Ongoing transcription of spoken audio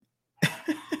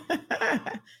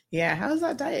Yeah, how's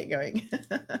that diet going?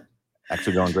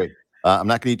 Actually going great. I'm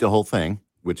not going to eat the whole thing,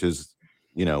 which is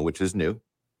new.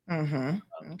 Mm-hmm.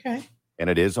 Okay. And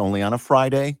it is only on a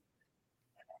Friday.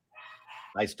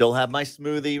 I still have my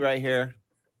smoothie right here.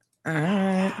 All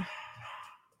right.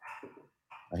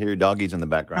 I hear your doggies in the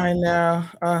background. I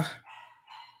know.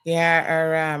 Yeah,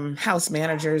 our house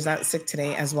manager is out sick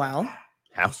today as well.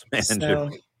 House manager.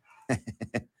 So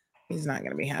he's not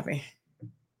going to be happy.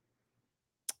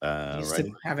 Used right.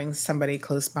 to having somebody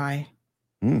close by.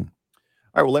 All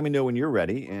right, well, let me know when you're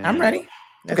ready. And... I'm ready.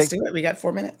 Let's do it. We got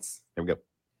 4 minutes. Here we go.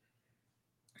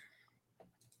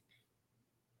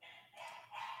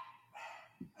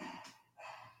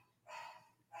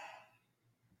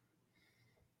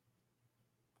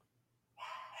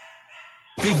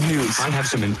 Big news. I have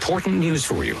some important news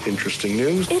for you. Interesting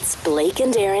news. It's Blake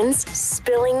and Aaron's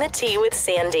Spilling the Tea with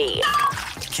Sandy.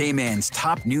 K-Man's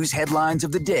top news headlines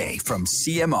of the day from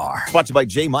CMR. Sponsored by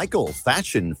J. Michael,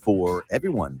 fashion for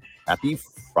everyone. Happy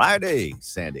Friday,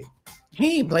 Sandy.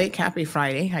 Hey, Blake. Happy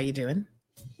Friday. How you doing?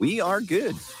 We are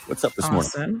good. What's up this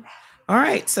morning? All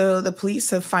right. So the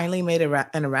police have finally made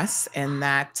an arrest in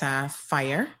that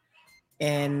fire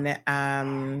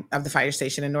of the fire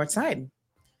station in Northside.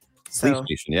 Police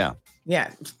station, yeah.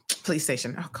 Yeah, police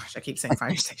station. Oh, gosh, I keep saying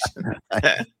fire station.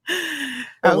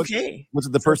 Okay. Was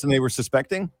it the person they were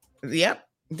suspecting? Yep,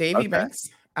 Davey Banks.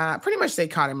 Pretty much they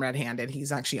caught him red-handed.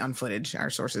 He's actually on footage, our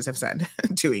sources have said,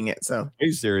 doing it. So are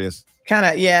you serious? Kind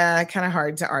of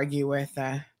hard to argue with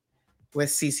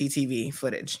CCTV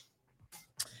footage.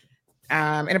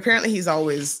 And apparently he's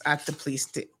always at the police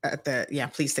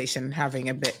station having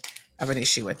a bit of an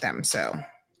issue with them. So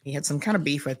he had some kind of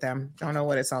beef with them. Don't know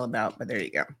what it's all about, but there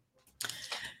you go.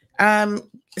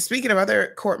 Speaking of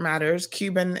other court matters,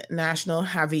 Cuban national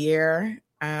Javier,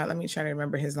 let me try to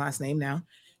remember his last name now.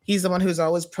 He's the one who's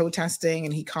always protesting,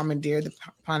 and he commandeered the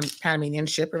Panamanian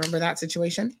ship. Remember that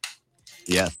situation?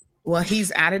 Yeah. Well,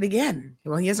 he's at it again.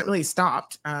 Well, he hasn't really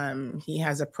stopped. He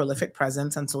has a prolific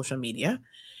presence on social media.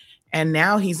 And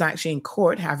now he's actually in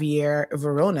court, Javier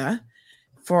Verona,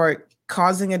 for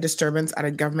causing a disturbance at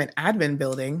a government admin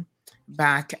building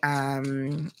back,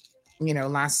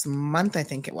 last month, I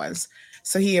think it was.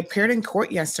 So he appeared in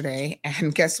court yesterday,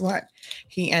 and guess what?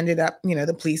 He ended up,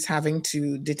 the police having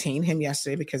to detain him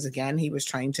yesterday because, again, he was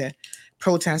trying to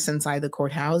protest inside the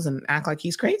courthouse and act like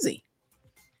he's crazy.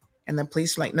 And the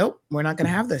police were like, nope, we're not going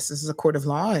to have this. This is a court of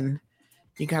law, and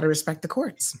you got to respect the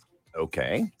courts.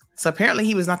 Okay. So apparently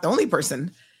he was not the only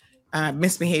person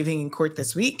misbehaving in court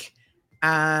this week.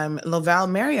 Lovell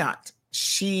Marriott,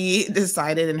 she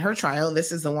decided in her trial,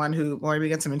 this is the one who, boy, we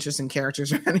got some interesting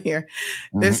characters around here.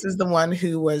 Mm-hmm. This is the one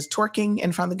who was twerking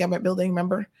in front of the government building,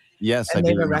 remember? Yes, and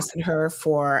they've arrested her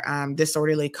for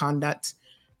disorderly conduct.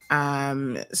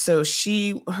 So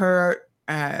her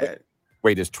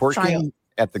wait, is twerking trial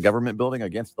at the government building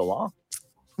against the law?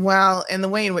 Well, in the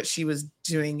way in which she was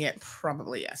doing it,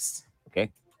 probably yes.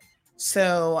 Okay.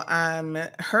 So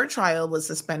her trial was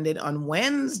suspended on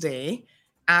Wednesday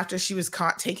after she was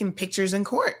caught taking pictures in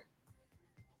court.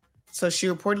 So she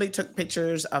reportedly took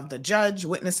pictures of the judge,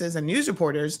 witnesses, and news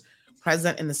reporters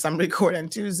present in the summary court on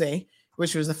Tuesday,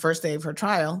 which was the first day of her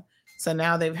trial. So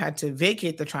now they've had to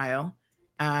vacate the trial,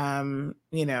 and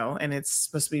it's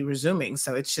supposed to be resuming.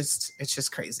 So it's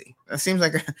just crazy. It seems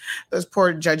like those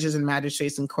poor judges and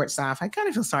magistrates and court staff, I kind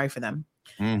of feel sorry for them.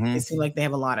 Mm-hmm. They seem like they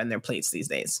have a lot on their plates these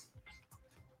days.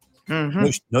 Mm-hmm.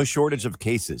 No shortage of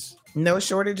cases. No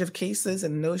shortage of cases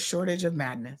and no shortage of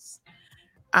madness.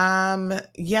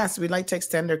 Yes, we'd like to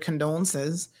extend our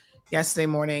condolences. Yesterday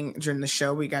morning during the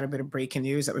show, we got a bit of breaking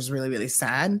news that was really, really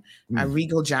sad.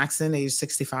 Regal Jackson, age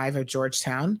 65 of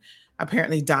Georgetown,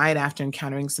 apparently died after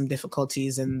encountering some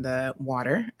difficulties in the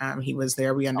water. He was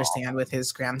there, we understand, with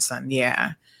his grandson.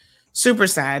 Yeah, super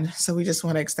sad. So we just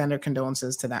want to extend our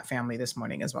condolences to that family this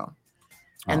morning as well.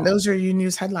 And those are your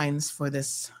news headlines for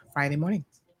this Friday morning.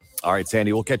 All right,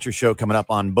 Sandy, we'll catch your show coming up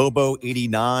on Bobo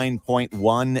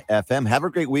 89.1 FM. Have a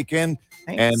great weekend.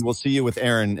 Thanks. And we'll see you with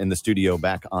Aaron in the studio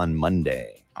back on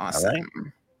Monday.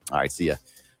 Awesome. All right, see ya.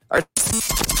 All right.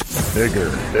 Bigger,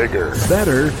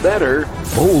 better,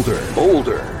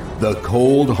 bolder. The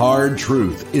cold, hard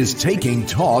truth is taking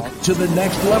talk to the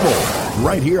next level.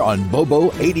 Right here on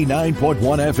Bobo 89.1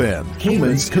 FM,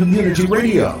 Cayman's Community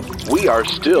Radio. We are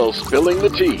still spilling the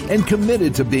tea and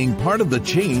committed to being part of the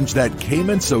change that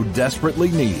Cayman so desperately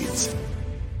needs.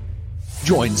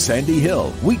 Join Sandy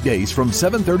Hill weekdays from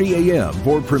 7:30 a.m.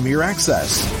 for Premier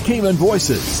Access, Cayman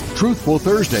Voices, Truthful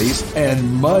Thursdays,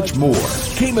 and much more.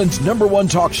 Cayman's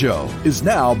 #1 talk show is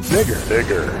now bigger,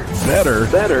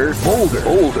 better,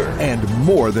 bolder, and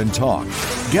more than talk.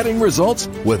 getting results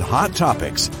with hot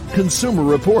topics, consumer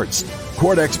reports,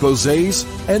 court exposés,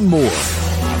 and more.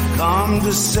 Come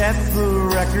to set the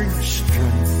record straight.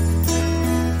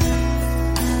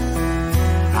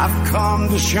 I've come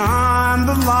to shine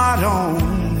the light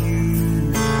on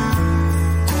you.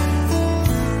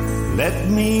 Let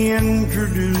me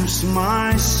introduce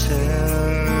myself.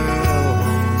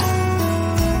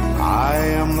 I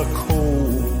am the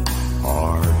cold,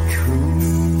 hard truth.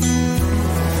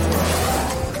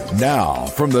 Now,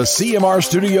 from the CMR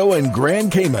studio in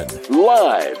Grand Cayman,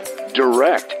 live,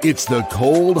 direct, it's the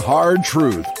cold, hard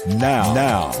truth.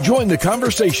 Now, join the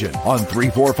conversation on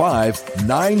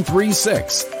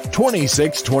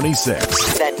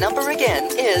 345-936-2626. That number again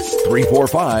is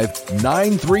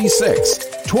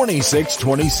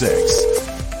 345-936-2626.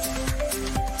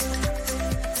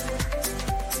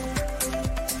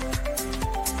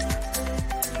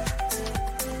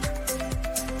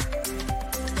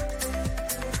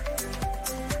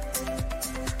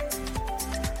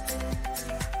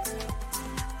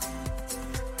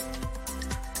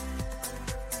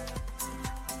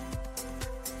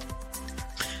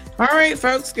 All right,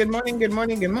 folks. Good morning. Good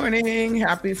morning. Good morning.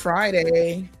 Happy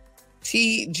Friday.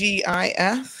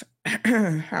 TGIF.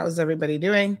 How's everybody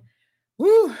doing?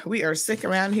 Woo, we are sick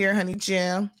around here, honey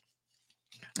Jim.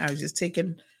 I was just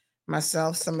taking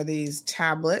myself some of these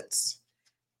tablets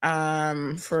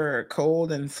for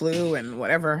cold and flu and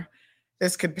whatever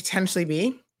this could potentially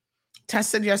be.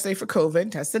 Tested yesterday for COVID,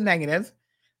 tested negative.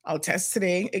 I'll test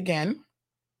today again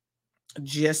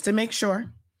just to make sure.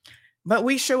 But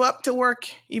we show up to work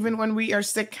even when we are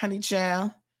sick, honey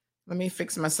child. Let me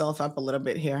fix myself up a little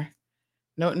bit here.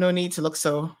 No need to look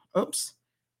so, oops,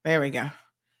 there we go.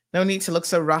 No need to look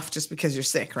so rough just because you're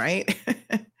sick, right?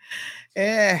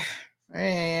 Yeah.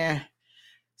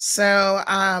 So,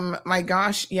 my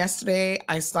gosh, yesterday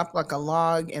I slept like a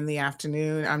log in the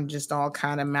afternoon. I'm just all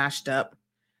kind of mashed up.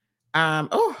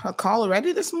 Oh, a call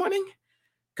already this morning?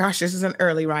 Gosh, this is an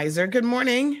early riser. Good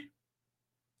morning.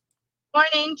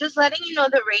 Morning. Just letting you know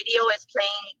the radio is playing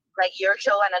like your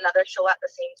show and another show at the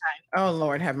same time. Oh,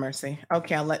 Lord, have mercy.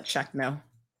 Okay, I'll let Chuck know.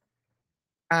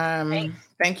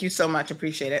 Thank you so much.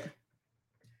 Appreciate it.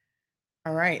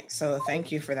 All right. So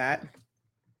thank you for that.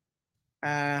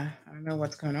 I don't know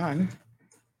what's going on,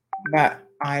 but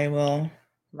I will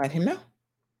let him know.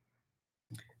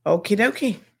 Okie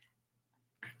dokie.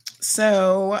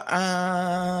 So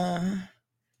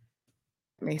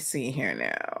let me see here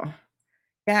now.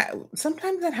 Yeah,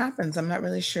 sometimes that happens. I'm not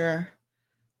really sure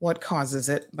what causes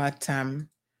it, but I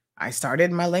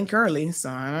started my link early, so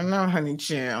I don't know, honey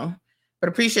chill. But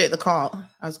appreciate the call.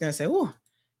 I was gonna say, oh,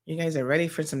 you guys are ready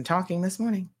for some talking this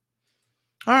morning.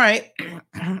 All right.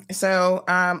 So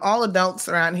all adults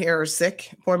around here are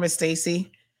sick. Poor Miss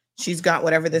Stacy. She's got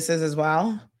whatever this is as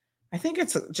well. I think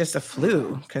it's just a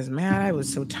flu because man, I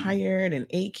was so tired and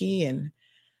achy. And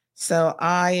so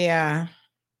I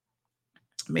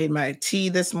made my tea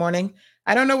this morning.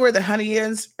 I don't know where the honey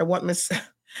is or what Miss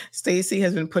Stacy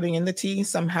has been putting in the tea.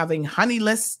 So I'm having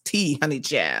honeyless tea, honey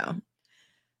jam.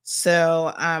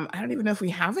 So I don't even know if we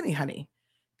have any honey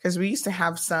because we used to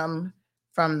have some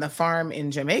from the farm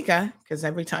in Jamaica because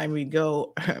every time we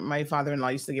go, my father-in-law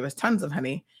used to give us tons of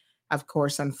honey. Of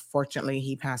course, unfortunately,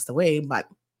 he passed away, but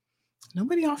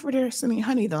nobody offered us any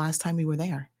honey the last time we were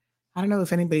there. I don't know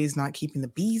if anybody's not keeping the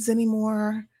bees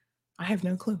anymore. I have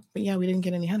no clue. But yeah, we didn't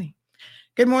get any honey.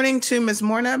 Good morning to Ms.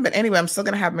 Morna. But anyway, I'm still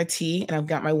going to have my tea and I've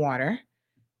got my water.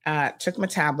 Took my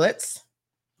tablets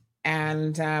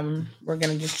and we're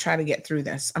going to just try to get through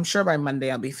this. I'm sure by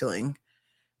Monday I'll be feeling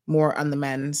more on the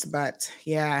mends. But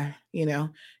yeah, you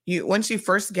know, once you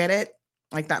first get it,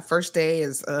 like that first day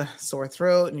is a sore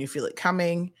throat and you feel it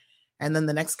coming. And then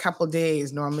the next couple of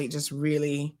days normally just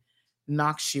really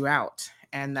knocks you out.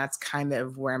 And that's kind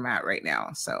of where I'm at right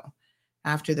now. So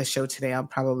after the show today, I'll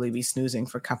probably be snoozing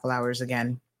for a couple hours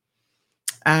again.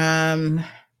 Let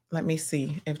me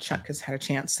see if Chuck has had a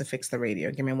chance to fix the radio.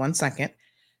 Give me 1 second.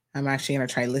 I'm actually going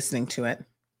to try listening to it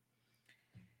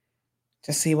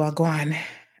to see what'll go on.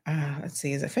 Let's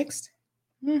see. Is it fixed?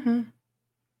 Mm-hmm.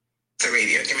 The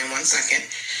radio. Give me 1 second.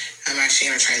 I'm actually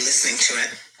going to try listening to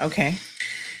it. Okay.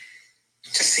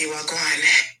 To see what'll go on.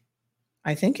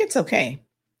 I think it's okay.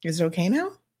 Is it okay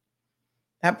now?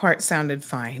 That part sounded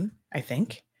fine, I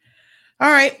think.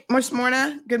 All right, Miss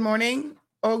Morna, good morning.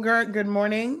 Ogre, good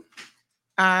morning.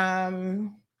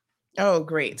 Oh,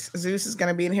 great. Zeus is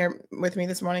going to be in here with me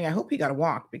this morning. I hope he got a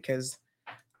walk because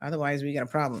otherwise we got a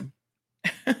problem.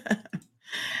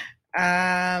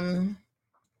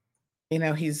 You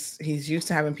know, he's used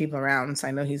to having people around, so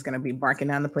I know he's going to be barking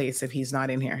down the place if he's not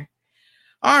in here.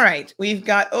 All right, we've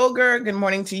got Ogre. Good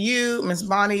morning to you. Miss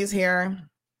Bonnie's here,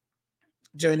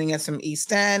 joining us from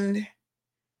East End.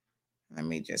 Let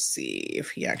me just see if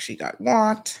he actually got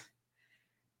what.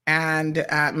 And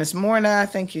Miss Morna,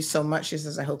 thank you so much. She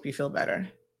says, I hope you feel better.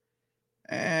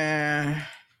 Okay.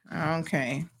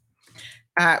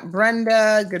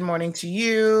 Brenda, good morning to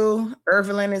you.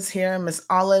 Irvelyn is here. Miss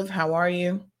Olive, how are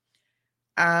you?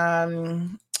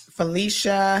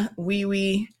 Felicia, Wee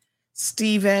Wee,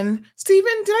 Stephen.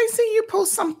 Stephen, did I see you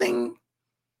post something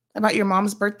about your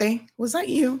mom's birthday? Was that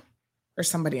you or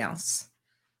somebody else?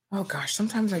 Oh gosh,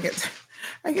 sometimes I get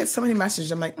so many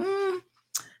messages. I'm like,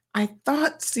 I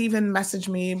thought Stephen messaged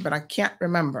me, but I can't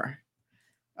remember.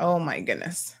 Oh my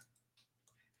goodness.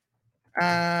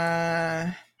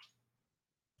 Okay.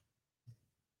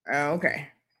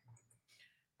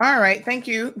 All right. Thank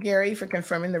you, Gary, for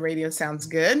confirming the radio sounds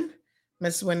good.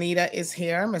 Miss Juanita is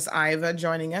here. Miss Iva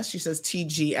joining us. She says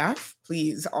TGF.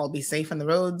 Please all be safe on the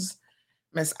roads.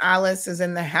 Miss Alice is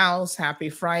in the house. Happy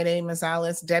Friday, Miss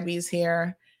Alice. Debbie's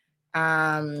here.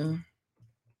 So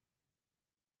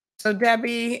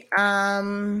Debbie, did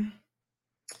I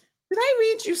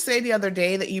read you say the other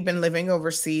day that you've been living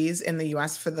overseas in the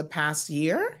US for the past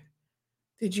year?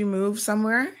 Did you move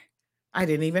somewhere? I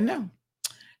didn't even know.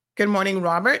 Good morning,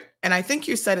 Robert. And I think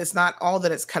you said it's not all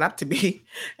that it's cut up to be,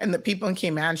 and that people in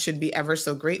Cayman should be ever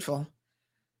so grateful.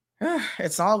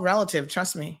 It's all relative,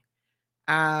 trust me.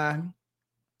 I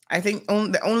think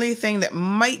the only thing that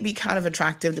might be kind of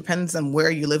attractive, depends on where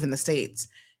you live in the States,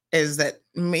 is that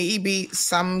maybe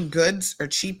some goods are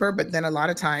cheaper, but then a lot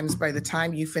of times by the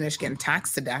time you finish getting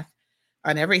taxed to death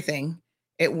on everything,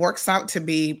 it works out to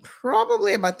be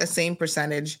probably about the same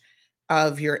percentage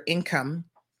of your income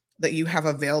that you have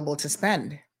available to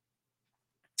spend.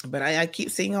 But I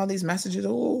keep seeing all these messages,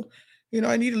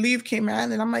 I need to leave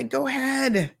Cayman. And I'm like, go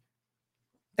ahead.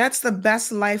 That's the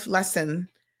best life lesson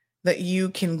that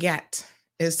you can get,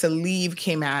 is to leave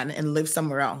Cayman and live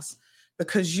somewhere else,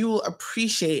 because you will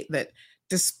appreciate that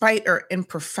despite our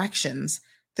imperfections,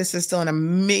 this is still an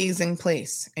amazing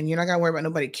place. And you're not going to worry about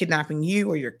nobody kidnapping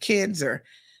you or your kids or,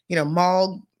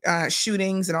 mall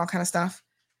shootings and all kind of stuff.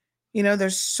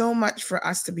 There's so much for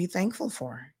us to be thankful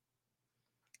for.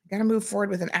 You got to move forward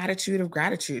with an attitude of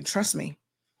gratitude. Trust me.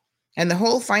 And the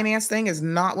whole finance thing is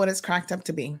not what it's cracked up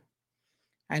to be.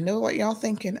 I know what y'all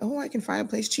thinking. Oh, I can find a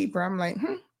place cheaper. I'm like,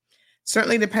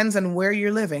 certainly depends on where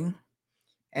you're living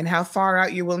and how far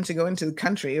out you're willing to go into the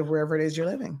country of wherever it is you're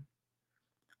living.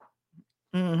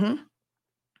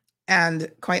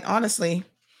 And quite honestly,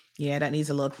 yeah, that needs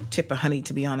a little tip of honey,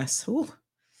 to be honest.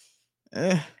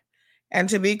 And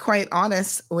to be quite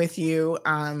honest with you,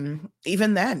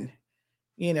 even then,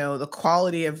 the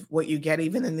quality of what you get,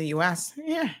 even in the US,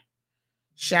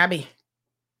 shabby.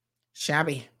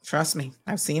 Trust me,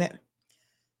 I've seen it.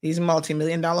 These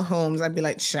multi-million-dollar homes, I'd be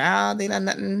like, child, they done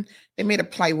nothing. They made of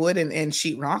plywood and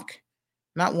sheetrock.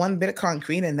 Not one bit of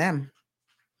concrete in them.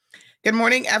 Good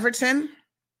morning, Everton.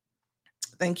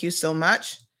 Thank you so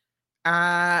much.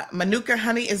 Manuka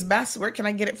honey is best. Where can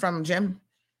I get it from, Jim?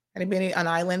 Anybody on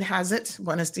island has it?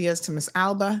 Buenos dias to Miss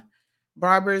Alba.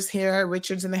 Barbara's here.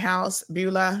 Richard's in the house.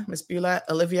 Beulah, Miss Beulah,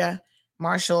 Olivia,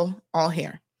 Marshall, all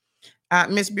here.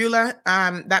 Miss Beulah,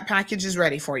 that package is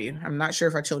ready for you. I'm not sure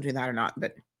if I told you that or not,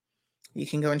 but you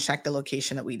can go and check the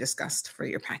location that we discussed for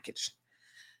your package.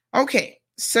 Okay,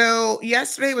 so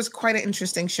yesterday was quite an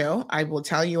interesting show. I will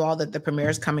tell you all that the premiere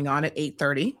is coming on at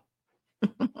 8:30.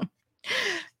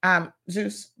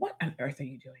 Zeus, what on earth are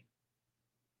you doing?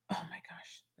 Oh my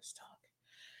gosh, this dog.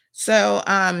 So,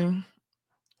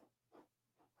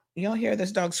 you'll hear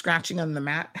this dog scratching on the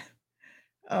mat.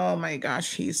 Oh my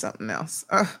gosh, he's something else.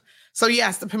 So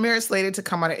yes, the premiere is slated to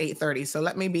come out at 8:30. So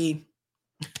let me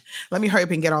hurry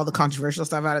up and get all the controversial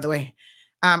stuff out of the way.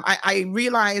 I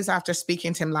realized after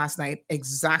speaking to him last night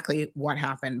exactly what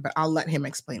happened, but I'll let him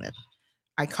explain it.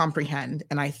 I comprehend,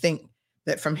 and I think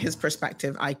that from his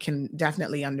perspective, I can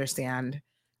definitely understand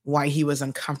why he was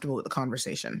uncomfortable with the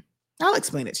conversation. I'll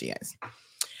explain it to you guys.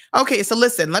 Okay, so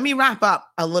listen, let me wrap up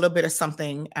a little bit of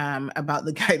something about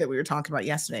the guy that we were talking about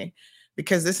yesterday,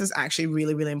 because this is actually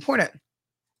really, really important.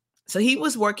 So he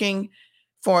was working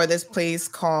for this place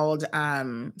called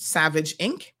Savage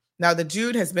Inc. Now, the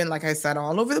dude has been, like I said,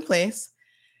 all over the place.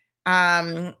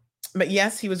 But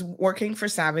yes, he was working for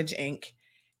Savage Inc.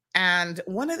 And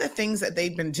one of the things that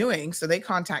they've been doing, so they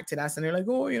contacted us and they're like,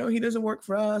 oh, he doesn't work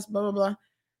for us, blah, blah, blah.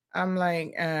 I'm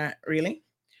like, really?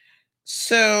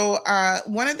 So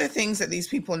one of the things that these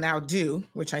people now do,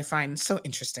 which I find so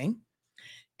interesting,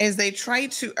 is they try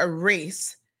to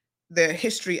erase the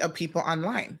history of people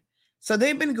online. So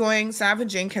they've been going,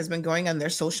 Savage Inc. has been going on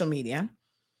their social media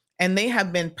and they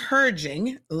have been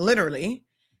purging literally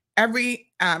every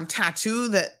tattoo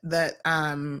that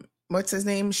what's his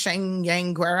name, Sheng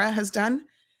Yang Guerra has done.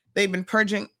 They've been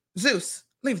purging Zeus.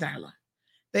 Leave that alone.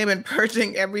 They've been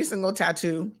purging every single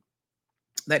tattoo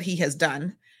that he has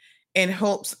done in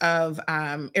hopes of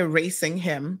erasing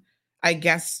him. I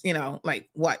guess, like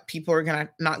what people are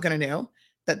not gonna know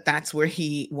that that's where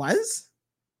he was.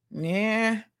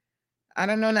 Yeah, I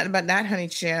don't know nothing about that, honey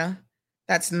chill.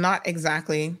 That's not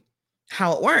exactly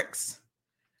how it works.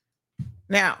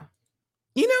 Now,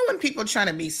 when people try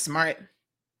to be smart,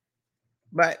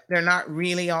 but they're not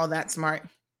really all that smart.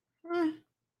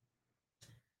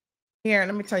 Here,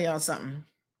 let me tell y'all something.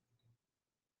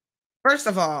 First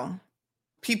of all,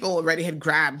 people already had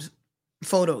grabbed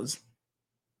photos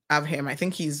of him. I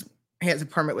think he has a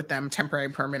permit with them, temporary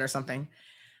permit or something.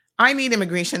 I need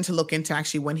immigration to look into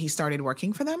actually when he started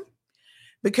working for them,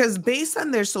 because based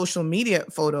on their social media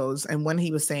photos and when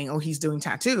he was saying, oh, he's doing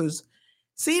tattoos,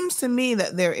 seems to me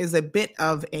that there is a bit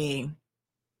of a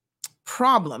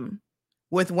problem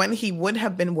with when he would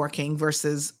have been working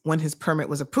versus when his permit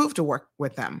was approved to work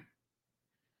with them.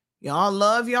 Y'all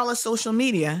love y'all social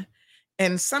media,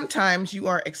 and sometimes you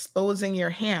are exposing your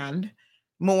hand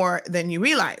more than you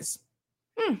realize.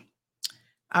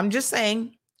 I'm just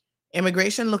saying,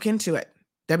 immigration, look into it.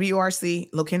 WRC,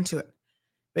 look into it.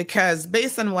 Because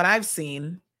based on what I've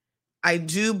seen, I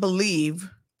do believe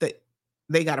that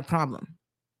they got a problem.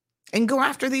 And go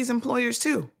after these employers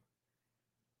too.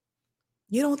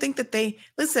 You don't think that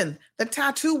listen, the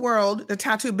tattoo world, the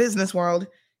tattoo business world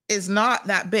is not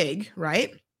that big,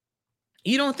 right?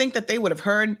 You don't think that they would have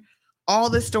heard all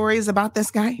the stories about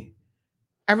this guy?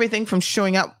 Everything from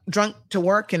showing up drunk to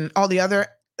work and all the other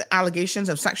allegations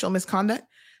of sexual misconduct.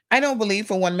 I don't believe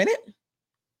for 1 minute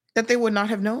that they would not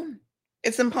have known.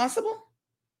 It's impossible.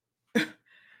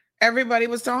 Everybody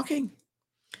was talking.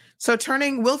 So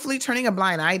willfully turning a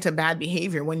blind eye to bad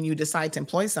behavior when you decide to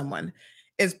employ someone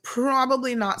is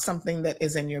probably not something that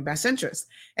is in your best interest.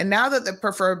 And now that the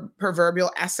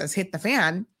proverbial S has hit the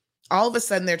fan, all of a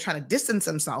sudden they're trying to distance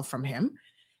themselves from him.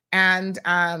 And,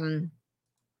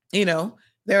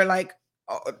 they're like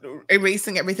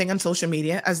erasing everything on social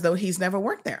media as though he's never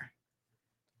worked there.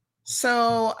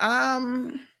 So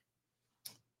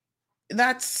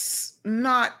that's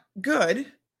not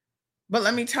good. But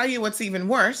let me tell you what's even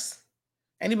worse.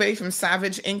 Anybody from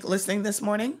Savage Inc. listening this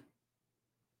morning?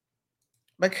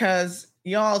 Because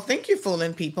y'all think you're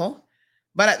fooling people,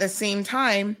 but at the same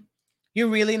time, you're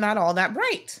really not all that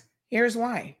bright. Here's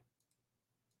why.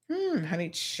 Honey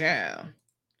chill.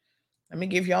 Let me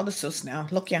give y'all the sauce now.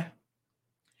 Look, yeah.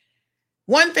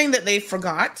 One thing that they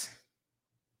forgot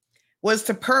was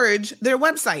to purge their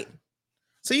website.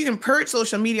 So you can purge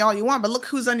social media all you want, but look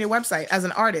who's on your website as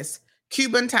an artist.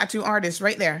 Cuban tattoo artist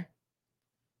right there.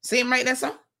 See him right there,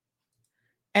 so?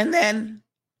 And then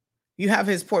you have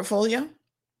his portfolio.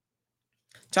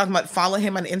 Talking about follow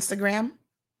him on Instagram.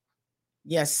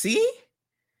 Yes, see?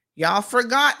 Y'all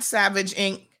forgot, Savage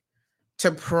Inc.,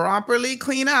 to properly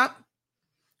clean up.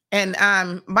 And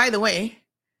by the way,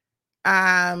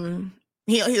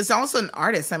 he's also an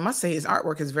artist. I must say his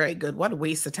artwork is very good. What a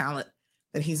waste of talent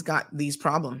that he's got these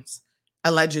problems,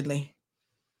 allegedly.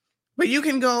 But you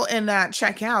can go and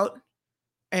check out,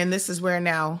 and this is where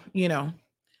now,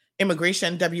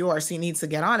 immigration, WRC needs to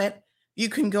get on it. You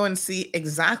can go and see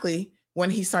exactly when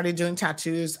he started doing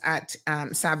tattoos at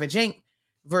Savage Inc.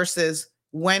 versus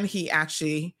when he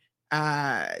actually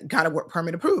got a work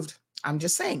permit approved. I'm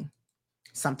just saying,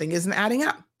 something isn't adding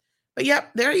up. But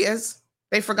yep, there he is.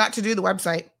 They forgot to do the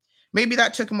website. Maybe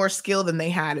that took more skill than they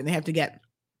had, and they have to get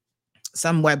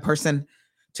some web person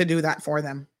to do that for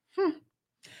them.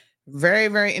 Very,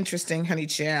 very interesting, honey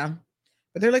chill.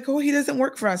 But they're like, oh, he doesn't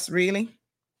work for us, really?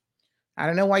 I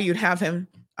don't know why you'd have him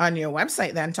on your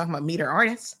website then, talking about meter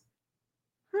artists.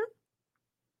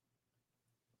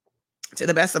 To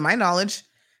the best of my knowledge,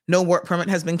 no work permit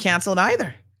has been canceled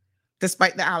either,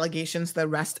 despite the allegations, the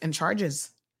arrest, and charges.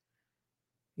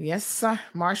 Yes,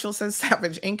 Marshall says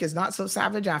Savage Inc. is not so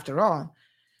savage after all.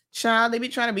 Child, they be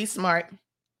trying to be smart.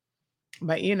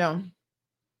 But,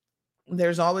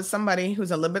 there's always somebody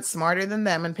who's a little bit smarter than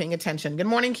them and paying attention. Good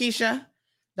morning, Keisha.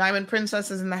 Diamond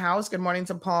Princess is in the house. Good morning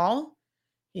to Paul.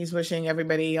 He's wishing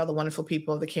everybody, all the wonderful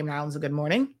people of the Cayman Islands, a good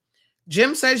morning.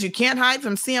 Jim says you can't hide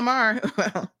from CMR.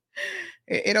 Well,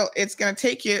 it's going to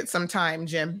take you some time,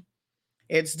 Jim.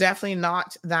 It's definitely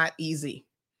not that easy.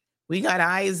 We got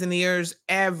eyes and ears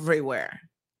everywhere.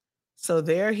 So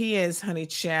there he is, honey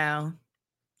chow,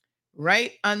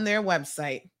 right on their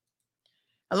website.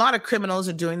 A lot of criminals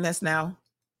are doing this now.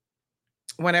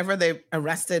 Whenever they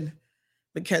arrested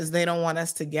because they don't want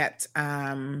us to get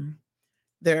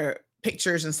their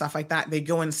pictures and stuff like that. They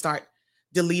go and start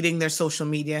deleting their social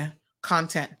media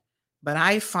content. But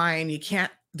I find you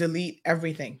can't delete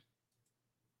everything.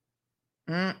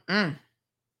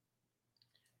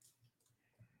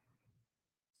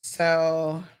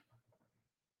 So,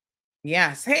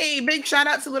 yes. Hey, big shout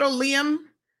out to little Liam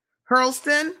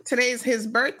Hurlston. Today's his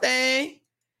birthday.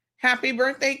 Happy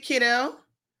birthday, kiddo.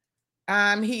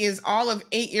 He is all of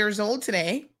 8 years old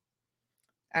today.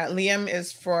 Liam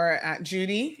is for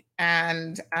Judy.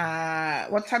 And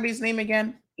what's hubby's name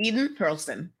again? Eden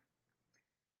Hurlston.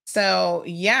 So,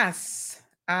 yes.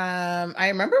 I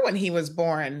remember when he was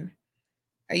born,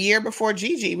 a year before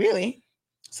Gigi, really.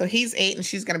 So he's 8 and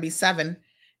she's going to be 7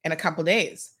 in a couple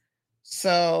days.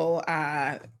 So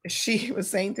she was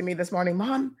saying to me this morning,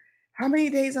 Mom, how many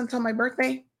days until my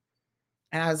birthday?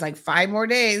 And I was like, 5 more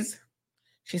days.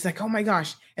 She's like, oh my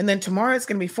gosh. And then tomorrow it's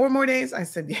going to be 4 more days. I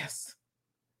said, yes.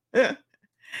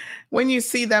 When you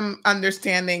see them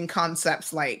understanding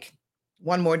concepts like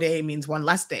 1 more day means 1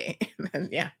 less day. Then,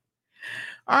 yeah.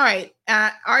 All right.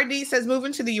 RD says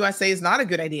moving to the USA is not a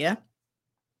good idea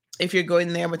if you're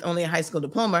going there with only a high school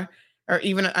diploma or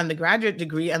even an undergraduate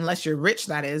degree, unless you're rich,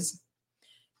 that is.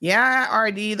 Yeah,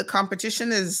 RD, the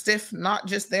competition is stiff, not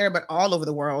just there, but all over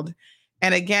the world.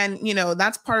 And again,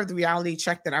 that's part of the reality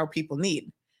check that our people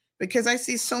need, because I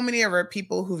see so many of our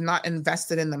people who've not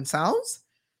invested in themselves,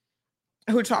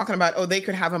 who are talking about, oh, they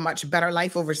could have a much better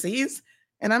life overseas.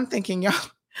 And I'm thinking,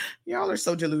 y'all are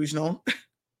so delusional.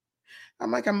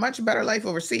 I'm like, a much better life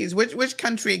overseas. Which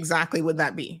country exactly would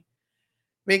that be?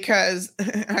 Because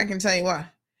I can tell you what,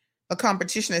 the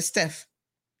competition is stiff.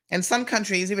 In some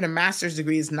countries, even a master's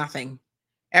degree is nothing.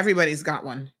 Everybody's got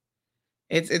one.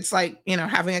 It's like,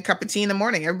 having a cup of tea in the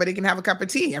morning. Everybody can have a cup of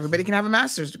tea. Everybody can have a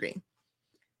master's degree.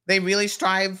 They really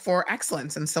strive for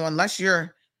excellence. And so unless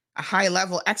you're a high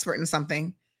level expert in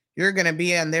something, you're going to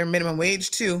be on their minimum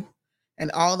wage too,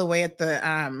 and all the way at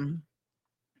the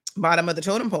bottom of the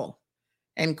totem pole.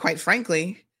 And quite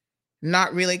frankly,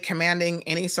 not really commanding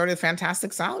any sort of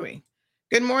fantastic salary.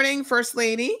 Good morning, First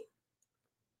Lady.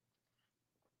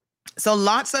 So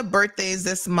lots of birthdays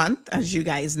this month, as you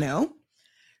guys know.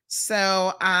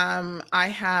 So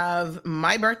I have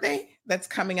my birthday that's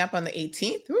coming up on the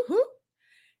 18th. Woo-hoo.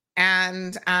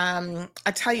 And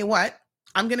I tell you what,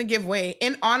 I'm going to give away,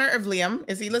 in honor of Liam,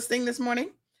 is he listening this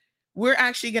morning? We're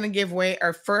actually going to give away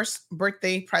our first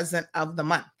birthday present of the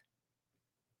month.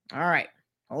 All right,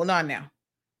 hold on now.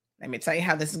 Let me tell you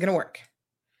how this is going to work.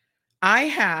 I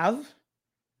have,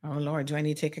 oh Lord, do I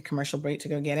need to take a commercial break to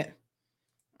go get it?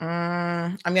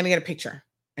 I'm going to get a picture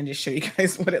and just show you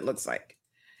guys what it looks like.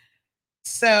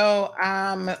 So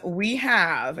we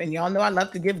have, and y'all know I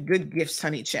love to give good gifts,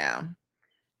 honey chow.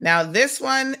 Now this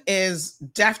one is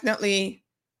definitely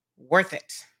worth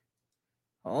it.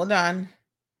 Hold on.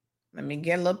 Let me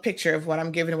get a little picture of what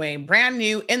I'm giving away. Brand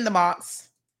new in the box.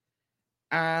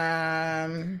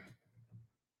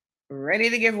 Ready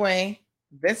to give away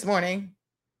this morning.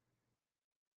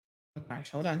 Oh gosh,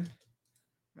 hold on.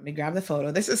 Let me grab the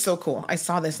photo. This is so cool. I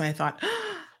saw this and I thought,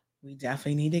 we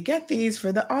definitely need to get these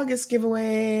for the August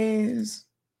giveaways.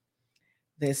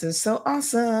 This is so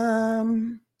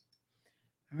awesome.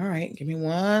 All right, give me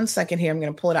 1 second here. I'm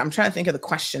going to pull it out. I'm trying to think of the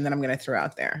question that I'm going to throw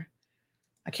out there.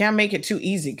 I can't make it too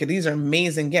easy because these are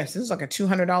amazing gifts. This is like a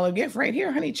 $200 gift right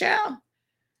here, honey chow.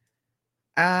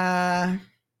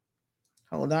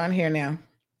 Hold on here now.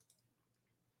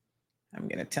 I'm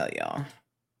going to tell y'all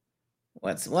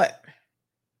what's what.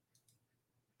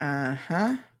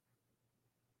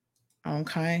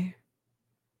 Okay.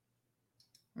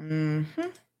 All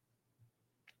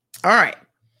right.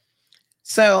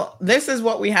 So this is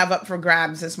what we have up for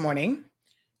grabs this morning.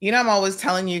 I'm always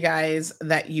telling you guys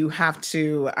that you have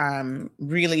to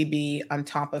really be on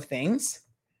top of things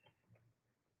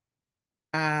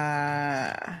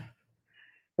when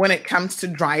it comes to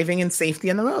driving and safety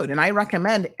on the road. And I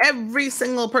recommend every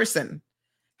single person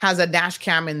has a dash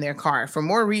cam in their car for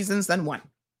more reasons than one.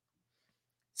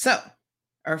 So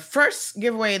our first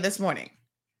giveaway this morning.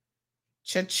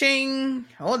 Cha-ching.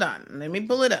 Hold on. Let me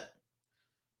pull it up.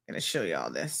 I'm going to show you all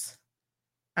this.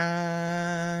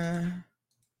 Let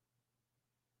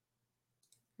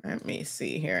me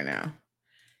see here now.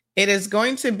 It is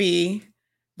going to be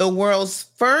the world's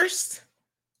first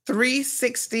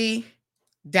 360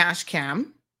 dash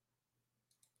cam.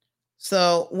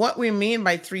 So what we mean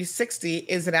by 360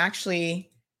 is it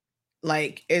actually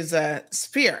is a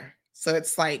sphere. So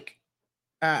it's like,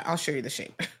 I'll show you the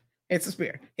shape. It's a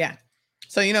sphere. Yeah.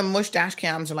 So, most dash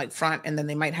cams are like front and then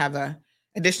they might have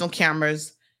additional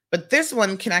cameras, but this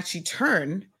one can actually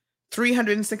turn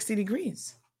 360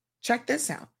 degrees. Check this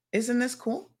out. Isn't this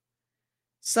cool?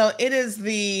 So it is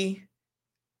the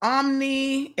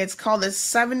Omni. It's called the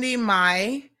 70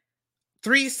 My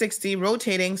 360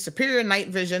 rotating superior night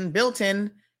vision,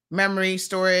 built-in memory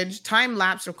storage,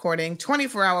 time-lapse recording,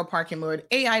 24-hour parking mode,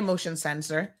 AI motion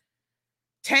sensor,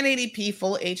 1080p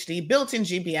full HD, built-in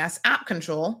GPS, app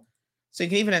control. So you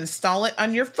can even install it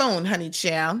on your phone, honey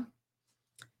child.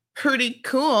 Pretty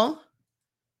cool.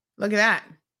 Look at that.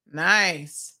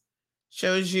 Nice.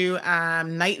 Shows you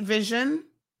night vision.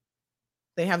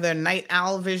 They have their night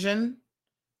owl vision,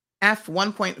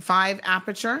 f1.5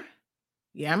 aperture.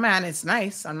 Yeah, man, it's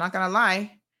nice. I'm not going to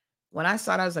lie. When I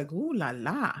saw it, I was like, ooh la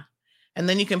la. And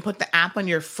then you can put the app on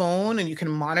your phone and you can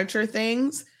monitor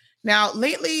things. Now,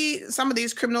 lately, some of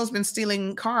these criminals have been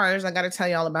stealing cars. I got to tell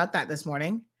you all about that this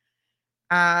morning.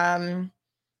 But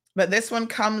this one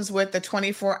comes with the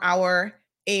 24-hour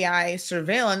AI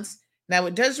surveillance. Now,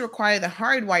 it does require the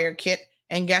hardwire kit.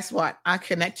 And guess what? I'm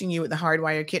connecting you with the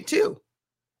hardwire kit too.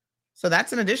 So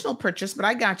that's an additional purchase, but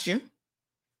I got you.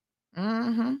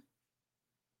 Mm-hmm.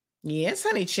 Yes,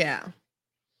 honey child.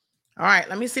 All right,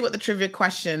 let me see what the trivia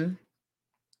question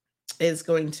is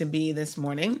going to be this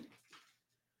morning.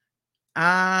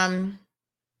 I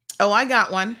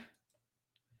got one.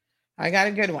 I got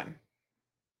a good one.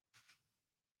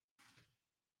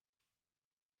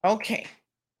 Okay.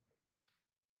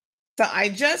 So I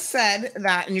just said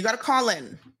that, and you got to call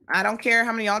in. I don't care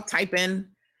how many y'all type in.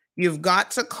 You've got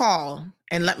to call,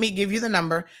 and let me give you the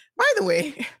number. By the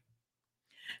way,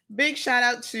 big shout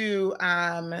out to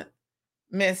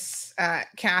Miss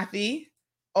Kathy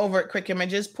over at Quick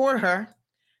Images. Poor her.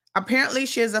 Apparently,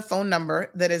 she has a phone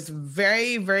number that is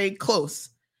very, very close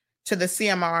to the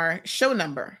CMR show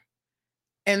number.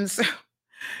 And so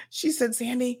she said,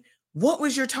 Sandy, what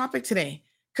was your topic today?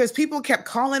 Because people kept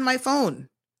calling my phone.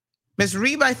 Miss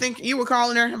Reba, I think you were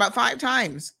calling her about 5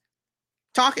 times,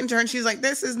 talking to her, and she's like,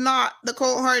 this is not the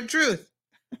cold hard truth.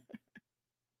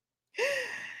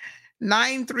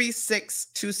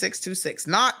 936-2626,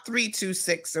 not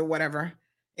 326 or whatever.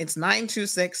 It's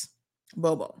 926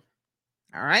 Bobo.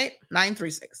 All right,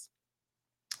 936.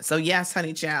 So yes,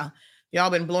 honey child, y'all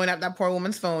been blowing up that poor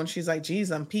woman's phone. She's like,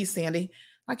 geez, I'm peace, Sandy.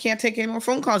 I can't take any more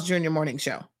phone calls during your morning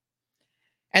show.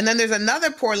 And then there's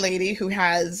another poor lady who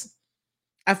has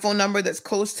a phone number that's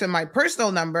close to my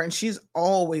personal number, and she's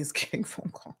always getting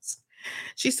phone calls.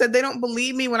 She said, they don't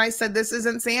believe me when I said this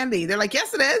isn't Sandy. They're like,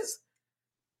 yes, it is.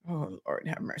 Oh, Lord,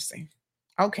 have mercy.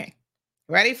 Okay.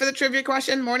 Ready for the trivia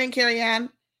question? Morning, Carrie Ann.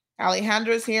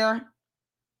 Alejandra's here.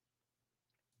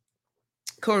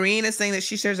 Corrine is saying that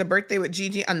she shares a birthday with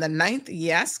Gigi on the 9th.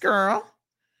 Yes, girl.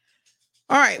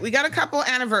 All right. We got a couple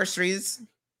anniversaries.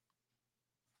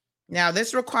 Now,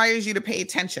 this requires you to pay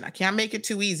attention. I can't make it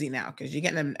too easy now because you're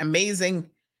getting an amazing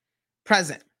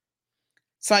present.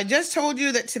 So I just told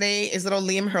you that today is little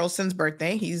Liam Hurlson's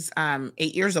birthday. He's 8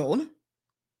 years old.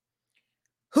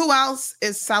 Who else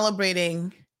is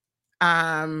celebrating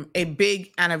a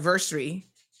big anniversary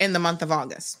in the month of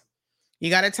August? You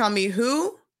got to tell me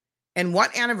who and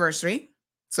what anniversary.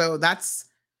 So that's,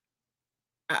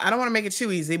 I don't want to make it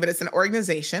too easy, but it's an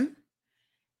organization.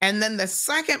 And then the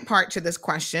second part to this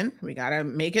question, we got to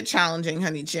make it challenging,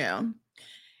 honey Jill,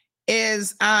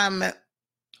 is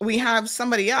we have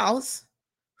somebody else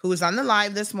who was on the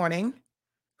live this morning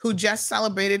who just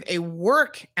celebrated a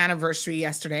work anniversary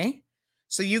yesterday.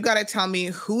 So you got to tell me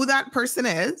who that person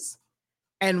is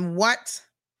and what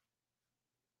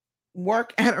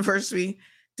work anniversary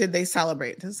did they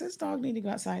celebrate. Does this dog need to go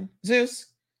outside? Zeus,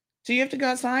 do you have to go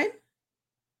outside?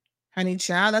 Honey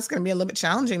child, that's going to be a little bit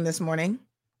challenging this morning.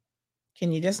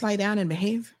 Can you just lie down and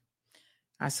behave?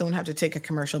 I soon have to take a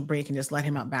commercial break and just let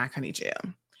him out back, honey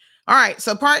child. All right,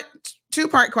 so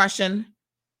two-part question.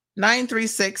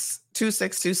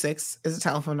 936-2626 is the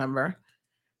telephone number.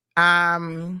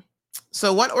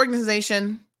 So what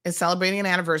organization is celebrating an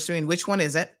anniversary and which one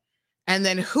is it? And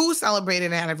then who celebrated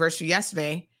an anniversary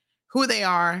yesterday, who they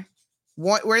are,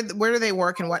 where do they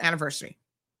work, and what anniversary?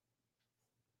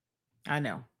 I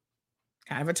know.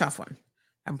 Kind of a tough one.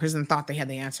 A person thought they had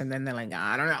the answer, and then they're like,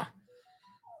 I don't know.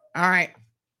 All right.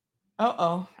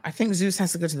 Uh-oh. I think Zeus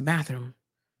has to go to the bathroom.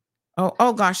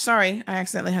 Oh gosh, sorry. I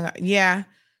accidentally hung up. Yeah,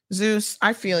 Zeus,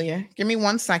 I feel you. Give me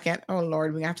 1 second. Oh,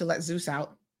 Lord, we have to let Zeus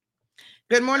out.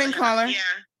 Good morning, caller. Yeah,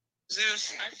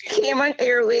 Zeus, I feel you. Cameron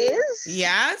Airways.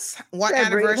 Yes. What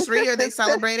anniversary are they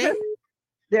celebrating?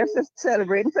 They're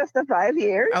celebrating 55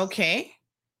 years. Okay.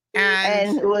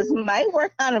 And it was my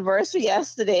work anniversary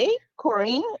yesterday.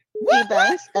 Corrine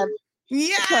Banks.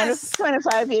 Yes.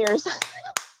 25 years.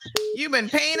 You've been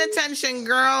paying attention,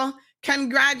 girl.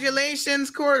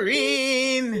 Congratulations,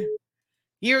 Corrine.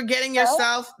 You're getting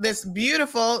yourself this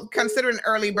beautiful, consider an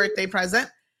early birthday present,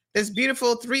 this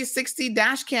beautiful 360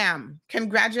 dash cam.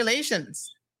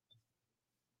 Congratulations.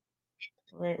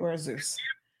 Where's Zeus?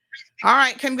 All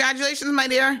right. Congratulations, my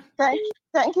dear.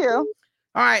 Thank you.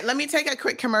 All right. Let me take a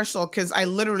quick commercial because I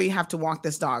literally have to walk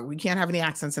this dog. We can't have any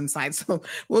accents inside. So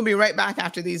we'll be right back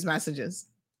after these messages.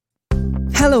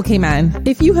 Hello, Cayman.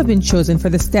 If you have been chosen for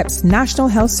the STEPS National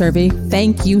Health Survey,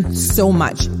 thank you so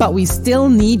much. But we still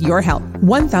need your help.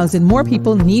 1,000 more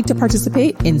people need to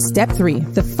participate in Step 3,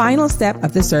 the final step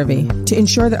of the survey, to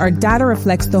ensure that our data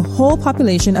reflects the whole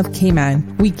population of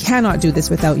Cayman. We cannot do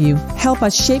this without you. Help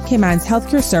us shape Cayman's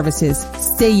healthcare services.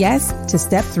 Say yes to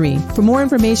Step 3. For more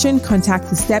information,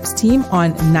 contact the STEPS team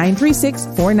on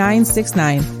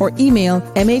 936-4969 or email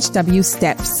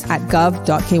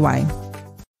mhwsteps@gov.ky.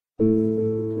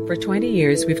 For 20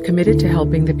 years, we've committed to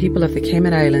helping the people of the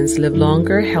Cayman Islands live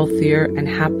longer, healthier, and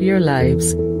happier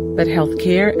lives. But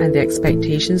healthcare and the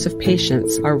expectations of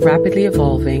patients are rapidly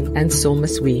evolving, and so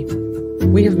must we.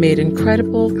 We have made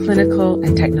incredible clinical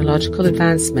and technological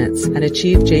advancements and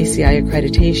achieved JCI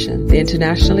accreditation, the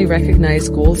internationally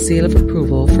recognized gold seal of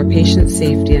approval for patient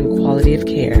safety and quality of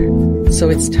care. So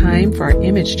it's time for our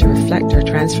image to reflect our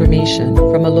transformation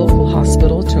from a local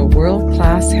hospital to a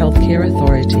world-class healthcare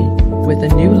authority, with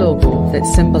a new logo that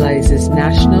symbolizes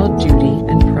national duty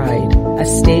and pride, a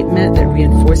statement that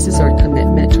reinforces our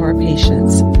commitment to our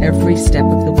patients every step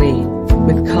of the way,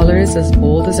 with colors as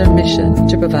bold as our mission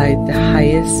to provide the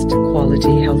highest quality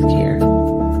healthcare.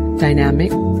 Dynamic,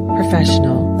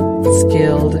 professional,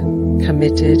 skilled,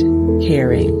 committed,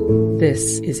 caring.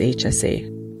 This is HSA.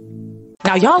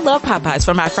 Now, y'all love Popeyes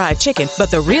for my fried chicken, but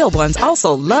the real ones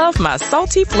also love my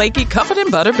salty, flaky, covered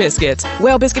in butter biscuits.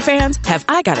 Well, biscuit fans, have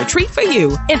I got a treat for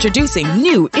you. Introducing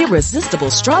new, irresistible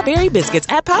strawberry biscuits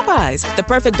at Popeyes. The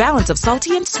perfect balance of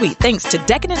salty and sweet thanks to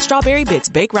decadent strawberry bits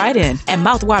baked right in and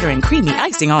mouth-watering creamy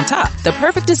icing on top. The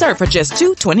perfect dessert for just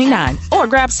 $2.29. Or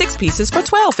grab 6 pieces for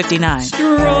 $12.59.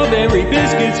 Strawberry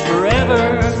biscuits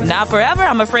forever. Not forever,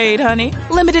 I'm afraid, honey.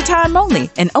 Limited time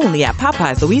only, and only at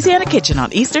Popeyes Louisiana Kitchen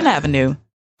on Eastern Avenue.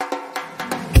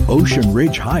 Ocean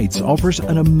Ridge Heights offers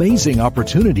an amazing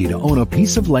opportunity to own a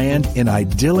piece of land in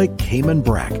idyllic Cayman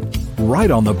Brac, right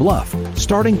on the bluff,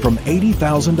 starting from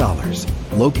 $80,000.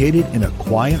 Located in a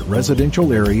quiet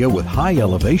residential area with high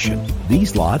elevation,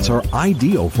 these lots are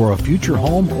ideal for a future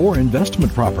home or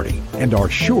investment property and are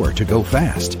sure to go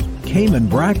fast. Cayman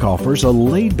Brac offers a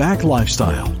laid-back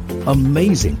lifestyle,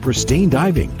 amazing pristine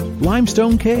diving,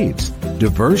 limestone caves,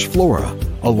 diverse flora,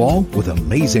 along with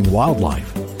amazing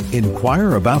wildlife.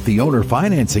 Inquire about the owner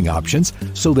financing options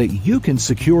so that you can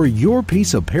secure your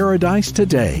piece of paradise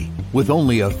today. With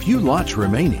only a few lots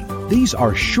remaining, these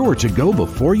are sure to go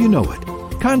before you know it.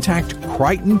 Contact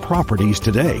Crichton Properties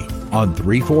today on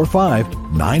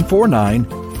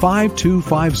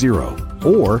 345-949-5250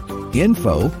 or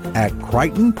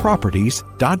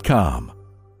info@crichtonproperties.com.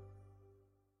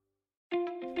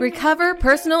 Recover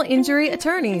Personal Injury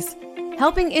Attorneys,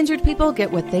 helping injured people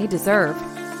get what they deserve.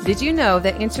 Did you know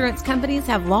that insurance companies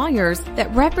have lawyers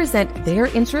that represent their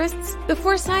interests?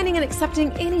 Before signing and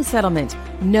accepting any settlement,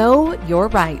 know your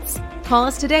rights. Call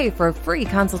us today for a free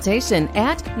consultation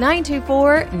at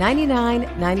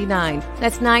 924-9999.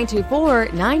 That's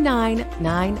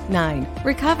 924-9999.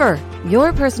 Recover.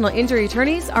 Your personal injury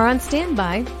attorneys are on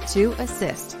standby to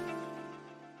assist.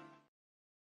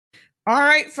 All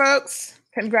right, folks.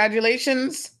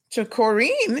 Congratulations to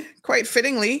Corinne, quite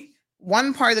fittingly.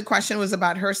 One part of the question was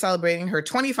about her celebrating her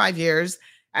 25 years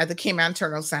at the Cayman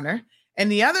Terminal Center.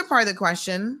 And the other part of the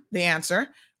question, the answer,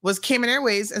 was Cayman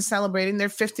Airways is celebrating their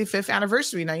 55th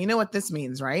anniversary. Now, you know what this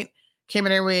means, right?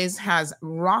 Cayman Airways has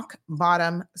rock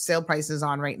bottom sale prices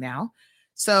on right now.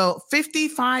 So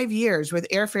 55 years with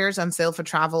airfares on sale for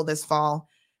travel this fall.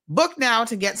 Book now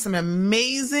to get some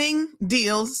amazing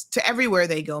deals to everywhere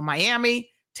they go. Miami,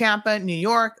 Tampa, New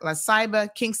York, La Ceiba,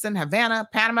 Kingston, Havana,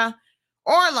 Panama,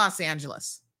 or Los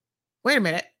Angeles. Wait a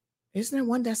minute. Isn't there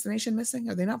one destination missing?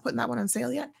 Are they not putting that one on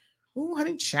sale yet? Oh,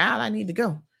 honey, child, I need to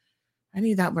go. I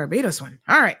need that Barbados one.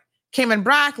 All right. Cayman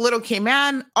Brac, Little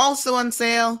Cayman, also on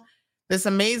sale. This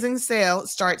amazing sale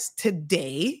starts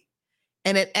today,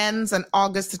 and it ends on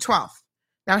August the 12th.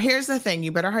 Now, here's the thing.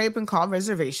 You better hurry up and call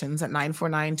reservations at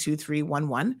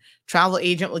 949-2311. Travel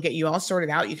agent will get you all sorted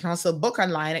out. You can also book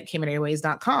online at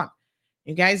CaymanAirways.com.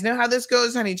 You guys know how this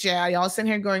goes, honey, child. Y'all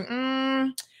sitting here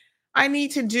going, I need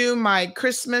to do my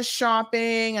Christmas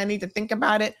shopping. I need to think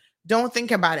about it. Don't think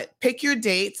about it. Pick your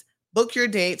dates, book your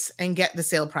dates, and get the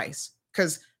sale price.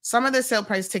 Because some of the sale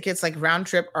price tickets, like round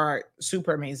trip, are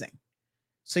super amazing.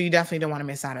 So you definitely don't want to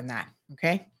miss out on that.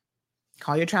 Okay?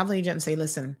 Call your travel agent and say,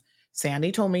 listen,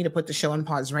 Sandy told me to put the show on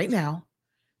pause right now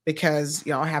because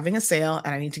y'all are having a sale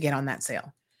and I need to get on that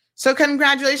sale. So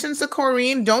congratulations to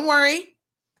Corrine. Don't worry.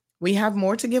 We have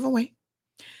more to give away.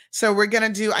 So we're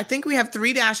going to do, I think we have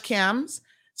 3 dash cams.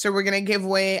 So we're going to give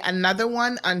away another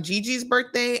one on Gigi's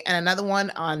birthday and another one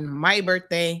on my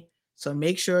birthday. So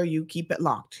make sure you keep it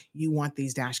locked. You want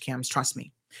these dash cams, trust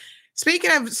me.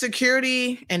 Speaking of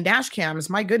security and dash cams,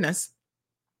 my goodness,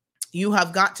 you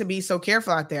have got to be so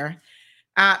careful out there.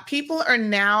 People are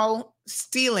now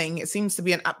stealing. It seems to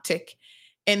be an uptick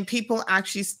in people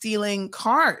actually stealing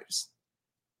cars.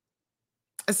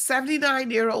 A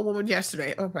 79-year-old woman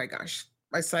yesterday. Oh my gosh,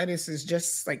 my sinus is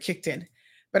just like kicked in.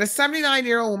 But a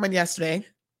 79-year-old woman yesterday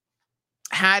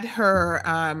had her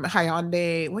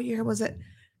Hyundai, what year was it?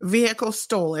 Vehicle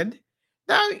stolen.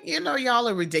 Now, you know, y'all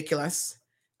are ridiculous.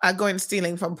 Going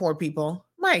stealing from poor people.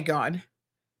 My God.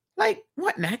 Like,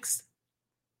 what next?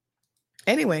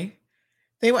 Anyway,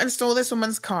 they went and stole this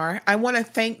woman's car. I want to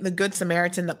thank the Good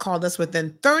Samaritan that called us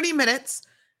within 30 minutes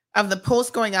of the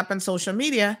post going up on social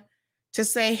media to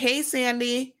say, hey,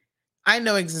 Sandy, I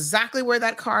know exactly where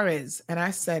that car is. And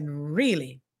I said,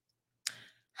 really?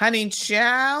 Honey,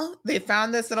 child, they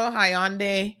found this little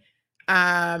Hyundai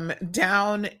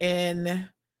down in,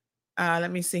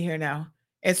 let me see here now.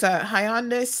 It's a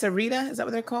Hyundai Sarita. Is that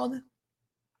what they're called?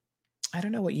 I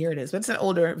don't know what year it is, but it's an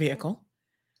older vehicle.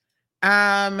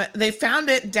 They found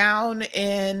it down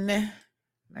in,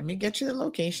 let me get you the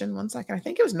location 1 second. I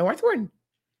think it was Northward.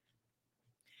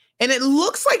 And it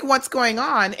looks like what's going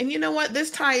on. And you know what? This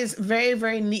ties very,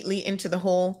 very neatly into the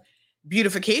whole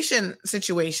beautification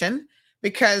situation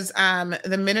because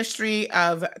the Ministry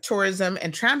of Tourism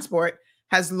and Transport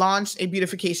has launched a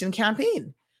beautification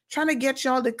campaign, trying to get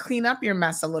y'all to clean up your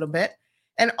mess a little bit.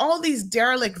 And all these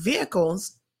derelict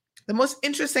vehicles, the most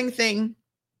interesting thing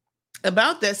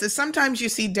about this is sometimes you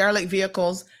see derelict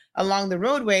vehicles along the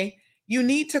roadway. You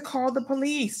need to call the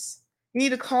police. You need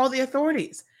to call the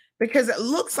authorities because it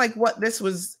looks like what this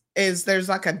was is there's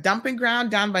like a dumping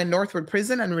ground down by Northwood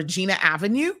Prison on Regina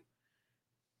Avenue.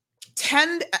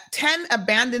 10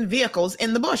 abandoned vehicles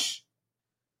in the bush.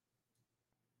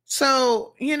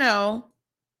 So, you know,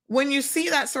 when you see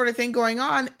that sort of thing going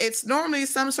on, it's normally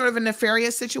some sort of a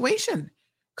nefarious situation.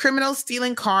 Criminals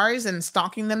stealing cars and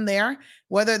stalking them there,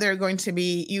 whether they're going to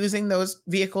be using those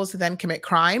vehicles to then commit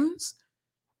crimes,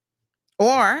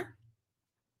 or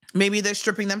maybe they're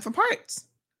stripping them for parts.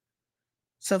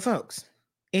 So folks,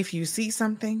 if you see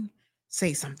something,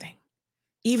 say something.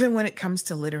 Even when it comes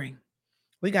to littering,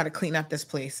 we got to clean up this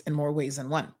place in more ways than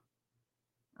one.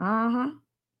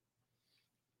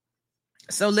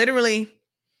 So literally,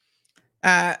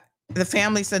 the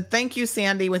family said, thank you,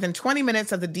 Sandy. Within 20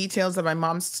 minutes of the details of my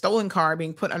mom's stolen car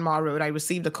being put on Mall Road, I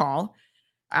received a call.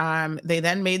 They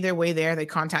then made their way there. They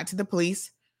contacted the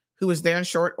police, who was there in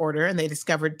short order, and they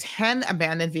discovered 10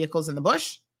 abandoned vehicles in the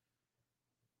bush.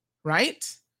 Right?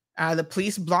 The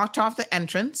police blocked off the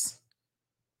entrance,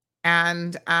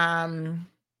 and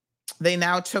they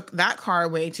now took that car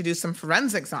away to do some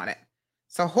forensics on it.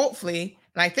 So hopefully,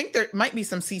 and I think there might be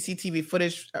some CCTV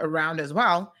footage around as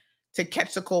well, to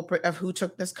catch the culprit of who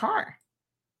took this car.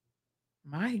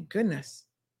 My goodness.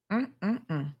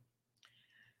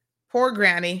 Poor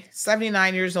granny,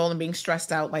 79 years old and being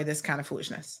stressed out by this kind of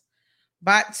foolishness.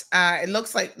 But it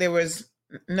looks like there was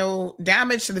no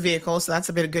damage to the vehicle, so that's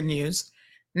a bit of good news.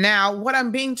 Now, what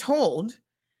I'm being told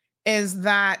is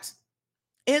that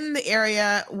in the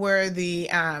area where the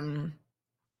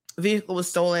vehicle was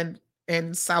stolen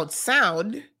in South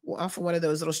Sound, off of one of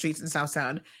those little streets in South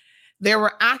Sound, there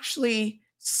were actually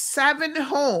 7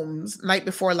 homes night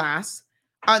before last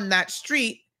on that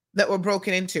street that were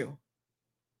broken into.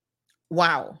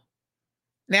 Wow.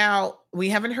 Now, we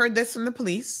haven't heard this from the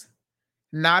police.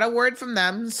 Not a word from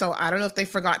them. So I don't know if they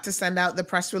forgot to send out the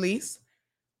press release,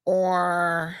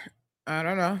 or I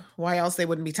don't know why else they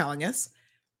wouldn't be telling us.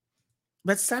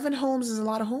 But 7 homes is a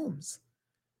lot of homes.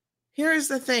 Here's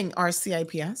the thing,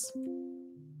 RCIPS.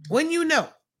 When you know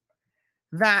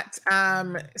that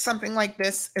something like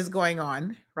this is going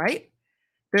on, right?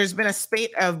 There's been a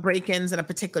spate of break-ins in a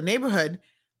particular neighborhood.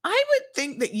 I would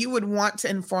think that you would want to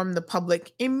inform the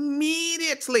public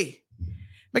immediately,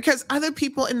 because other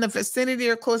people in the vicinity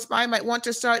or close by might want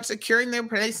to start securing their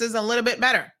places a little bit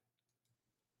better.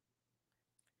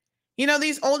 You know,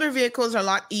 these older vehicles are a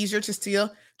lot easier to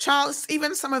steal. Charles,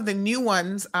 even some of the new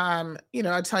ones, you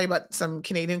know, I'll tell you about some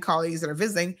Canadian colleagues that are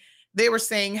visiting. They were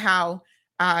saying how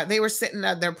they were sitting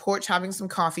at their porch having some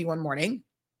coffee one morning.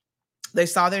 They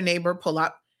saw their neighbor pull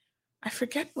up. I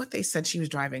forget what they said she was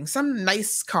driving. Some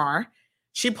nice car.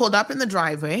 She pulled up in the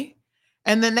driveway.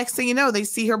 And the next thing you know, they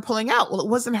see her pulling out. Well, it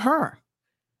wasn't her.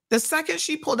 The second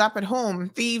she pulled up at home,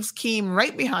 thieves came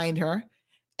right behind her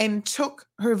and took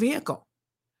her vehicle,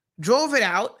 drove it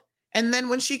out. And then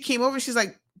when she came over, she's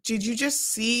like, did you just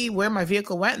see where my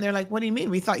vehicle went? And they're like, what do you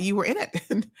mean? We thought you were in it.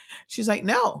 And she's like,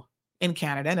 no, in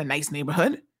Canada, in a nice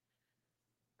neighborhood.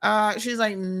 She's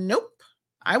like, nope,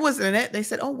 I wasn't in it. They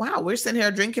said, oh, wow, we're sitting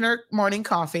here drinking our morning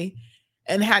coffee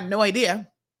and had no idea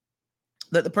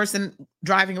that the person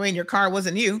driving away in your car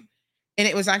wasn't you. And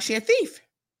it was actually a thief.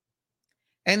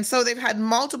 And so they've had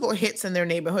multiple hits in their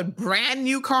neighborhood, brand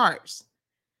new cars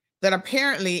that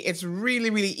apparently it's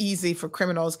really, really easy for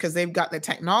criminals because they've got the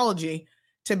technology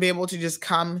to be able to just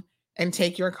come and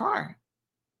take your car.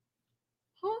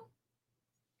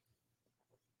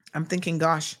 I'm thinking,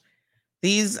 gosh,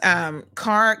 these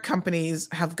car companies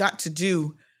have got to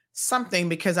do something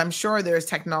because I'm sure there's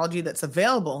technology that's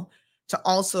available to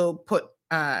also put,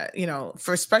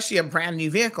 for especially a brand new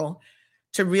vehicle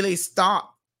to really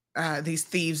stop these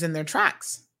thieves in their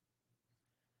tracks.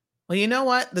 Well, you know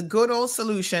what? The good old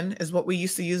solution is what we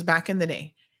used to use back in the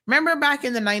day. Remember back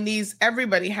in the 90s,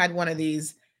 everybody had one of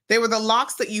these. They were the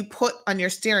locks that you put on your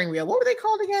steering wheel. What were they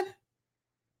called again?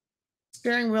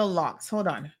 Steering wheel locks. Hold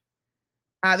on.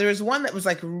 There was one that was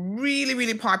like really,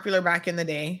 really popular back in the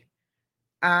day.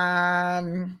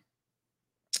 Oh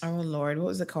Lord, what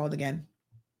was it called again?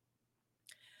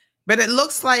 But it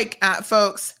looks like,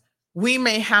 folks, we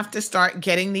may have to start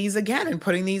getting these again and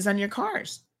putting these on your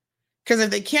cars. Because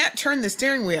if they can't turn the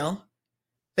steering wheel,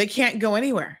 they can't go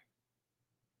anywhere.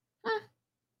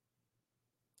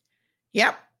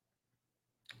 Yep.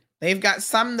 They've got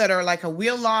some that are like a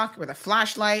wheel lock with a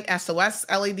flashlight, SOS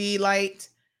LED light,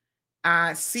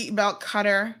 seatbelt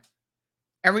cutter,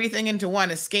 everything into one,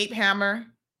 escape hammer.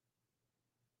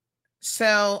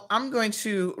 So I'm going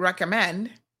to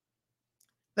recommend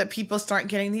that people start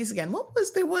getting these again.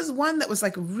 There was one that was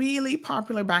like really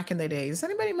popular back in the days.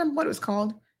 Anybody remember what it was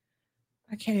called?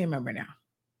 I can't even remember now.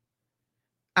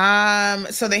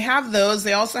 So they have those.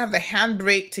 They also have the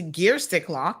handbrake to gear stick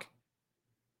lock,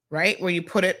 right? Where you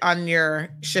put it on your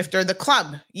shifter, the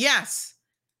club. Yes,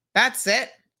 that's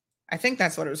it. I think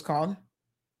that's what it was called.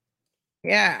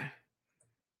 Yeah.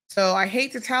 So I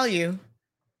hate to tell you,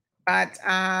 but,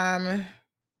 what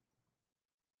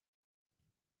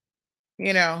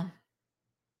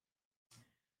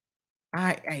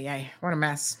a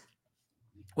mess.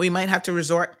 We might have to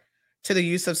resort to the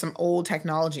use of some old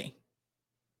technology.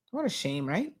 What a shame,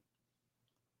 right?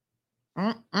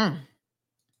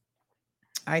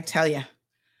 I tell you.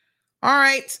 All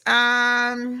right.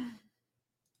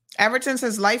 Everton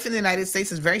says life in the United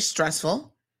States is very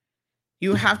stressful.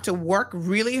 You have to work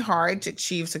really hard to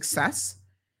achieve success.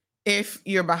 If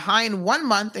you're behind 1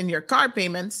 month in your car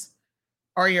payments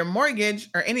or your mortgage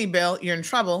or any bill, you're in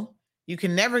trouble. You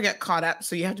can never get caught up,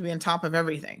 so you have to be on top of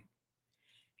everything.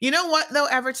 You know what, though,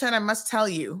 Everton, I must tell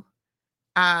you,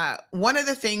 one of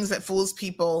the things that fools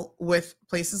people with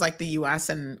places like the US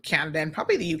and Canada and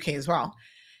probably the UK as well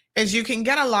is you can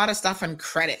get a lot of stuff on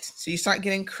credit. So you start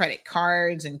getting credit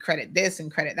cards and credit this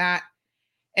and credit that.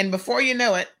 And before you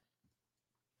know it,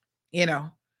 you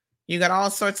got all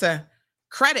sorts of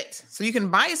credit. So you can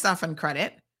buy stuff on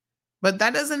credit, but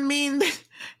that doesn't mean,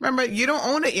 remember, you don't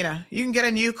own it. You can get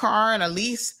a new car and a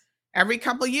lease every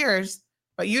couple of years,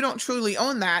 but you don't truly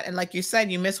own that. And like you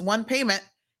said, you miss one payment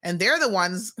and they're the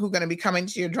ones who are going to be coming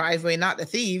to your driveway, not the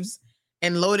thieves,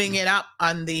 and loading it up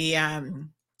on the,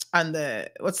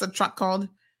 what's the truck called?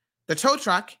 The tow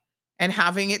truck, and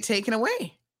having it taken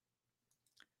away.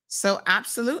 So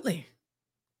absolutely.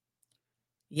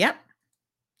 Yep.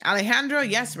 Alejandro,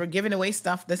 yes, we're giving away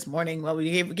stuff this morning. Well,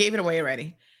 we gave it away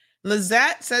already.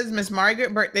 Lizette says, Miss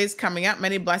Margaret, birthday's coming up.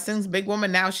 Many blessings. Big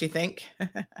woman now, she think.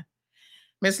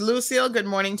 Miss Lucille, good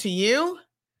morning to you.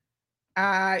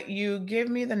 You give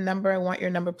me the number. I want your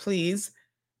number, please.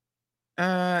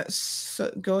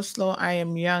 So go slow. I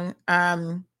am young.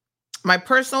 My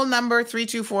personal number,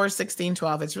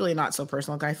 324-1612. It's really not so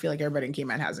personal. I feel like everybody in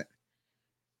Cayman has it.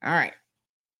 All right.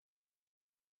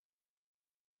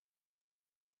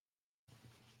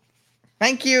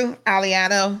 Thank you,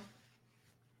 Aliano.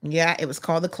 Yeah, it was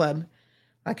called the club.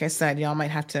 Like I said, y'all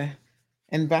might have to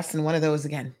invest in one of those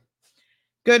again.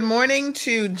 Good morning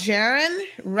to Jaron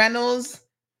Reynolds.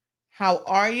 How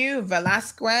are you?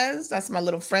 Velasquez. That's my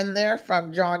little friend there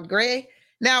from John Gray.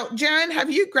 Now, Jaron,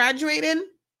 have you graduated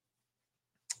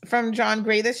from John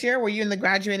Gray this year? Were you in the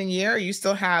graduating year, or you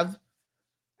still have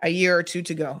a year or two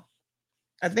to go?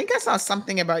 I think I saw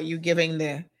something about you giving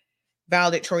the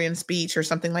valedictorian speech or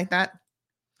something like that.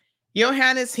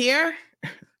 Johan is here.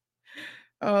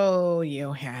 Oh,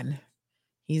 Johan.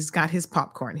 He's got his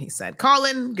popcorn, he said.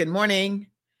 Colin, good morning.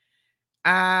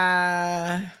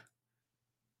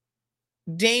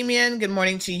 Damien, good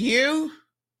morning to you.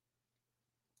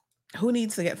 Who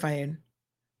needs to get fired?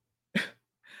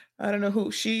 I don't know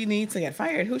who. She needs to get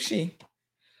fired. Who's she?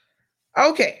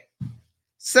 Okay.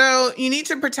 So you need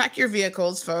to protect your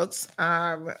vehicles, folks.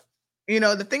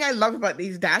 The thing I love about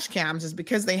these dash cams is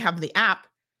because they have the app.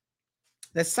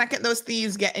 The second those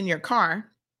thieves get in your car,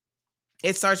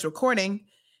 it starts recording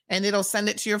and it'll send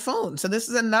it to your phone. So this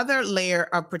is another layer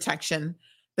of protection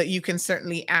that you can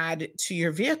certainly add to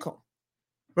your vehicle.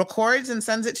 Records and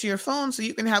sends it to your phone so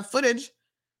you can have footage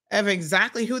of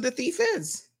exactly who the thief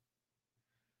is.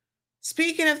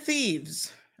 Speaking of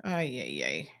thieves,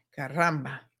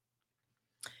 caramba.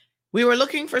 We were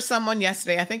looking for someone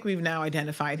yesterday. I think we've now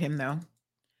identified him, though.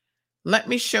 Let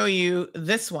me show you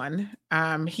this one.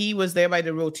 He was there by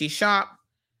the roti shop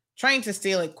trying to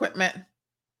steal equipment.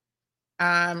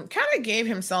 Kind of gave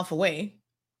himself away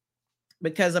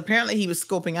because apparently he was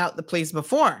scoping out the place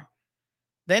before.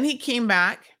 Then he came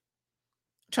back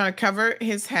trying to cover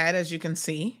his head, as you can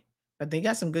see. But they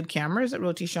got some good cameras at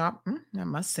Roti Shop, I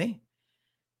must say.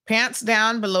 Pants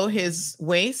down below his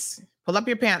waist. Pull up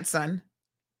your pants, son.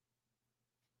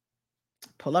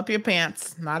 Pull up your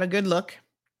pants. Not a good look.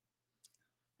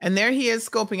 And there he is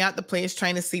scoping out the place,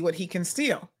 trying to see what he can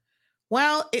steal.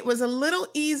 Well, it was a little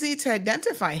easy to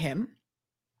identify him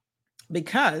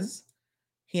because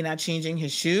he not changing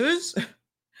his shoes.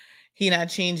 He not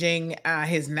changing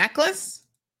his necklace.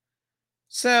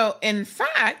 So, in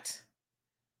fact,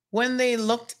 when they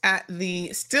looked at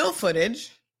the still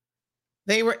footage,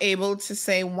 they were able to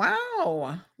say,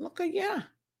 wow, look at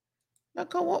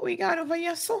what we got over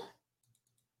here. So,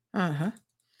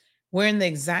 wearing the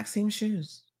exact same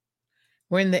shoes,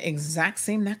 wearing the exact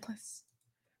same necklace.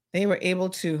 They were able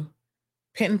to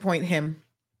pinpoint him.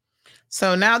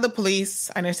 So now the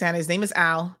police, I understand his name is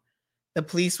Al. The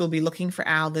police will be looking for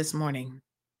Al this morning.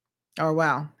 Oh,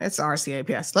 well, it's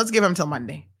RCAPS. Let's give him till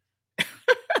Monday.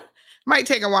 Might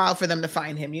take a while for them to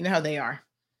find him. You know how they are.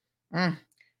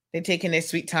 They're taking their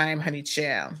sweet time, honey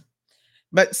child.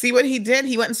 But see what he did?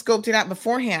 He went and scoped it out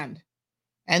beforehand.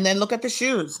 And then look at the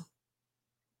shoes.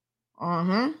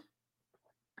 The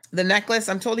necklace,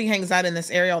 I'm told he hangs out in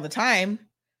this area all the time.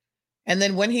 And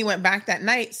then when he went back that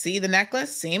night, see the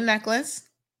necklace? Same necklace.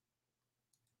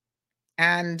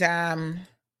 And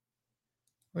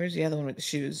where's the other one with the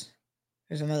shoes?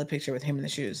 There's another picture with him in the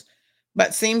shoes.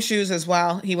 But same shoes as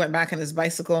well. He went back on his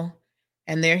bicycle.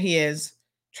 And there he is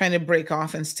trying to break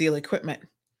off and steal equipment.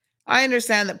 I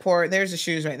understand that there's the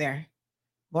shoes right there.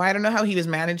 Well, I don't know how he was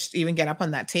managed to even get up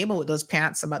on that table with those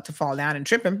pants about to fall down and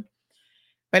trip him.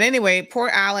 But anyway, poor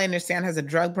Al, I understand, has a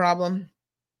drug problem.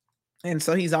 And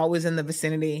so he's always in the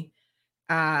vicinity,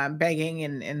 begging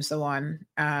and so on.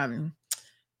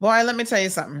 Boy, let me tell you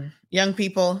something. Young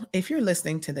people, if you're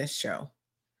listening to this show,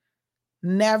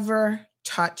 never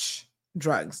touch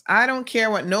drugs. I don't care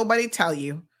what nobody tell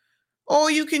you. Oh,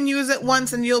 you can use it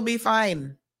once and you'll be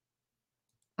fine.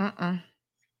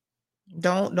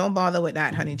 Don't bother with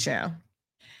that, honey child.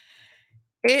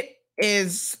 It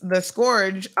is the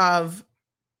scourge of,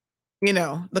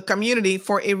 the community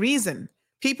for a reason.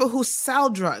 People who sell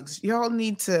drugs, y'all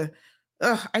need to,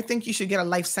 I think you should get a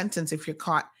life sentence if you're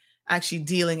caught actually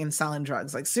dealing and selling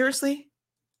drugs. Like, seriously?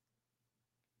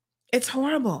 It's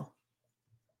horrible.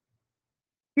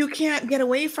 You can't get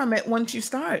away from it once you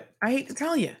start. I hate to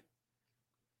tell you.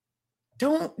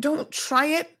 Don't try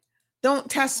it. Don't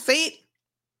test fate.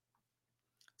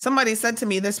 Somebody said to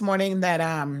me this morning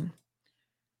that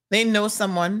they know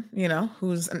someone,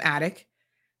 who's an addict.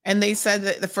 And they said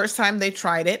that the first time they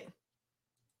tried it,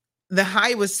 the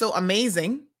high was so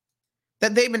amazing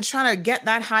that they've been trying to get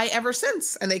that high ever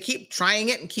since. And they keep trying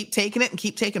it and keep taking it and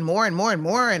keep taking more and more and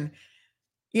more. And,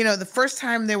 the first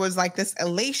time there was like this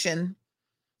elation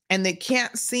and they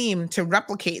can't seem to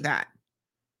replicate that.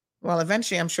 Well,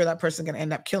 eventually I'm sure that person's going to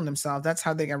end up killing themselves. That's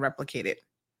how they're going to replicate it.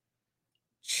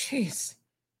 Jeez.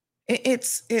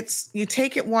 It's you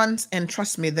take it once and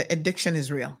trust me, the addiction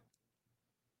is real.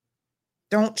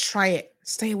 Don't try it.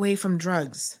 Stay away from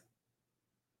drugs.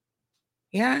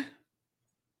 Yeah?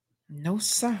 No,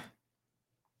 sir.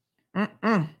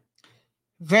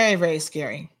 Very, very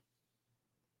scary.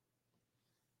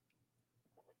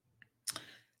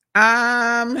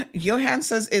 Johan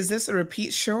says, is this a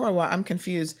repeat show or what? I'm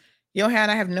confused. Johan,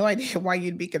 I have no idea why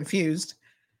you'd be confused.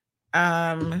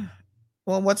 Well,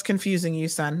 what's confusing you,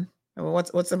 son?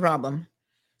 What's the problem?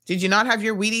 Did you not have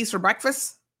your Wheaties for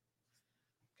breakfast?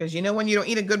 Because when you don't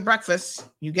eat a good breakfast,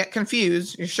 you get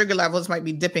confused. Your sugar levels might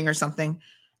be dipping or something.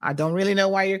 I don't really know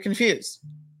why you're confused.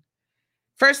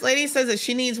 First Lady says that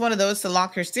she needs one of those to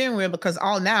lock her steering wheel because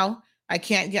now I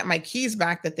can't get my keys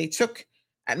back that they took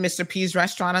at Mr. P's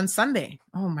restaurant on Sunday.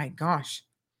 Oh my gosh.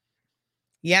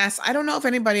 Yes, I don't know if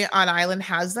anybody on island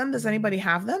has them. Does anybody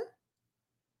have them?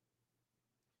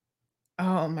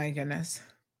 Oh my goodness.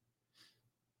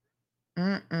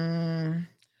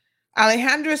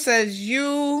 Alejandra says,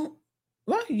 you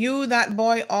that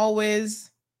boy always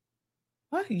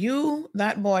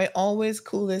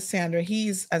cool as Sandra.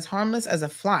 He's as harmless as a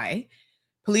fly.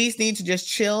 Police need to just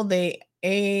chill the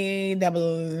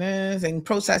AWS and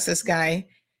process this guy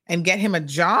and get him a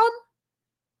job.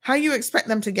 How you expect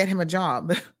them to get him a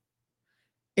job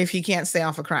if he can't stay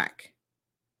off of crack?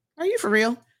 Are you for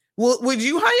real? Well, would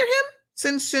you hire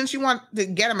him since you want to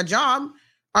get him a job?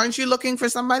 Aren't you looking for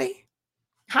somebody?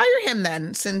 Hire him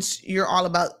then, since you're all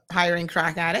about hiring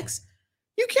crack addicts.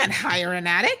 You can't hire an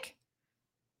addict.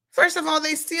 First of all,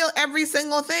 they steal every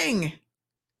single thing.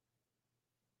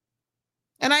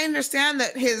 And I understand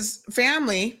that his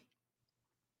family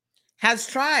has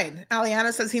tried.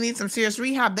 Aliana says he needs some serious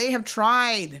rehab. They have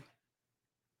tried.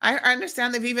 I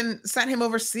understand they've even sent him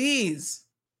overseas.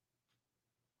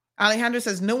 Alejandro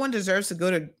says no one deserves to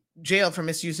go to jail for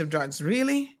misuse of drugs.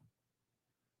 Really?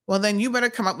 Well, then you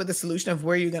better come up with a solution of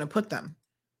where you're going to put them.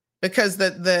 Because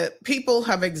the people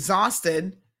have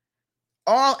exhausted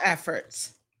all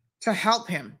efforts to help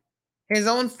him. His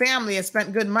own family has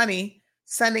spent good money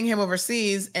sending him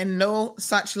overseas and no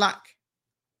such luck.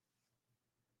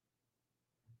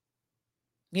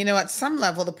 You know, at some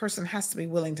level, the person has to be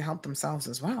willing to help themselves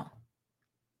as well.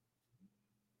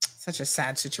 Such a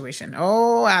sad situation.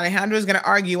 Oh, Alejandro is going to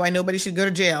argue why nobody should go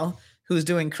to jail who's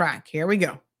doing crack. Here we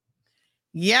go.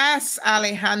 Yes,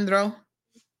 Alejandro.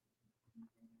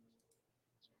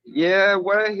 Yeah,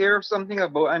 what I hear something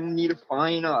about I need to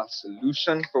find a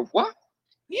solution for what?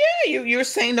 Yeah, you're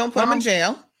saying don't put him in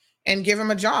jail and give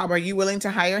him a job. Are you willing to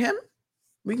hire him?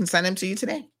 We can send him to you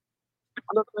today.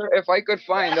 If I could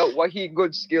find out what his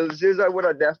good skills is, I would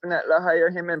have definitely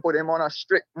hired him and put him on a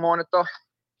strict monitor.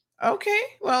 Okay,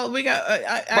 well, we got...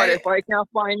 but if I can't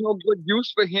find no good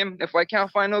use for him,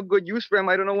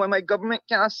 I don't know why my government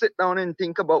can't sit down and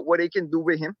think about what they can do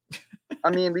with him.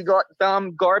 I mean, we got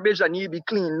garbage that need to be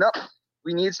cleaned up.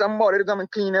 We need somebody to come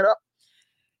and clean it up.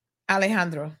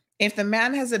 Alejandro, if the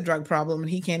man has a drug problem and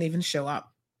he can't even show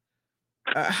up,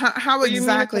 how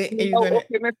exactly are you going to...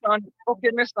 Okay,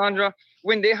 Miss Sandra,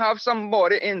 when they have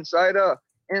somebody inside a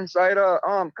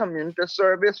community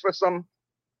service for some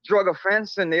drug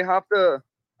offense and they have to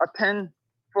attend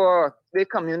for their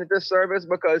community service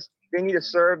because they need to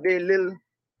serve their little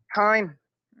time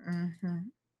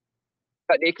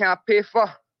that they can't pay for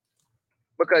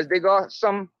because they got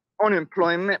some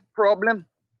unemployment problem.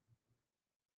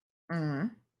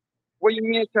 What you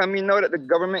mean to tell me now that the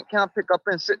government can't pick up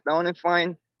and sit down and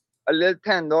find a little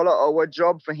 $10 hour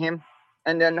job for him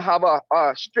and then have a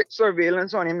strict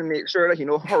surveillance on him and make sure that he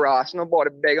don't harass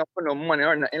nobody, beg him for no money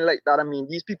or nothing like that? I mean,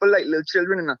 these people like little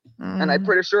children, and I'm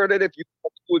pretty sure that if you were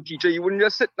a school teacher, you wouldn't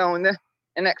just sit down there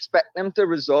and expect them to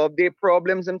resolve their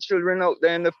problems. And children out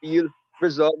there in the field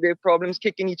resolve their problems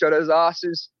kicking each other's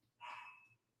asses.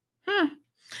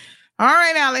 All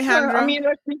right, Alejandro. I mean,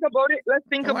 let's think about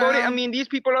it. I mean, these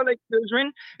people are like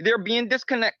children. They're being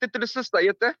disconnected to the society.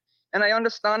 And I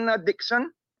understand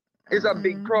addiction is a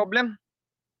big problem.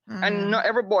 And not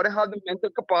everybody has the mental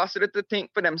capacity to think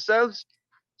for themselves.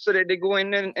 So that they go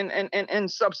in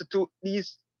and substitute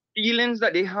these feelings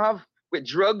that they have with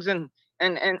drugs and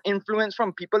influence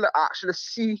from people that actually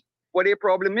see what their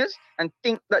problem is and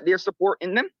think that they're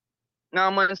supporting them.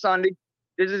 Now, man, Sandy,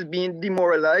 this is being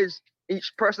demoralized.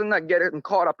 Each person that gets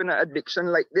caught up in an addiction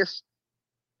like this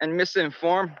and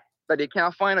misinformed that they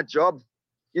can't find a job.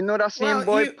 You know that same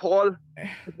Paul,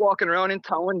 walking around in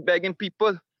town begging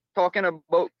people, talking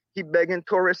about he begging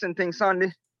tourists and things,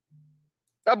 Sandy.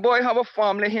 That boy have a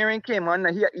family here in Cayman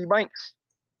and he at E-Banks.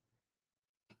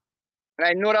 And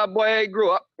I know that boy, I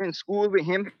grew up in school with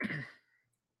him.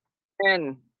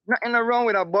 And nothing wrong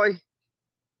with that boy.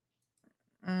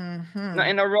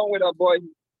 Nothing wrong with that boy.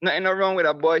 Nothing wrong with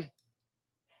that boy.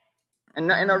 And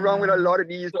nothing wrong with a lot of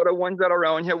these other ones that are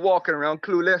around here walking around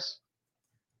clueless.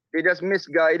 They just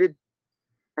misguided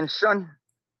and shunned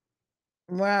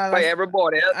by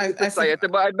everybody else in society.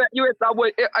 But I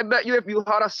bet you if you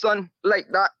had a son like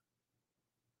that,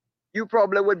 you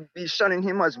probably would be shunning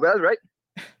him as well, right?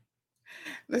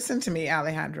 Listen to me,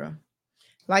 Alejandro.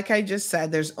 Like I just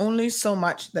said, there's only so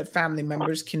much that family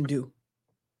members can do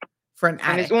for an addict.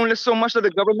 And it's only so much that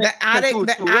the government can do.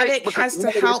 The addict has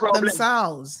to help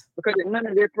themselves. Because it's none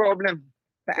of their problem.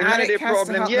 The addict has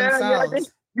to help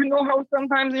themselves. You know how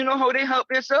sometimes they help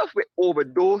themselves with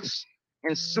overdose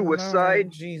and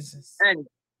suicide, Jesus, and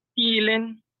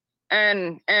stealing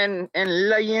and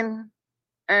lying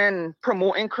and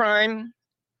promoting crime,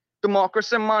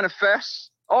 democracy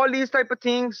manifest, all these type of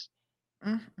things.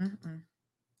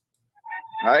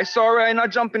 I sorry I'm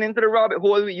not jumping into the rabbit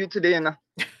hole with you today. Nah.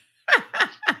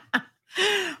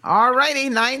 All righty,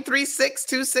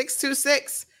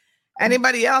 936-2626.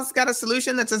 Anybody else got a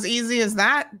solution that's as easy as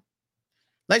that?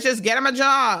 Let's just get them a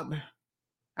job.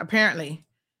 Apparently,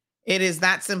 it is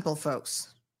that simple,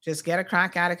 folks. Just get a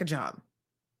crack addict a job.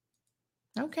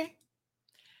 Okay.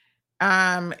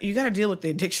 You got to deal with the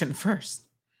addiction first.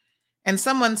 And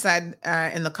someone said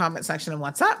in the comment section of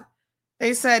What's Up,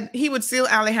 they said he would steal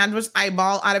Alejandro's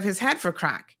eyeball out of his head for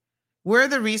crack. Where are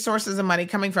the resources and money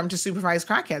coming from to supervise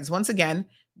crackheads? Once again,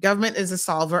 government is the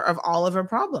solver of all of our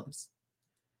problems.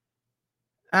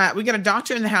 We got a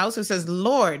doctor in the house who says,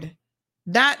 Lord,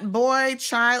 that boy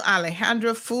child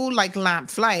Alejandro fool like lamp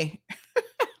fly.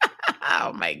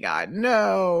 Oh my God,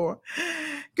 no.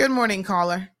 Good morning,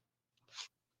 caller.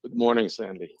 Good morning,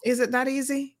 Sandy. Is it that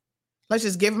easy? Let's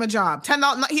just give him a job.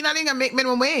 $10. He's not even gonna make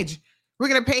minimum wage. We're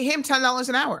gonna pay him $10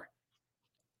 an hour.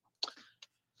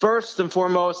 First and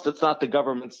foremost, it's not the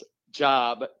government's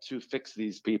job to fix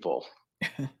these people.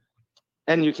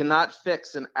 And you cannot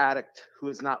fix an addict who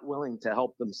is not willing to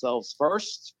help themselves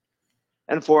first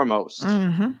and foremost.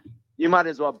 You might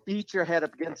as well beat your head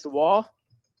up against the wall,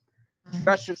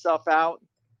 stress yourself out,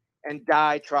 and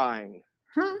die trying.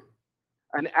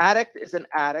 An addict is an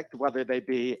addict, whether they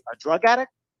be a drug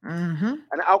addict, an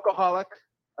alcoholic,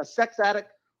 a sex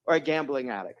addict, or a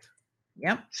gambling addict.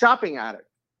 Yep. Shopping addict.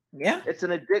 Yeah. It's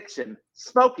an addiction.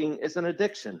 Smoking is an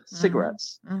addiction.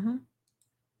 Cigarettes.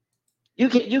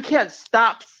 You can't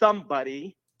stop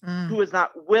somebody who is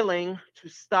not willing to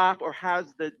stop or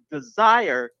has the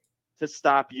desire to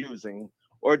stop using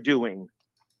or doing.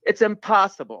 It's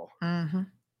impossible.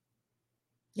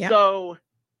 So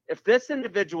if this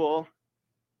individual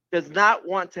does not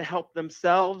want to help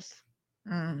themselves,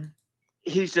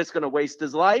 he's just going to waste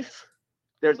his life.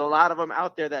 There's a lot of them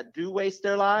out there that do waste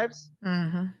their lives.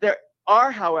 There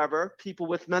are, however, people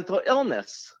with mental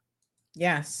illness.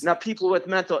 Yes. Now, people with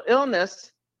mental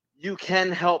illness, you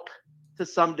can help to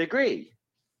some degree,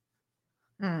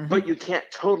 but you can't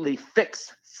totally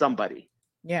fix somebody.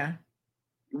 Yeah.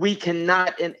 We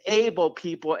cannot enable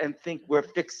people and think we're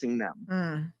fixing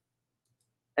them.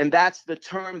 And that's the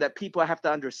term that people have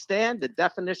to understand, the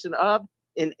definition of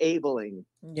enabling.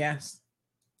 Yes.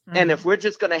 And if we're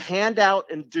just going to hand out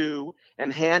and do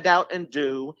and hand out and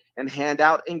do and hand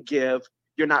out and give,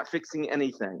 you're not fixing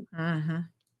anything.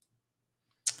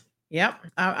 Yep.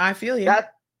 I feel you.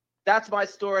 That's my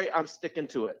story. I'm sticking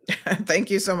to it. Thank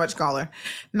you so much, caller.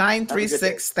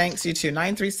 936. Thanks, you too.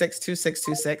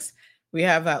 936-2626. We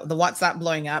have the WhatsApp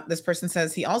blowing up. This person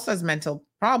says he also has mental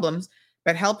problems,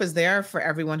 but help is there for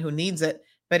everyone who needs it,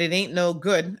 but it ain't no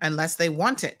good unless they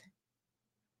want it.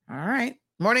 All right.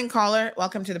 Morning, caller.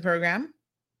 Welcome to the program.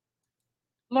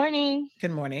 Morning.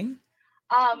 Good morning.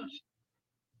 I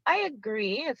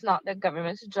agree. It's not the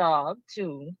government's job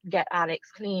to get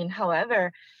addicts clean.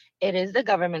 However, it is the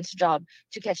government's job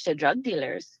to catch the drug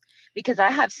dealers, because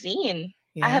I have seen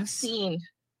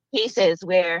cases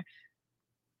where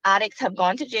addicts have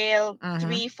gone to jail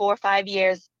 3, 4, 5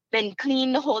 years, been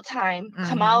clean the whole time,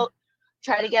 come out,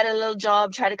 try to get a little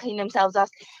job, try to clean themselves up,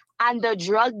 and the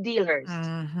drug dealers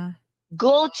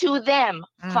go to them,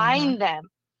 find them.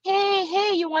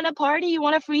 Hey, you want a party? You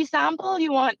want a free sample?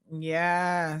 You want?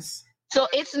 Yes. So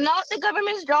it's not the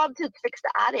government's job to fix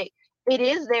the addict. It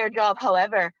is their job,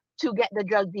 however, to get the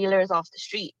drug dealers off the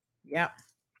street. Yep.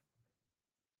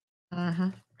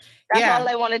 That's all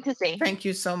I wanted to say. Thank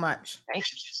you so much.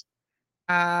 Thanks.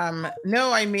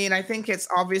 No, I mean, I think it's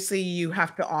obviously you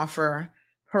have to offer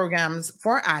programs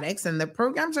for addicts, and the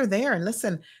programs are there. And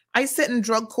listen, I sit in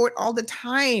drug court all the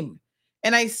time,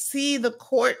 and I see the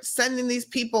court sending these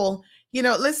people,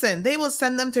 listen, they will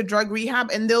send them to drug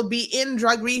rehab, and they'll be in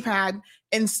drug rehab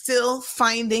and still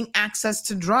finding access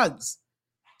to drugs.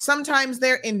 Sometimes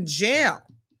they're in jail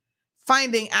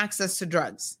finding access to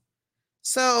drugs.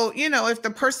 So, if the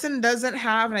person doesn't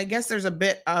have, and I guess there's a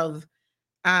bit of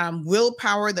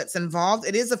willpower that's involved,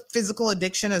 it is a physical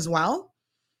addiction as well.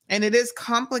 And it is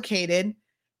complicated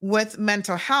with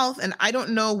mental health. And I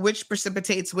don't know which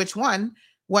precipitates which one,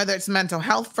 whether it's mental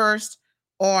health first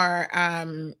or,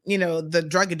 the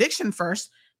drug addiction first.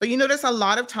 But you notice a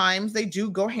lot of times they do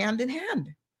go hand in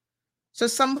hand. So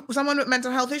someone with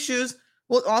mental health issues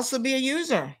will also be a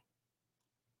user.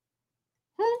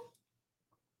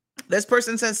 This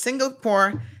person says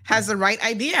Singapore has the right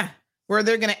idea where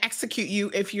they're going to execute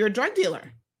you if you're a drug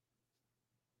dealer.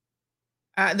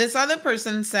 This other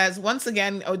person says, once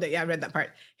again, I read that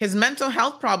part. His mental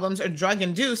health problems are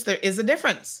drug-induced. There is a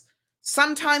difference.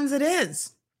 Sometimes it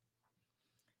is.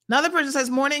 Another person says,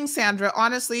 morning, Sandra.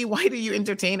 Honestly, why do you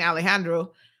entertain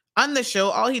Alejandro? On the show,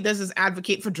 all he does is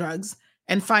advocate for drugs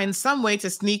and find some way to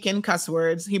sneak in cuss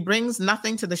words. He brings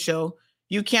nothing to the show.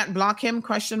 You can't block him, ?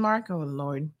 Oh,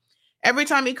 Lord. Every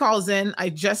time he calls in, I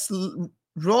just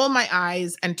roll my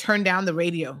eyes and turn down the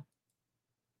radio.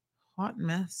 Hot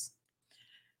mess.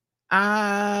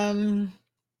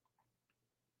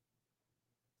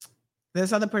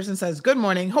 This other person says, good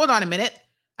morning. Hold on a minute.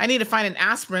 I need to find an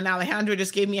aspirin. Alejandro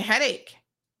just gave me a headache.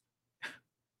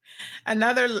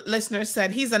 Another listener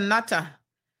said, he's a nutter.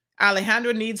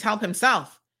 Alejandro needs help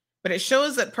himself. But it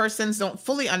shows that persons don't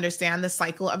fully understand the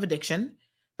cycle of addiction.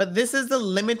 But this is the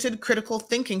limited critical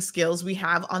thinking skills we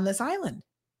have on this island.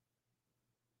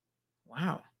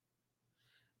 Wow.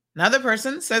 Another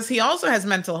person says he also has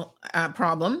mental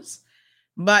problems,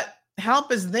 but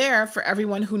help is there for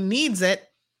everyone who needs it,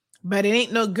 but it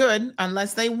ain't no good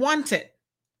unless they want it.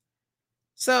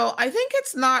 So I think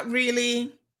it's not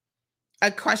really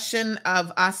a question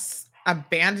of us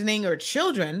abandoning our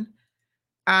children.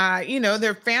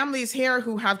 There are families here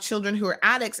who have children who are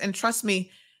addicts, and trust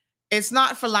me, it's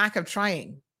not for lack of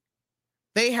trying.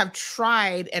 They have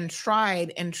tried and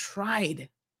tried and tried.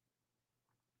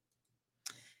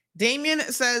 Damien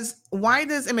says, why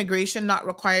does immigration not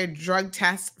require drug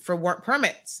tests for work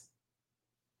permits?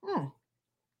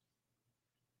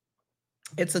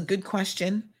 It's a good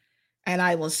question, and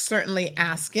I will certainly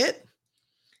ask it,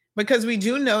 because we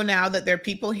do know now that there are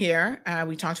people here.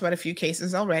 We talked about a few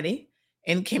cases already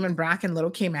in Cayman Brac and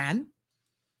Little Cayman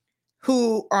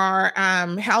who are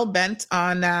hell-bent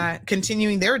on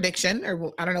continuing their addiction,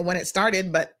 or I don't know when it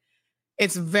started, but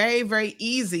it's very, very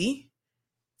easy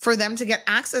for them to get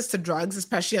access to drugs,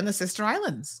 especially on the sister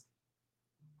islands.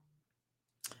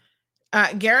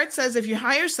 Garrett says, if you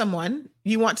hire someone,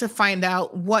 you want to find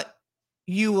out what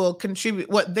they will contribute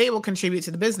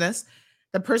to the business.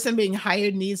 The person being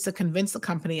hired needs to convince the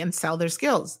company and sell their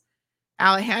skills.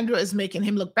 Alejandro is making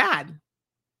him look bad.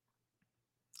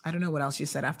 I don't know what else you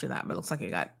said after that, but it looks like it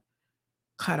got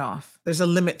cut off. There's a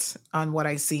limit on what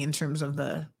I see in terms of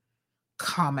the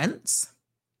comments.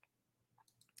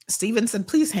 Steven said,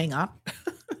 please hang up.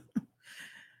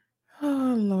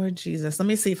 Oh, Lord Jesus. Let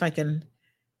me see if I can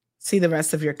see the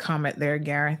rest of your comment there,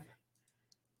 Gareth.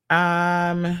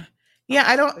 I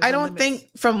don't think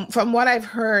from what I've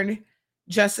heard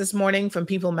just this morning from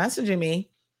people messaging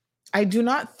me, I do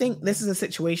not think this is a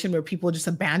situation where people just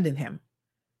abandon him,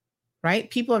 right?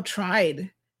 People have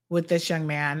tried with this young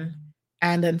man,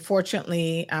 and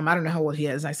unfortunately, I don't know how old he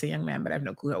is. I say young man, but I have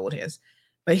no clue how old he is.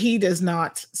 But he does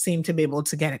not seem to be able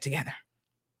to get it together.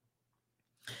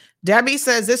 Debbie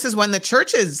says this is when the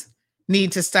churches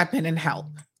need to step in and help.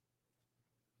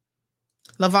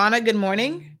 Lavana, good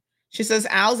morning. She says,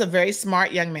 Al's a very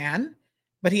smart young man,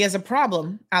 but he has a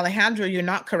problem. Alejandro, you're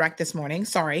not correct this morning.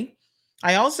 Sorry.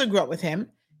 I also grew up with him.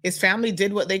 His family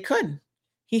did what they could.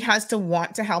 He has to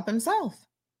want to help himself.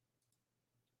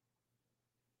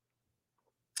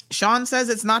 Sean says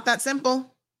it's not that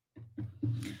simple.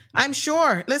 I'm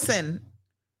sure. Listen,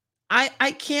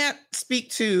 I can't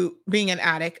speak to being an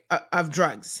addict of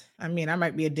drugs. I mean, I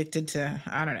might be addicted to,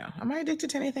 I don't know. Am I addicted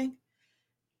to anything?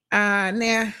 I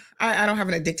don't have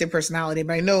an addictive personality,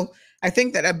 but I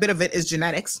think that a bit of it is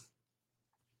genetics,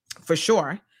 for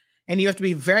sure. And you have to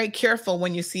be very careful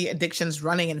when you see addictions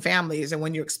running in families and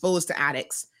when you're exposed to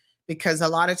addicts, because a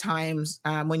lot of times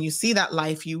when you see that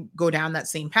life, you go down that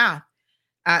same path.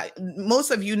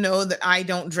 Most of you know that I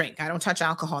don't drink. I don't touch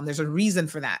alcohol. And there's a reason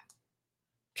for that.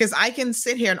 Because I can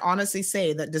sit here and honestly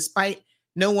say that despite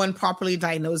no one properly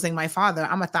diagnosing my father,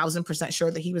 I'm 1,000% sure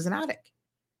that he was an addict.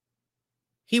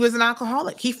 He was an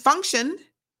alcoholic. He functioned,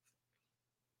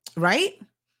 right?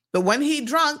 But when he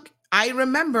drunk, I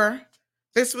remember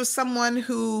this was someone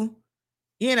who,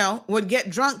 would get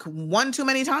drunk one too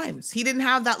many times. He didn't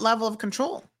have that level of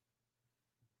control.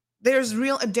 There's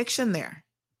real addiction there.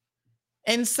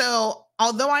 And so,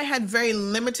 although I had very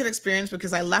limited experience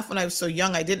because I left when I was so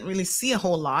young, I didn't really see a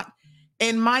whole lot.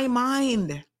 In my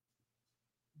mind,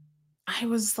 I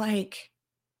was like,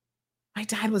 my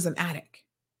dad was an addict.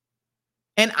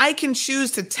 And I can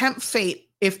choose to tempt fate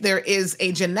if there is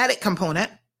a genetic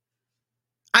component.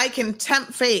 I can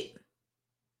tempt fate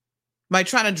by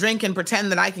trying to drink and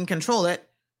pretend that I can control it,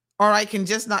 or I can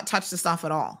just not touch the stuff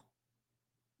at all.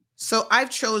 So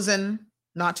I've chosen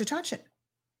not to touch it.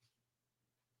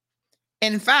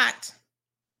 In fact,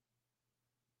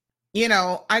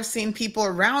 I've seen people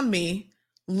around me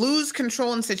lose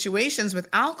control in situations with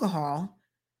alcohol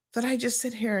that I just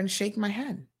sit here and shake my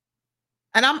head.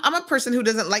 And I'm a person who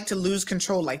doesn't like to lose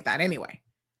control like that anyway.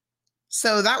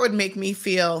 So that would make me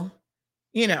feel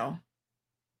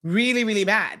really, really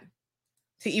bad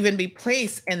to even be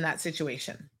placed in that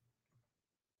situation.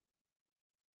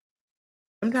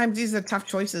 Sometimes these are tough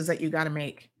choices that you got to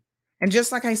make. And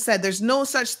just like I said, there's no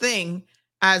such thing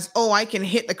as, oh, I can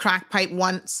hit the crack pipe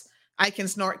once, I can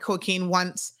snort cocaine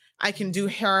once, I can do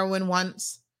heroin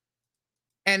once,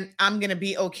 and I'm going to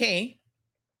be okay.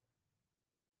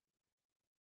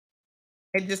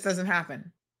 It just doesn't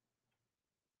happen.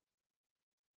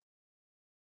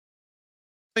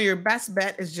 So your best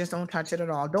bet is just don't touch it at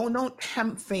all. Don't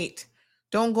tempt fate.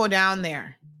 Don't go down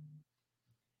there.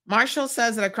 Marshall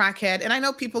says that a crackhead, and I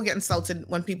know people get insulted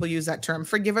when people use that term.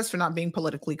 Forgive us for not being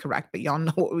politically correct, but y'all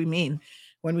know what we mean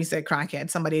when we say crackhead,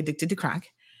 somebody addicted to crack,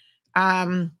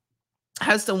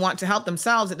 has to want to help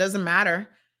themselves. It doesn't matter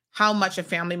how much a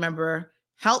family member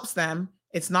helps them.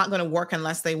 It's not going to work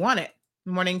unless they want it.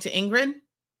 Morning to Ingrid.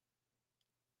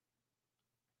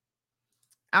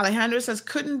 Alejandro says,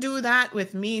 couldn't do that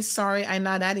with me. Sorry, I'm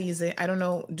not that easy. I don't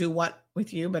know, do what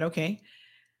with you, but okay.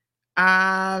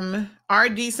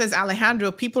 RD says,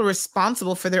 Alejandro, people are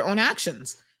responsible for their own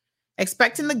actions.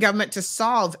 Expecting the government to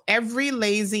solve every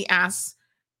lazy ass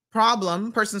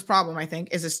person's problem, I think,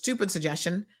 is a stupid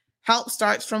suggestion. Help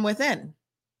starts from within.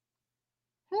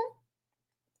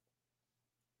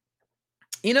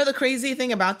 The crazy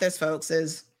thing about this, folks,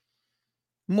 is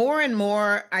more and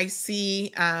more I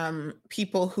see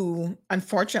people who,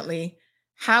 unfortunately,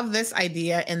 have this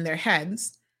idea in their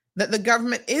heads that the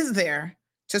government is there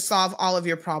to solve all of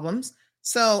your problems.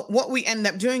 So what we end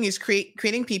up doing is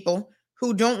creating people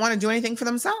who don't want to do anything for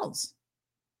themselves.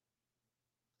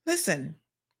 Listen,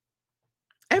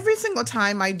 every single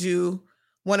time I do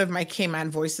one of my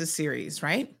Cayman Voices series,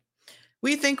 right?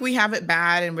 We think we have it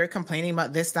bad and we're complaining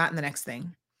about this, that, and the next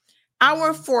thing.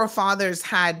 Our forefathers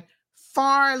had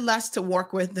far less to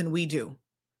work with than we do,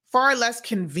 far less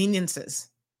conveniences.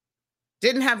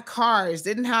 Didn't have cars,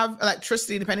 didn't have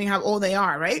electricity, depending how old they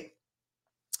are, right?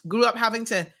 Grew up having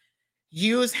to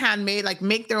use handmade,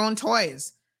 make their own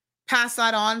toys, pass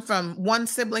that on from one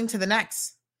sibling to the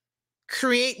next,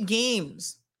 create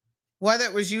games, whether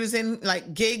it was using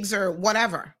gigs or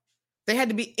whatever. They had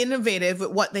to be innovative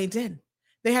with what they did.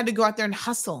 They had to go out there and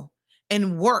hustle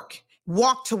and work,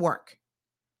 walk to work,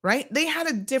 right? They had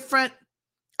a different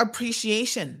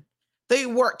appreciation. They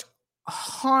worked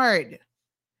hard.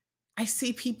 I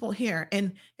see people here,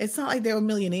 and it's not like they were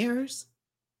millionaires.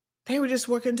 They were just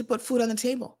working to put food on the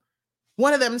table.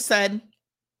 One of them said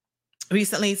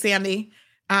recently, Sandy,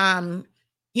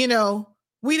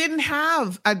 we didn't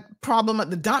have a problem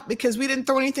at the dump because we didn't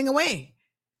throw anything away.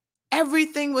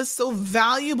 Everything was so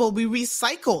valuable. We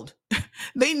recycled.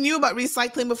 They knew about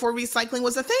recycling before recycling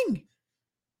was a thing.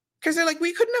 Because they're like,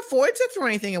 we couldn't afford to throw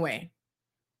anything away.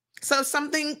 So if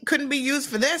something couldn't be used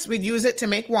for this, we'd use it to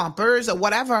make Whoppers or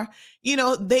whatever.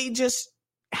 They just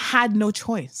had no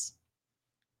choice.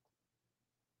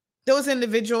 Those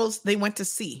individuals, they went to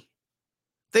sea.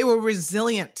 They were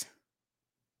resilient.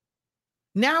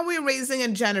 Now we're raising a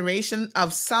generation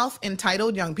of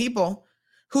self-entitled young people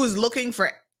who's looking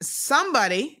for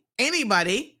somebody,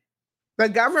 anybody, the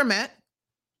government,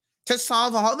 to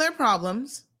solve all their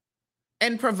problems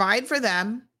and provide for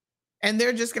them. And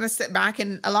they're just going to sit back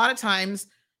and a lot of times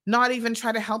not even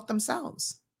try to help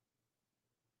themselves.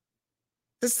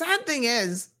 The sad thing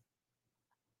is,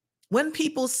 when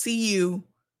people see you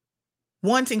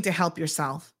wanting to help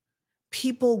yourself,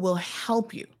 people will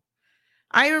help you.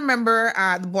 I remember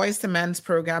the Boys to Men's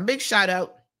program. Big shout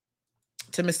out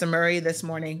to Mr. Murray this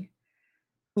morning,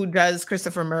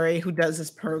 Christopher Murray, who does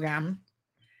this program,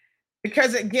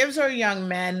 because it gives our young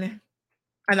men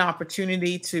an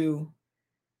opportunity to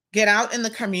get out in the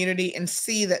community and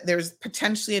see that there's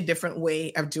potentially a different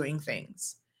way of doing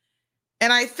things.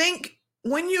 And I think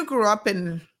when you grew up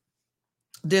in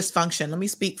dysfunction, let me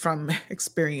speak from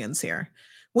experience here.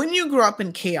 When you grew up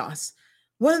in chaos,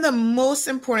 one of the most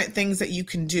important things that you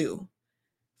can do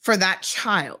for that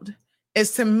child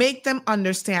is to make them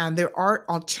understand there are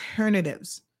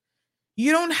alternatives.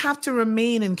 You don't have to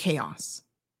remain in chaos,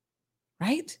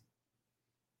 right?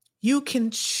 You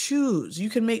can choose, you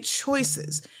can make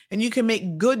choices, and you can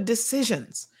make good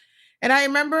decisions. And I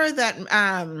remember that,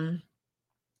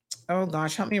 oh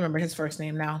gosh, help me remember his first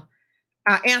name now.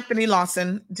 Anthony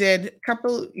Lawson did a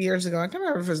couple years ago, I can't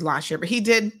remember if it was last year, but he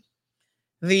did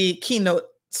the keynote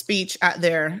speech at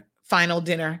their final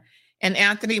dinner. And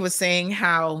Anthony was saying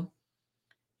how,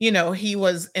 he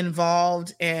was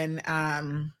involved in, a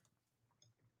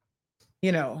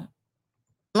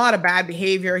lot of bad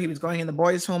behavior. He was going in the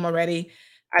boys' home already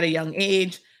at a young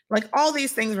age. All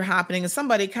these things were happening. And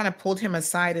somebody kind of pulled him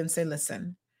aside and said,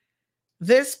 listen,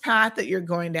 this path that you're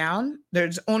going down,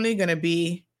 there's only going to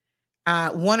be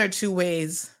one or two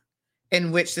ways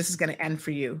in which this is going to end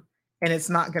for you, and it's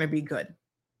not going to be good.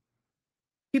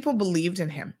 People believed in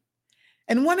him.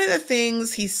 And one of the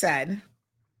things he said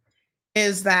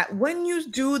is that when you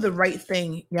do the right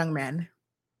thing, young men,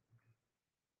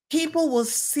 people will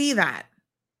see that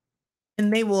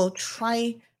and they will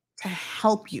try to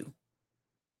help you.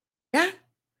 Yeah.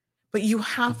 But you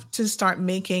have to start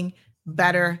making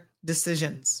better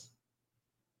decisions.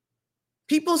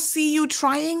 People see you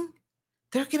trying,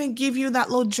 they're going to give you that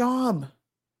little job.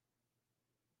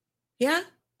 Yeah.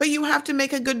 But you have to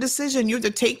make a good decision. You have to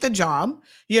take the job.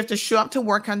 You have to show up to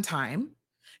work on time.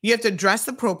 You have to dress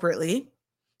appropriately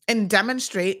and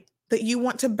demonstrate that you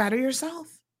want to better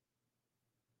yourself.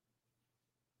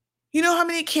 You know how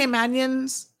many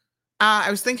Caymanians?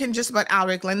 I was thinking just about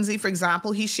Alric Lindsay, for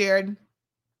example. He shared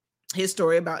his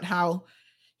story about how,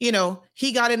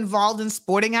 he got involved in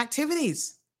sporting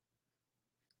activities,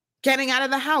 getting out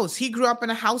of the house. He grew up in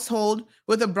a household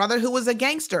with a brother who was a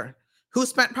gangster, who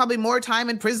spent probably more time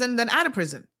in prison than out of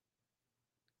prison.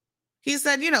 He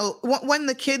said, when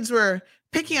the kids were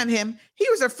picking on him, he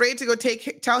was afraid to go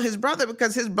tell his brother,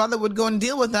 because his brother would go and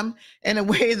deal with them in a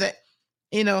way that,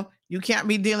 you can't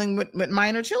be dealing with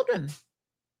minor children.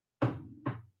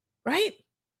 Right?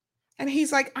 And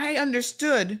he's like, I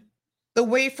understood the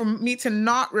way for me to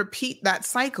not repeat that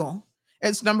cycle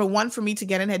is, number one, for me to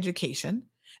get an education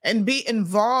and be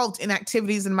involved in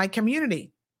activities in my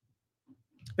community.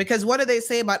 Because what do they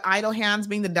say about idle hands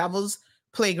being the devil's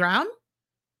playground?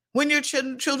 When your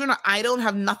children are idle and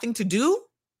have nothing to do,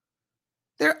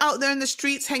 they're out there in the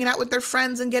streets hanging out with their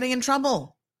friends and getting in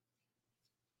trouble.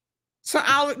 So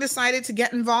Alric decided to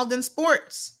get involved in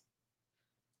sports.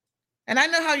 And I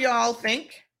know how y'all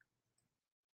think.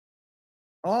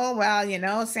 Oh,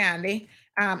 well, Sandy,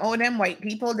 them white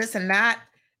people, this and that.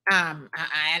 I'm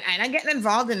getting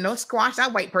involved in no squash,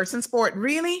 that white person sport.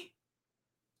 Really?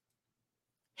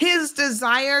 His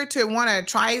desire to want to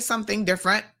try something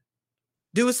different,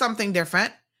 do something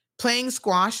different, playing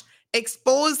squash,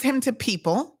 exposed him to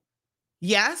people.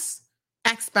 Yes,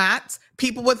 expats,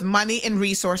 people with money and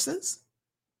resources.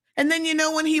 And then,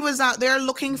 when he was out there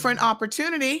looking for an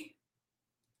opportunity,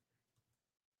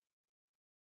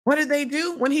 what did they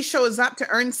do? When he shows up to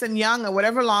Ernst & Young or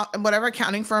whatever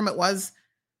accounting firm it was,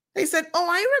 they said, oh,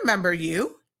 I remember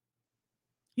you.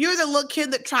 You're the little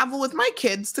kid that traveled with my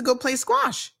kids to go play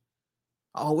squash.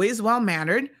 Always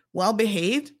well-mannered,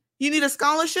 well-behaved. You need a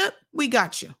scholarship? We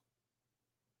got you.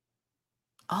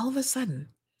 All of a sudden,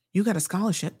 you got a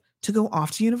scholarship to go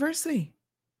off to university.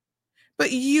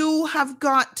 But you have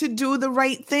got to do the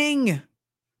right thing.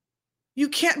 You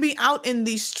can't be out in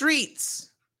these streets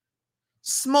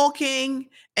smoking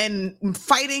and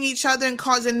fighting each other and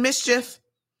causing mischief,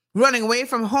 running away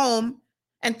from home,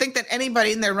 and think that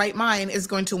anybody in their right mind is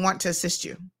going to want to assist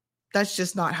you. That's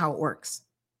just not how it works.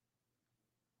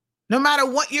 No matter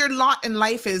what your lot in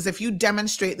life is, if you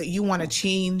demonstrate that you want to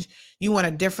change, you want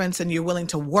a difference, and you're willing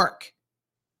to work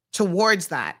towards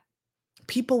that,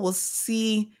 people will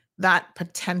see that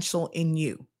potential in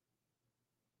you.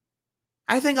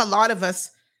 I think a lot of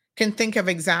us can think of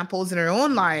examples in our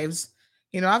own lives.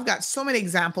 I've got so many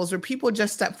examples where people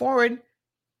just step forward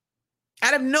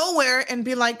out of nowhere and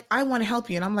be like, I want to help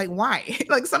you. And I'm like, why?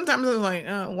 Like sometimes I'm like,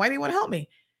 why do you want to help me?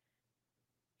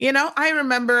 I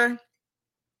remember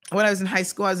when I was in high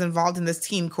school, I was involved in this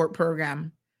teen court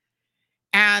program.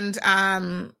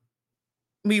 And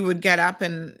we would get up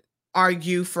and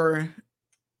argue for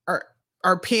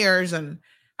our peers. And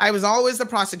I was always the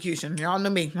prosecution. You all know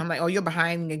me. I'm like, oh, you're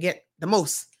behind, you get the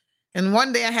most. And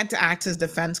one day I had to act as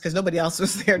defense because nobody else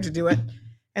was there to do it.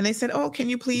 And they said, oh, can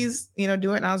you please, do it?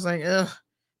 And I was like, ugh.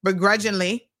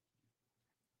 Begrudgingly,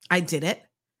 I did it.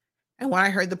 And when I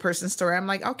heard the person's story, I'm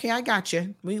like, okay, I got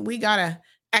you. We got an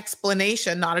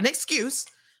explanation, not an excuse,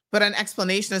 but an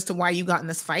explanation as to why you got in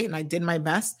this fight. And I did my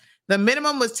best. The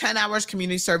minimum was 10 hours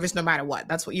community service, no matter what.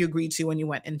 That's what you agreed to when you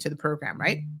went into the program,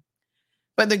 right?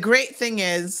 But the great thing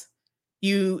is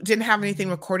you didn't have anything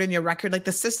recorded in your record. Like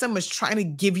the system was trying to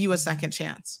give you a second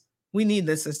chance. We need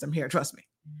this system here. Trust me.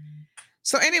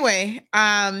 So anyway,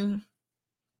 I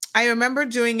remember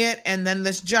doing it. And then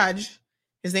this judge,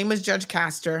 his name was Judge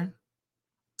Castor,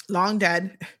 long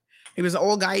dead. He was an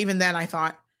old guy. Even then I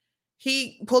thought,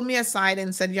 he pulled me aside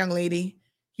and said, young lady,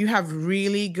 you have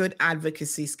really good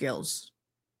advocacy skills.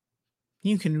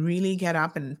 You can really get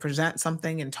up and present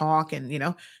something and talk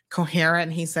and, coherent.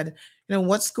 And he said,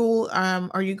 what school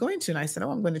are you going to? And I said, oh,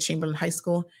 I'm going to Chamberlain High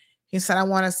School. He said, I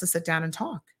want us to sit down and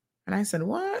talk. And I said,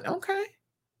 what? Okay,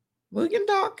 we can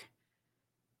talk.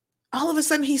 All of a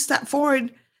sudden he stepped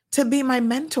forward to be my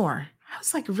mentor. I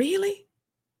was like, really?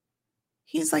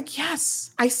 He's like,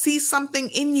 yes, I see something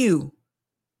in you.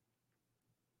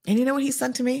 And you know what he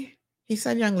said to me? He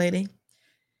said, young lady,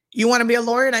 you want to be a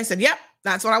lawyer? And I said, yep,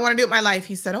 that's what I want to do with my life.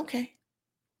 He said, okay.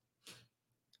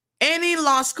 Any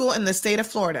law school in the state of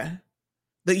Florida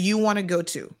that you want to go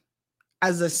to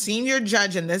as a senior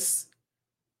judge in this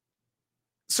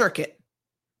circuit,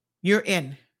 you're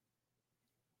in.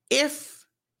 If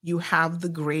you have the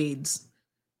grades.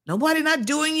 Nobody not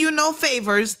doing you no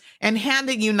favors and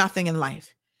handing you nothing in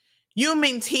life. You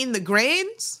maintain the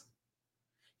grades.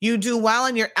 You do well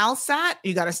in your LSAT.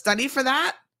 You got to study for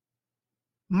that.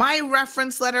 My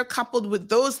reference letter coupled with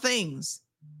those things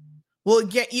will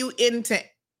get you into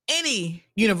any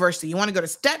university. You want to go to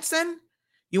Stetson?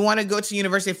 You want to go to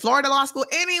University of Florida Law School?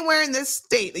 Anywhere in this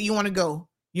state that you want to go,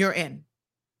 you're in.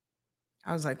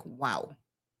 I was like, wow,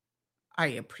 I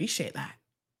appreciate that.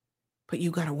 But you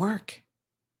got to work.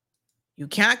 You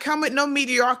can't come with no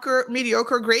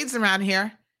mediocre grades around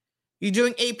here. You're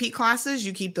doing AP classes,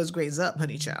 you keep those grades up,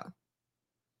 honey child.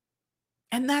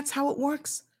 And that's how it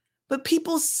works. But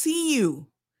people see you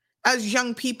as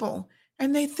young people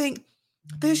and they think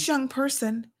this young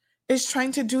person is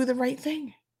trying to do the right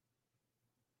thing.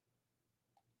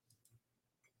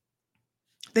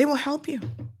 They will help you.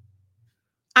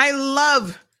 I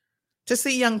love to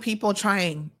see young people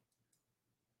trying,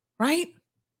 right?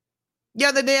 The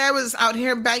other day I was out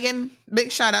here begging.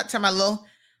 Big shout out to my little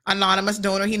anonymous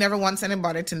donor. He never wants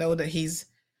anybody to know that he's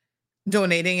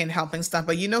donating and helping stuff.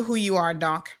 But you know who you are,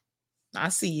 Doc. I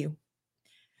see you.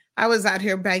 I was out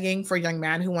here begging for a young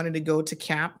man who wanted to go to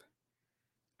camp,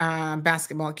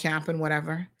 basketball camp and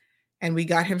whatever. And we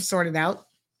got him sorted out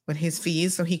with his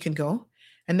fees so he could go.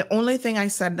 And the only thing I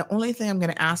said, the only thing I'm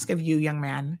going to ask of you, young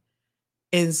man,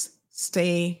 is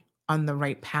stay on the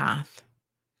right path.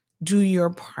 Do your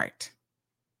part.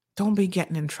 Don't be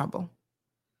getting in trouble,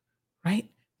 right?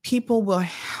 People will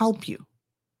help you.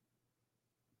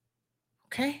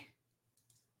 Okay?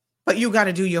 But you got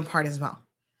to do your part as well.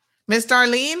 Miss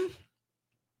Darlene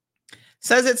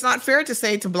says it's not fair to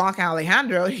say to block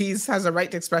Alejandro. He has a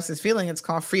right to express his feeling. It's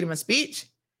called freedom of speech.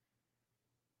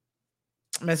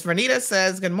 Miss Vernita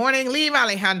says, good morning. Leave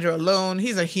Alejandro alone.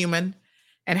 He's a human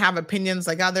and have opinions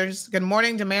like others. Good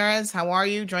morning, Damaris. How are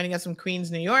you? Joining us from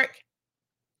Queens, New York.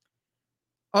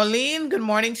 Oline, good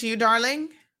morning to you, darling.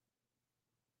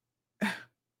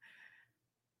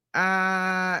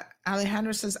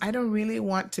 Alejandro says, I don't really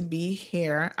want to be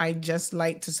here. I just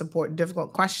like to support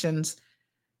difficult questions.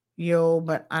 Yo,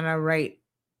 but Anna, right.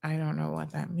 I don't know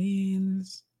what that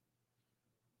means.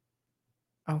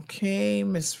 Okay,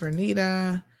 Miss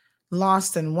Vernita,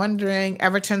 lost and wondering.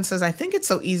 Everton says, I think it's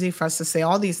so easy for us to say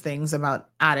all these things about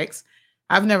addicts.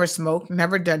 I've never smoked,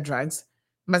 never did drugs,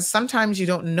 but sometimes you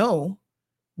don't know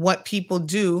what people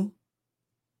do.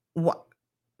 What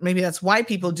maybe that's why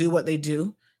people do what they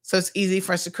do. So it's easy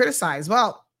for us to criticize.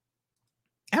 Well,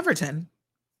 Everton,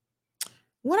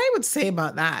 what I would say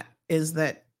about that is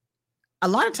that a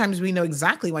lot of times we know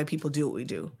exactly why people do what we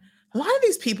do. A lot of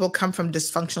these people come from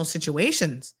dysfunctional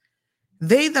situations.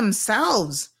 They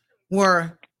themselves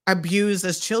were abused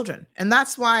as children. And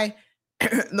that's why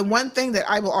the one thing that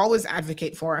I will always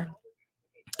advocate for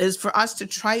is for us to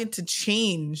try to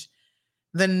change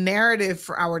the narrative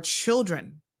for our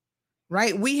children,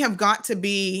 right? We have got to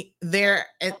be there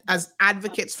as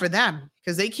advocates for them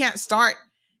because they can't start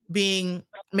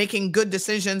making good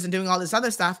decisions and doing all this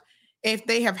other stuff if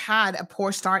they have had a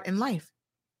poor start in life.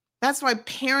 That's why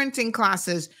parenting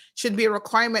classes should be a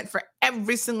requirement for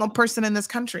every single person in this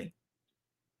country.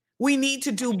 We need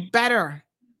to do better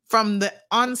from the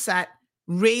onset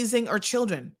raising our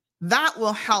children. That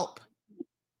will help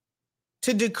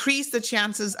to decrease the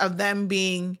chances of them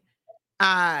being,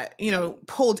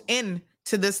 pulled in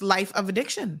to this life of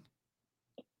addiction.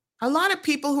 A lot of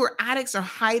people who are addicts are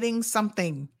hiding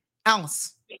something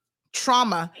else,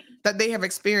 trauma that they have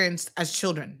experienced as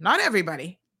children. Not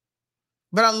everybody,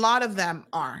 but a lot of them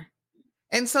are.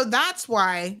 And so that's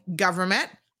why government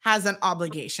has an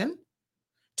obligation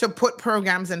to put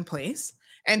programs in place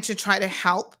and to try to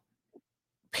help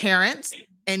parents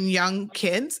and young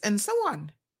kids and so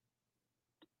on.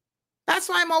 That's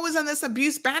why I'm always on this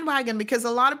abuse bandwagon, because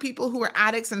a lot of people who are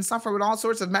addicts and suffer with all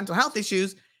sorts of mental health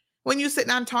issues, when you sit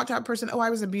down and talk to a person, oh, I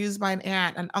was abused by an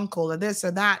aunt, an uncle, or this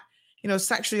or that,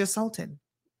 sexually assaulted.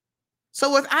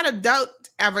 So without a doubt,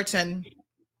 Everton,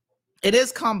 it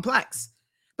is complex.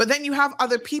 But then you have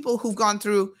other people who've gone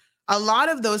through a lot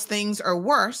of those things or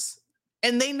worse,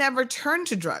 and they never turn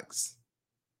to drugs.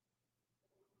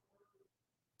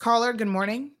 Caller, good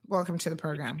morning. Welcome to the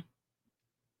program.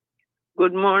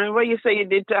 Good morning. What you say you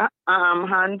did to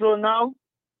handle now?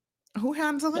 Who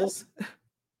handle this?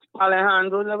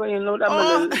 Alejandro, never you know that my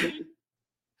Oh. little.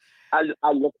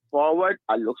 I look forward.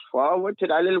 I look forward to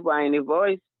that little whiny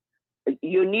voice.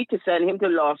 You need to send him to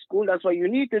law school. That's what you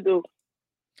need to do.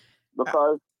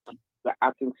 Because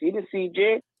I can see the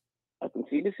CJ. I can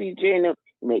see the CJ, and it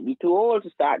may be too old to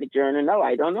start the journey now.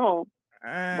 I don't know.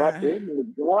 But oh my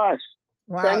gosh.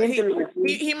 Wow.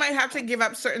 He might have to give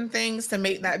up certain things to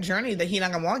make that journey that he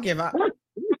not gonna want to give up. No,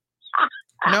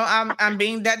 I'm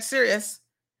being dead serious.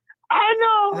 I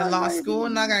know. The law school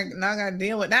not gonna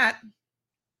deal with that.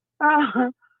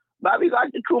 But we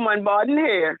got the Truman Borden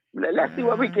here. Let's see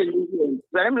what we can do.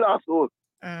 Let him law school.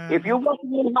 If you work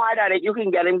really hard at it, you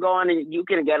can get him going and you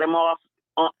can get him off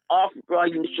where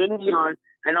you shouldn't be on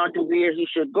and onto where he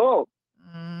should go.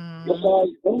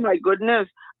 Because, oh my goodness,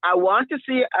 I want to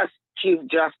see a Chief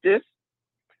Justice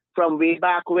from way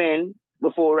back when,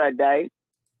 before I die,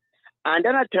 and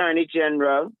an Attorney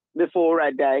General before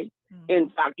I die. In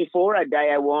fact, before I die,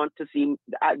 I want to see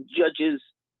judges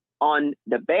on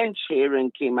the bench here in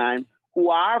Cayman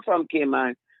who are from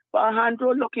Cayman. But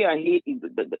Alejandro, look here,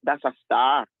 that's a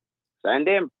star. Send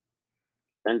him.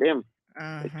 3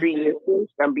 listings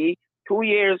can be 2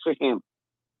 years for him.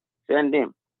 Send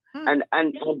him. And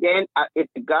then if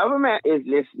the government is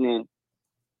listening,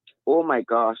 oh my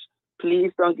gosh,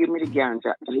 please don't give me the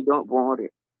ganja. I don't want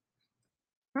it.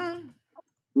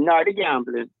 Not the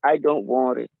gambling. I don't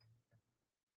want it.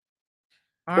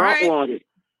 Don't want it.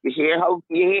 You hear how?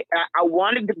 I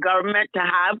wanted the government to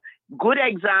have good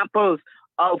examples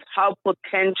of how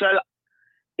potential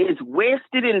is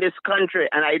wasted in this country.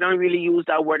 And I don't really use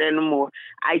that word anymore.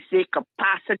 I say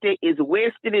capacity is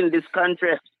wasted in this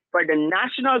country for the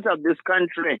nationals of this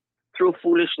country through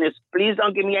foolishness. Please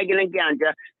don't give me again and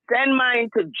ganja. Send mine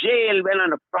to jail when I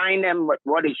find them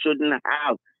what they shouldn't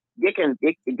have.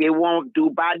 They won't do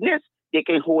badness. They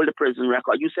can hold a prison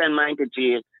record. You send mine to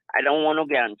jail. I don't want no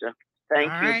ganja. Thank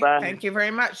you. Bye. Thank you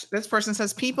very much. This person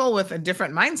says people with a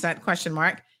different mindset, ?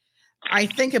 I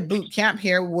think a boot camp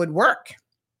here would work.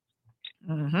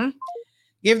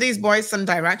 Give these boys some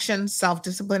direction,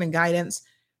 self-discipline, and guidance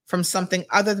from something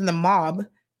other than the mob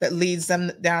that leads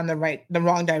them down the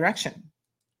wrong direction.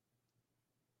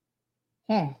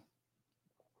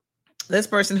 This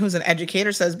person who's an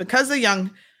educator says because the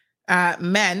young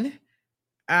men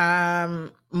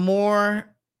more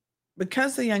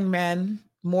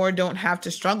don't have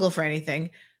to struggle for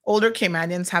anything. Older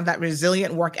Caymanians have that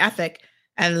resilient work ethic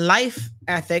and life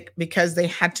ethic because they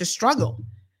had to struggle.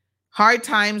 Hard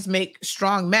times make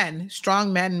strong men.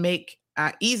 Strong men make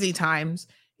easy times.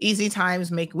 Easy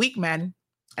times make weak men,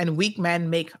 and weak men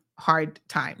make hard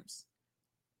times.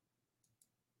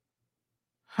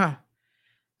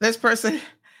 This person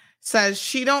says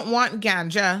she don't want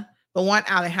ganja, but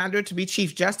want Alejandro to be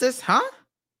Chief Justice. Oh,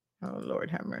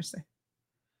 Lord have mercy.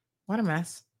 What a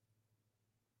mess.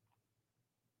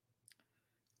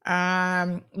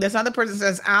 This other person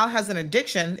says Al has an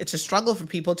addiction. It's a struggle for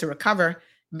people to recover.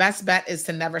 Best bet is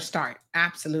to never start.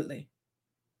 Absolutely.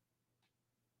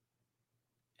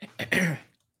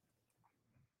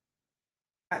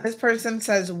 This person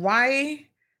says why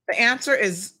the answer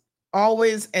is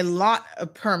always a lot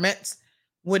of permits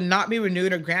would not be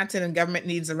renewed or granted and government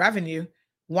needs the revenue.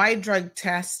 Why drug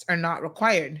tests are not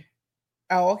required?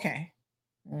 Oh, okay.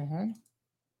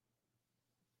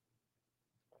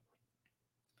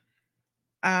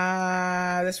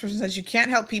 This person says you can't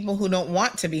help people who don't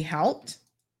want to be helped.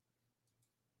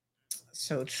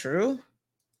 So true.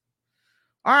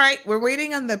 All right, we're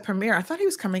waiting on the premiere. I thought he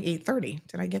was coming 8:30.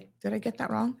 Did I get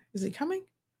that wrong? Is he coming?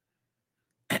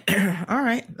 All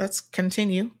right, let's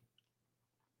continue.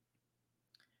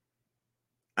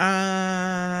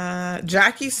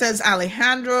 Jackie says,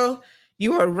 Alejandro,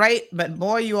 you are right, but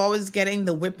boy, you always getting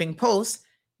the whipping post.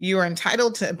 You are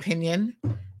entitled to opinion.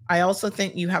 I also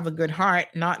think you have a good heart,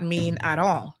 not mean at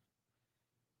all.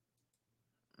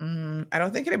 I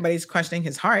don't think anybody's questioning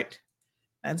his heart.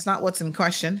 That's not what's in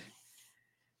question.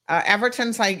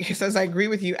 Everton says, I agree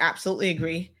with you. Absolutely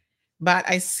agree. But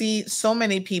I see so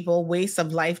many people, waste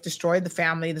of life, destroy the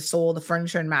family, the soul, the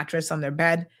furniture and mattress on their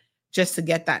bed just to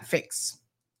get that fix.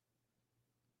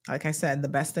 Like I said, the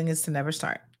best thing is to never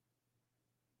start.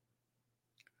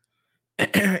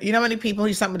 You know how many people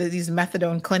use some of these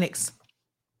methadone clinics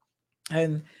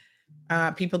and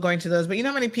people going to those, but you know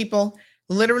how many people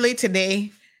literally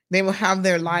today, they will have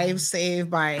their lives saved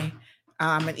by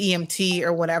an EMT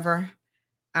or whatever.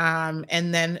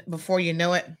 And then before you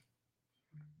know it,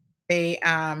 they,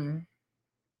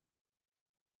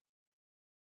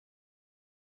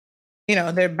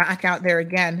 they're back out there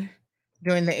again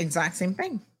doing the exact same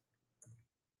thing.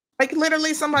 Like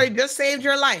literally somebody just saved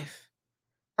your life,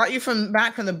 brought you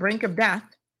back from the brink of death,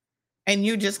 and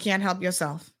you just can't help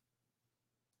yourself.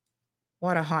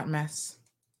 What a hot mess.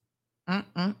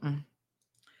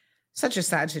 Such a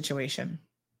sad situation.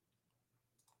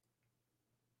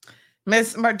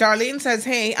 Miss Darlene says,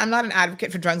 hey, I'm not an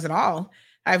advocate for drugs at all.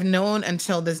 I've known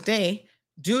until this day,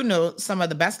 do know some of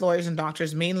the best lawyers and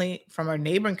doctors, mainly from our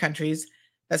neighboring countries,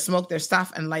 that smoke their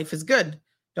stuff and life is good.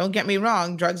 Don't get me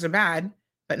wrong, drugs are bad,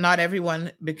 but not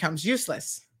everyone becomes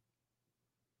useless.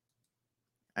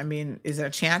 I mean, is there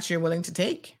a chance you're willing to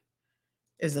take?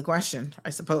 Is the question,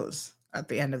 I suppose, at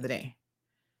the end of the day.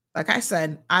 Like I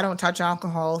said, I don't touch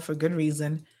alcohol for good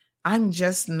reason. I'm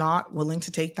just not willing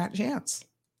to take that chance.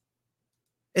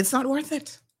 It's not worth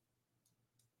it.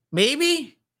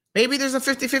 Maybe there's a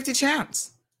 50-50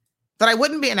 chance that I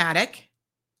wouldn't be an addict.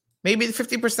 Maybe the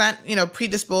 50%,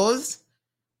 predisposed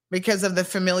because of the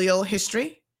familial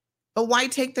history. But why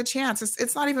take the chance?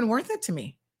 It's not even worth it to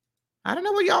me. I don't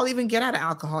know what y'all even get out of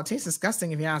alcohol. It tastes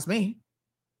disgusting if you ask me.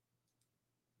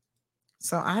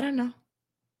 So I don't know.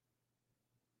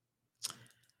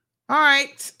 All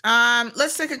right.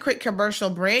 Let's take a quick commercial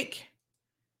break.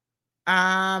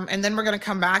 And then we're going to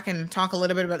come back and talk a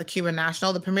little bit about the Cuban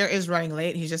National. The premier is running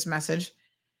late. He just messaged.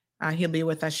 He'll be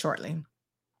with us shortly.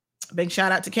 Big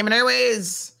shout out to Cayman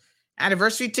Airways.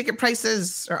 Anniversary ticket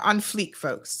prices are on fleek,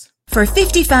 folks. For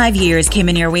 55 years,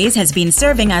 Cayman Airways has been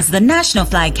serving as the national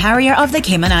flag carrier of the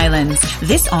Cayman Islands.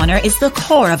 This honor is the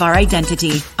core of our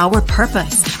identity, our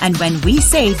purpose. And when we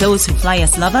say those who fly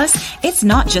us love us, it's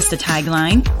not just a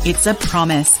tagline, it's a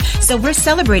promise. So we're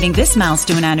celebrating this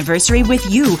milestone anniversary with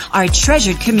you, our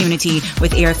treasured community,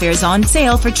 with airfares on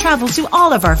sale for travel to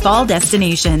all of our fall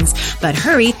destinations. But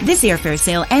hurry, this airfare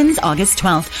sale ends August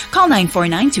 12th. Call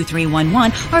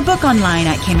 949-2311 or book online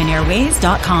at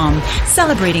CaymanAirways.com.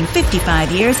 Celebrating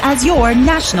 55 years as your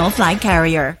national flag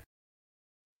carrier.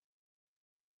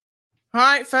 All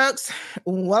right, folks.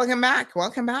 Welcome back.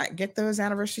 Welcome back. Get those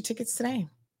anniversary tickets today.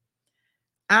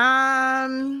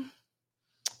 Marshall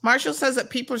says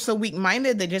that people are so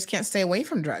weak-minded they just can't stay away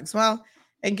from drugs. Well,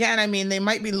 again, I mean, they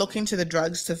might be looking to the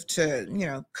drugs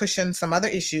to cushion some other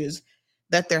issues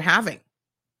that they're having.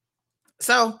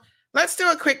 So let's do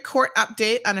a quick court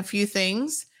update on a few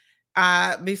things.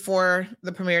 Before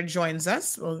the premier joins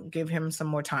us. We'll give him some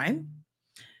more time.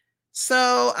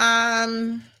 So,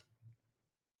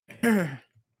 you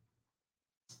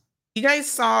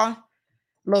guys saw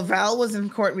Lovell was in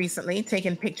court recently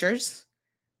taking pictures.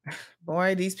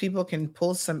 Boy, these people can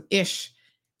pull some ish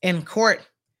in court.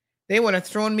 They would have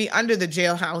thrown me under the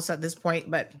jailhouse at this point,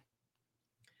 but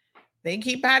they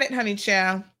keep at it, honey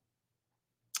child.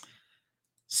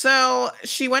 So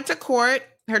she went to court.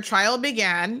 Her trial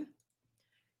began.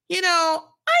 I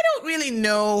don't really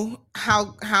know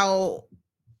how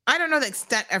I don't know the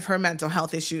extent of her mental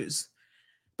health issues.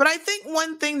 But I think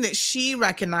one thing that she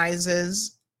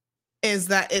recognizes is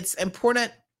that it's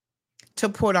important to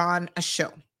put on a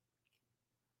show.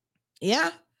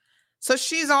 Yeah. So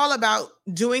she's all about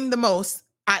doing the most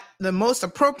at the most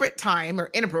appropriate time or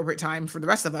inappropriate time for the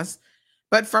rest of us.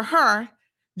 But for her,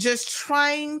 just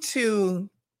trying to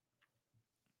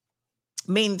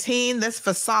maintain this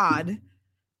facade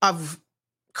of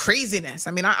craziness.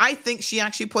 I mean, I think she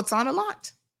actually puts on a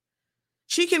lot.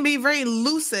 She can be very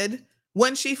lucid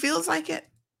when she feels like it.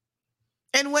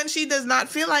 And when she does not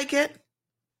feel like it,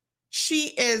 she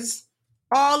is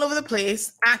all over the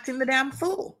place acting the damn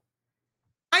fool.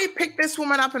 I picked this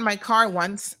woman up in my car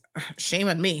once. Shame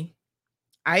on me.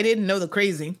 I didn't know the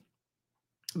crazy,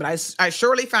 but I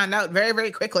surely found out very, very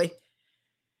quickly.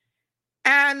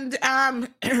 And,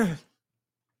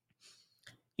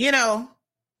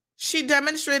 she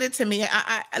demonstrated to me,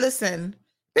 I listen,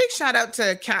 big shout out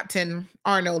to Captain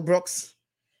Arnold Brooks,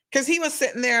 because he was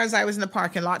sitting there as I was in the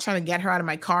parking lot trying to get her out of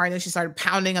my car. And then she started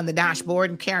pounding on the dashboard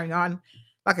and carrying on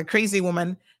like a crazy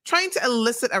woman, trying to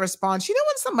elicit a response. You know,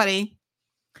 when somebody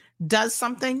does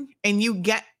something and you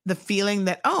get the feeling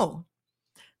that, oh,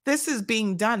 this is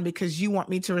being done because you want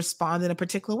me to respond in a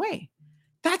particular way.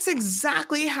 That's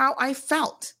exactly how I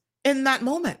felt in that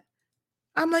moment.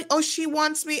 I'm like, oh, she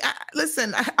wants me.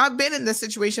 Listen, I've been in this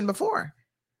situation before.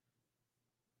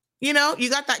 You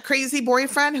got that crazy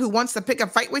boyfriend who wants to pick a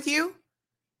fight with you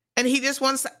and he just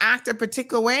wants to act a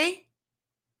particular way.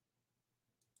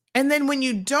 And then when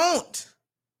you don't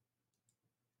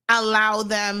allow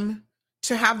them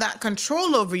to have that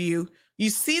control over you, you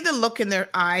see the look in their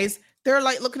eyes. They're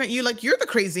like looking at you like you're the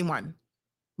crazy one.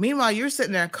 Meanwhile, you're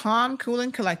sitting there calm, cool,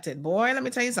 and collected. Boy, let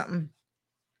me tell you something.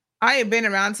 I have been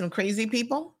around some crazy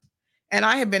people, and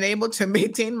I have been able to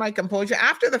maintain my composure.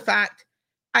 After the fact,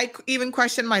 I even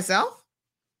questioned myself.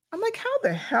 I'm like, how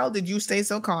the hell did you stay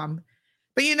so calm?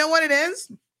 But you know what it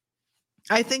is?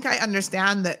 I think I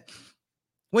understand that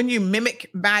when you mimic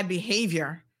bad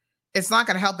behavior, it's not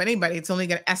going to help anybody. It's only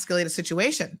going to escalate a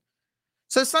situation.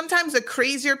 So sometimes the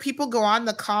crazier people go on,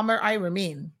 the calmer I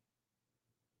remain.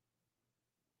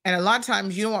 And a lot of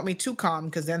times you don't want me too calm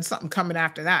because then something coming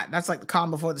after that. That's like the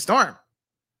calm before the storm.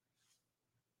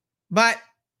 But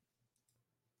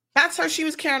that's how she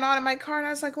was carrying on in my car. And I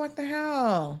was like, what the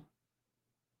hell?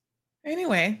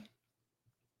 Anyway,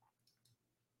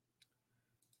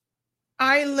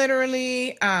 I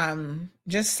literally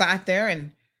just sat there,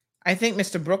 and I think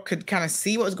Mr. Brooke could kind of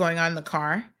see what was going on in the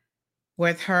car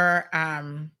with her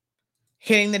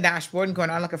hitting the dashboard and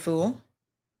going on like a fool.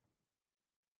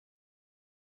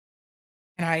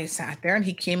 And I sat there, and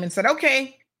he came and said,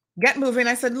 okay, get moving.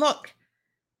 I said, look,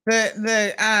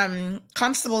 the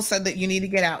constable said that you need to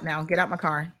get out now. Get out my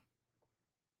car.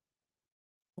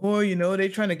 Oh, you know, they're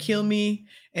trying to kill me.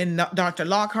 And Dr.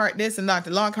 Lockhart this and Dr.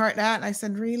 Lockhart that. And I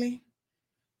said, really?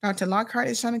 Dr. Lockhart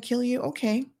is trying to kill you?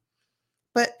 Okay.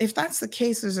 But if that's the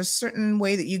case, there's a certain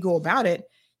way that you go about it.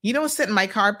 You don't sit in my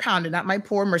car pounding at my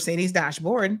poor Mercedes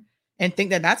dashboard and think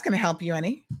that that's going to help you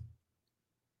any.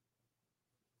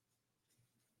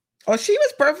 Oh, she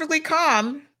was perfectly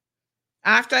calm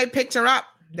after I picked her up.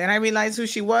 Then I realized who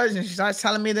she was, and she started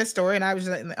telling me this story, and I was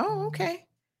like, oh, okay.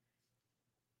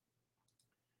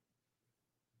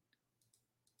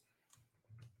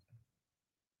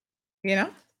 You know?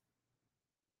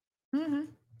 Mm-hmm.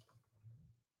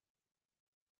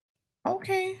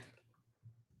 Okay.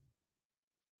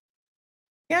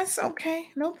 Yes, okay.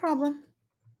 No problem.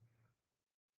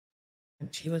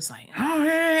 And she was like, oh,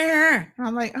 yeah.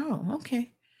 I'm like, oh,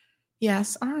 okay.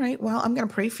 Yes. All right. Well, I'm going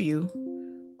to pray for you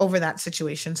over that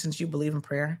situation since you believe in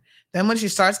prayer. Then when she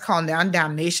starts calling down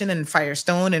damnation and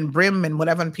firestone and brim and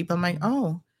whatever on people, I'm like,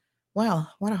 oh,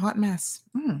 well, what a hot mess.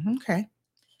 Okay.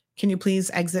 Can you please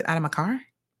exit out of my car?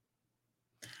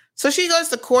 So she goes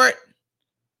to court.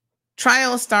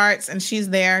 Trial starts, and she's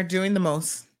there doing the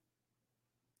most.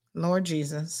 Lord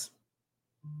Jesus.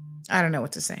 I don't know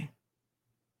what to say.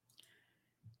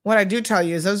 What I do tell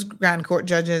you is those grand court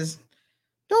judges,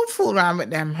 don't fool around with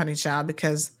them, honey child,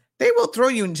 because they will throw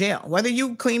you in jail, whether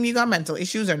you claim you got mental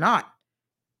issues or not.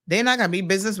 They're not going to be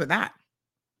business with that.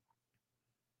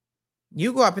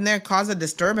 You go up in there and cause a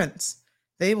disturbance,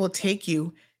 they will take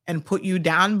you and put you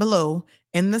down below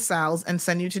in the cells and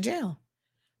send you to jail.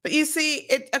 But you see,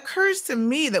 it occurs to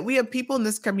me that we have people in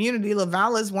this community,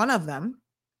 Laval is one of them,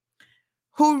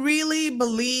 who really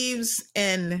believes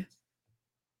in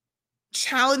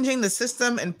challenging the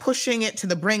system and pushing it to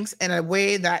the brinks in a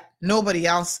way that nobody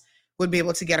else would be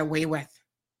able to get away with.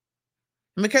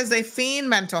 And because they fiend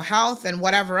mental health and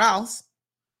whatever else,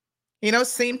 you know,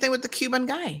 same thing with the Cuban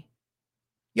guy.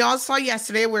 Y'all saw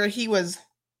yesterday where he was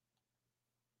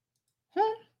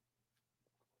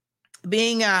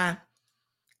being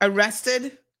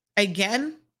arrested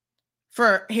again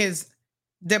for his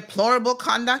deplorable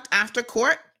conduct after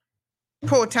court,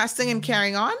 protesting and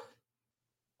carrying on.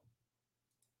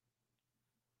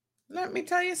 Let me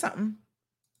tell you something.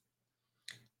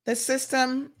 The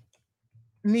system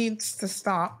needs to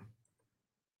stop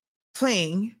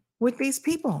playing with these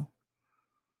people.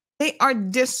 They are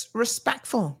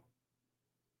disrespectful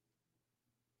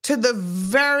to the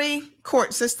very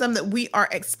court system that we are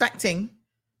expecting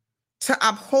to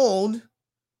uphold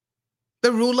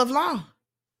the rule of law.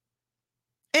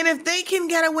 And if they can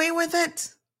get away with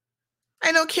it,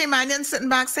 I know Caymanians sitting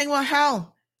back saying, well,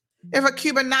 hell, if a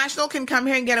Cuban national can come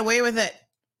here and get away with it,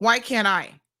 why can't I?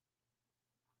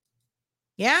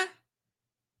 Yeah?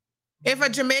 If a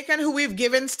Jamaican who we've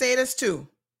given status to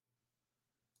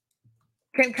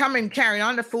can come and carry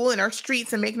on the fool in our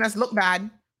streets and making us look bad,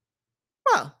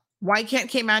 well, why can't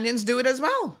Caymanians do it as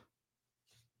well?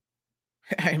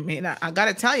 I mean, I got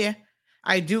to tell you,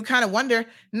 I do kind of wonder,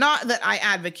 not that I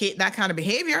advocate that kind of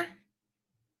behavior,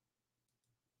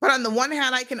 but on the one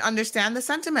hand, I can understand the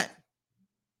sentiment.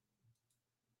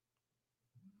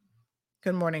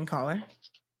 Good morning, caller.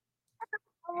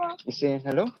 You saying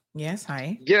hello? Yes,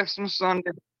 hi. Yes, my son.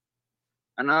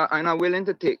 And I'm not willing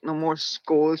to take no more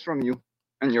scolds from you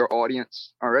and your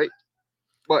audience. All right.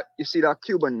 But you see that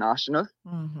Cuban national?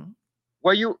 Mm-hmm.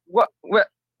 What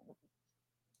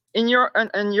in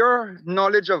your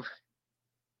knowledge of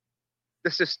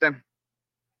the system,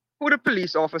 who the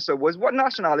police officer was, what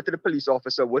nationality the police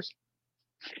officer was?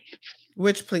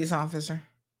 Which police officer?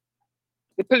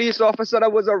 The police officer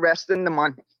that was arresting the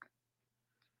man.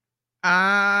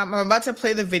 I'm about to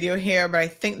play the video here, but I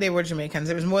think they were Jamaicans.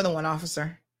 There was more than one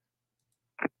officer.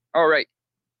 All right.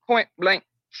 Point blank,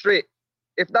 straight.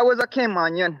 If that was a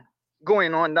Caymanian,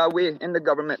 going on that way in the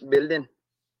government building.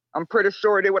 I'm pretty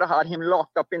sure they would have had him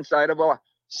locked up inside of a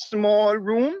small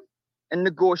room and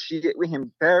negotiate with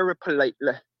him very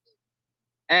politely.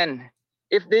 And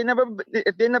if they never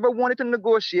wanted to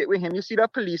negotiate with him, you see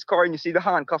that police car and you see the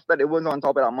handcuff that it was on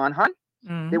top of that man's hand,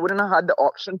 they wouldn't have had the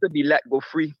option to be let go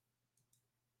free.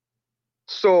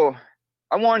 So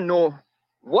I want to know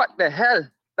what the hell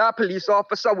that police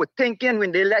officer was thinking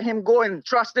when they let him go and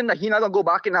trusting that he's not going to go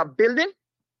back in that building.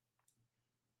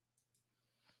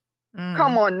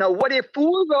 Come on now, what they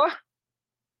fools are?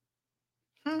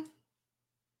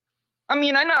 I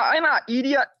mean, I'm not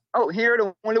idiot out here,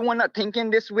 the only one not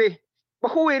thinking this way.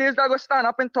 But who it is that going to stand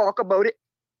up and talk about it?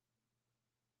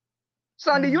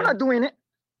 Sandy, you're not doing it.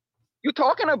 You're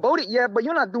talking about it, yeah, but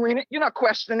you're not doing it. You're not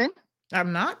questioning.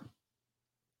 I'm not?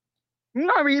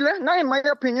 Not really. Not in my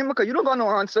opinion, because you don't got no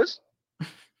answers.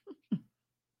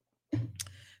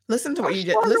 Listen to what you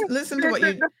just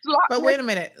but wait a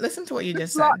minute. Listen to what you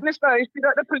just said.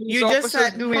 You just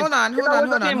said, hold on. They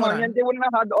wouldn't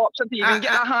have had the option to even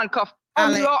get a handcuff.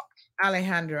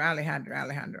 Alejandro.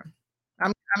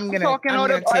 I'm talking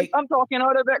out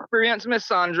of experience, Miss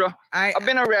Sandra. I've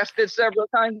been arrested several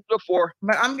times before.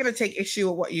 But I'm gonna take issue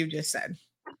with what you just said.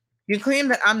 You claim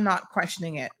that I'm not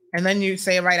questioning it, and then you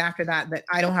say right after that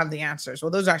I don't have the answers.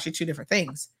 Well, those are actually two different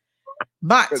things.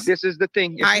 But this is the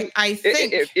thing. I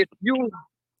think if you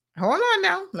hold on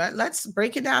now, let's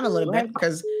break it down a little bit,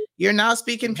 because you're now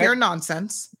speaking pure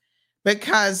nonsense.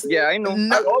 Because I know.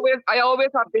 I always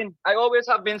have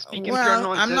been speaking pure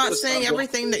nonsense. I'm not saying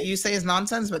everything that you say is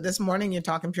nonsense, but this morning you're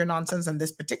talking pure nonsense on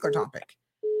this particular topic.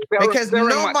 Because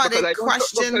nobody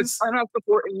questions. I'm not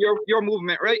supporting your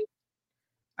movement, right?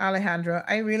 Alejandro,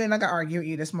 I really not gonna argue with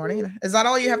you this morning. Is that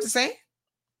all you have to say?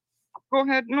 Go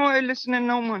ahead. No, I'm listening,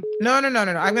 no man. No.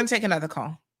 I'm gonna take another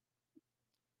call.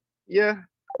 Yeah.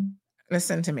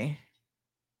 Listen to me.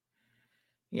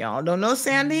 Y'all don't know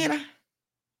Sandy.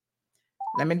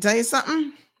 Let me tell you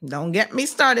something. Don't get me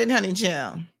started, honey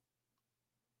chill.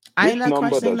 This number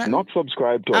does not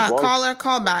subscribe to a voice. Caller,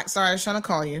 call back. Sorry, I was trying to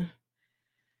call you.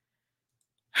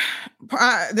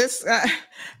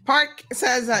 Park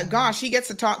says, gosh, he gets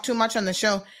to talk too much on the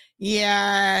show.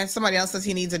 Yeah, somebody else says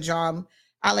he needs a job.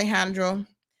 Alejandro,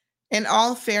 in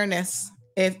all fairness,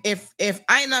 if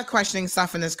I'm not questioning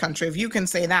stuff in this country, if you can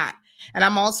say that, and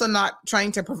I'm also not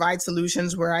trying to provide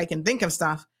solutions where I can think of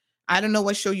stuff, I don't know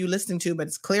what show you listening to, but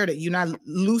it's clear that you're not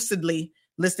lucidly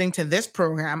listening to this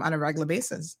program on a regular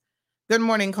basis. Good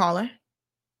morning, caller.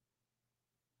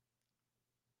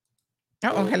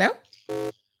 Hello?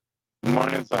 Good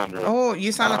morning, Sandra. Oh,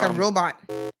 you sound like a robot.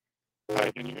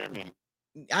 Hi, can you hear me?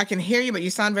 I can hear you, but you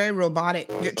sound very robotic.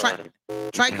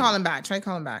 Try calling back.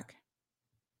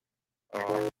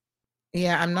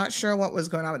 Yeah, I'm not sure what was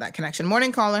going on with that connection.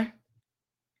 Morning, caller.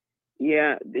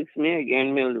 Yeah, it's me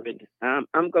again, Mildred.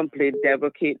 I'm complete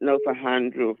advocate now for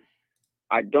Andrew.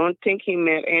 I don't think he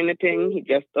meant anything. He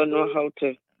just don't know how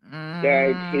to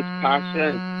guide his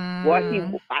passion.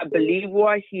 I believe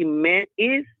what he meant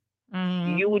is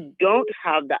you don't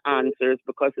have the answers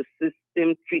because the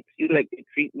system treats you like they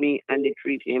treat me and they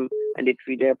treat him and they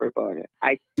treat everybody.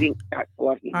 I think that's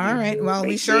what he meant. All right. Well,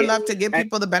 we sure love to give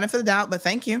people the benefit of the doubt, but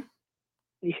thank you.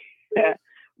 Yeah.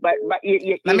 But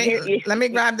let me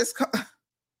grab this call.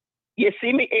 You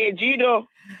see me, AG though.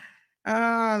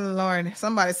 Oh Lord!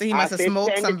 Somebody said he must have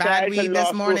smoked some bad weed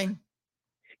this morning.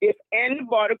 If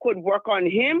anybody could work on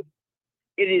him,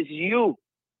 it is you.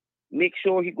 Make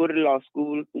sure he go to law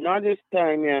school. Not this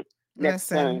time, yeah. Next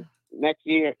time. Next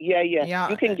year. Yeah.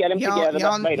 You can get him together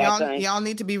by that time. Y'all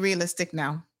need to be realistic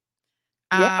now.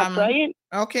 Yeah, I'm trying.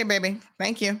 Okay, baby.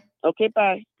 Thank you. Okay,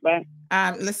 bye. Bye.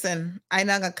 Listen, I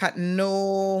not gonna cut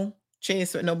no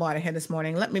chase with nobody here this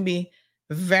morning. Let me be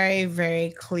very,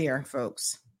 very clear,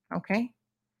 folks. Okay.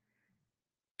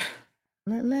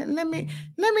 Let me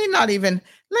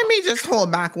just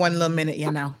hold back one little minute,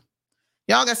 you know.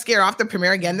 Y'all got scared off the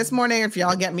premiere again this morning if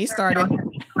y'all get me started.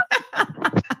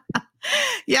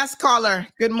 Yes, caller.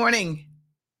 Good morning.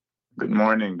 Good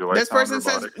morning. This person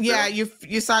says, yeah,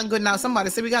 you sound good now.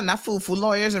 Somebody said we got enough fool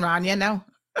lawyers around here now.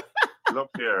 Look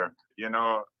here, you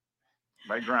know,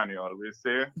 my granny always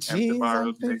say, empty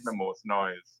barrels make the most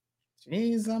noise.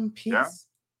 Jeez, peace.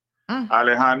 Yeah?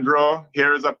 Alejandro,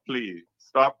 here is a plea.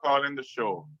 Stop calling the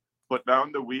show. Put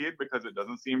down the weed because it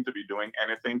doesn't seem to be doing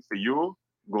anything for you.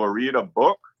 Go read a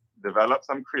book, develop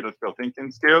some critical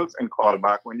thinking skills, and call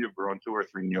back when you've grown 2 or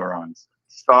 3 neurons.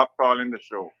 Stop calling the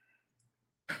show.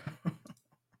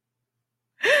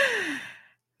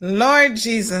 Lord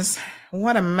Jesus,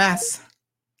 what a mess.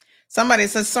 Somebody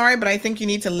says, sorry, but I think you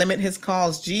need to limit his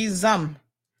calls.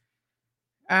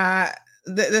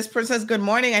 This person says, good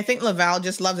morning. I think Laval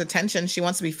just loves attention. She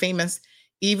wants to be famous,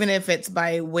 even if it's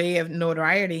by way of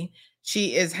notoriety.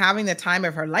 She is having the time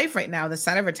of her life right now, the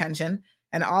center of attention,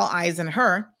 and all eyes on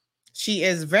her. She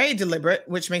is very deliberate,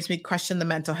 which makes me question the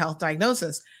mental health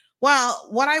diagnosis. Well,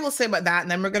 what I will say about that,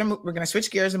 and then we're gonna switch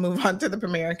gears and move on to the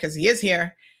premier because he is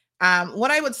here.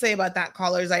 What I would say about that,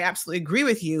 caller, is I absolutely agree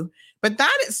with you, but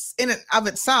that is in and of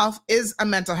itself is a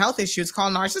mental health issue. It's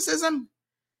called narcissism.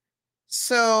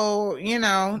 So,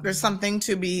 there's something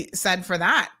to be said for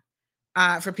that,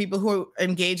 for people who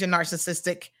engage in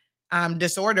narcissistic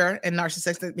disorder and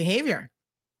narcissistic behavior.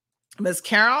 Ms.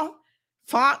 Carol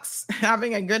Fox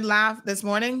having a good laugh this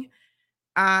morning.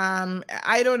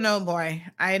 I don't know, boy.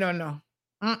 I don't know.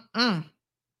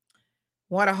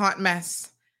 What a hot mess.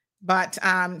 But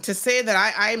to say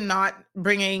that I'm not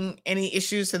bringing any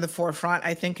issues to the forefront,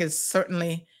 I think is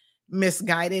certainly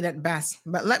misguided at best.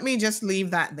 But let me just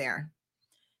leave that there.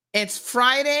 It's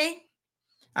Friday.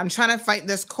 I'm trying to fight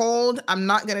this cold. I'm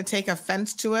not going to take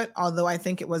offense to it, although I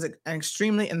think it was an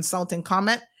extremely insulting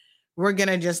comment. We're going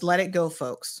to just let it go,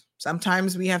 folks.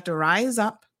 Sometimes we have to rise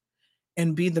up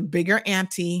and be the bigger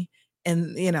auntie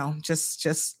and,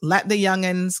 just let the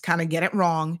youngins kind of get it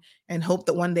wrong and hope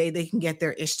that one day they can get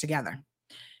their ish together.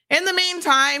 In the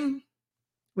meantime,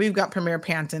 we've got Premier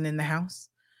Panton in the house.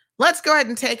 Let's go ahead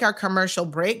and take our commercial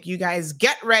break. You guys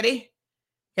get ready.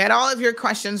 Get all of your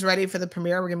questions ready for the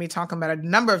premiere. We're going to be talking about a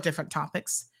number of different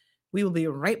topics. We will be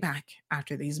right back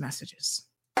after these messages.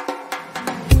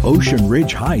 Ocean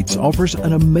Ridge Heights offers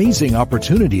an amazing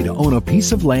opportunity to own a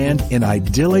piece of land in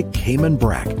idyllic Cayman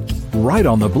Brac, right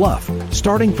on the bluff,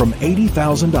 starting from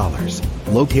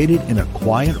 $80,000. Located in a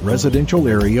quiet residential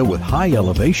area with high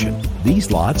elevation, these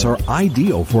lots are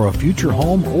ideal for a future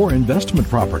home or investment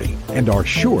property and are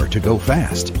sure to go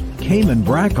fast. Cayman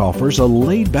Brac offers a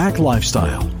laid-back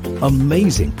lifestyle,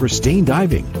 amazing pristine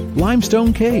diving,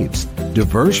 limestone caves,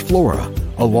 diverse flora,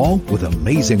 along with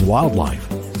amazing wildlife.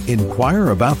 Inquire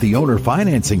about the owner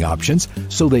financing options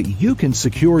so that you can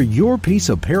secure your piece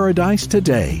of paradise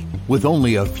today. With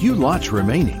only a few lots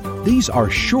remaining, these are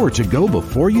sure to go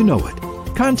before you know it.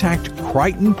 Contact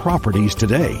Crichton Properties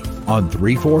today on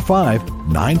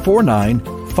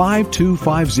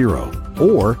 345-949-5250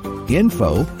 or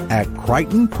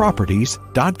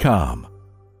info@crichtonproperties.com.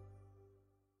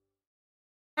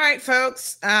 All right,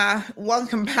 folks,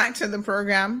 welcome back to the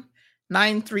program.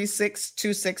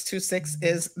 936-2626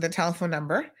 is the telephone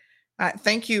number.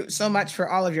 Thank you so much for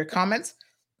all of your comments.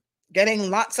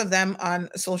 Getting lots of them on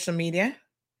social media.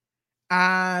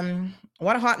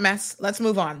 What a hot mess. Let's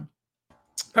move on.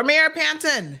 Premier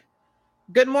Panton,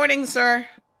 good morning, sir.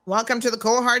 Welcome to the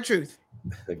Cold Hard Truth.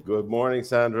 Good morning,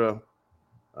 Sandra.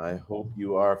 I hope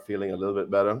you are feeling a little bit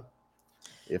better.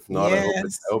 If not,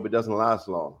 Yes. I hope it doesn't last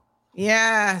long.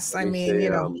 Yes, Let me say,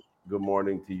 good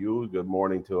morning to you. Good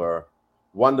morning to our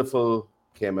wonderful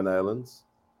Cayman Islands.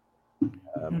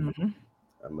 I'm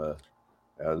a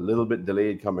little bit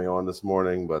delayed coming on this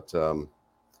morning, but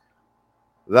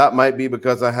that might be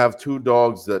because I have two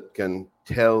dogs that can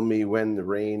tell me when the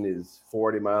rain is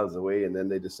 40 miles away, and then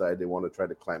they decide they want to try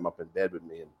to climb up in bed with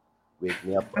me and wake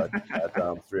me up at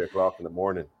 3 o'clock in the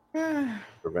morning,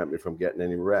 prevent me from getting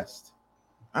any rest.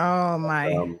 Oh,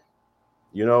 my.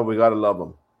 We got to love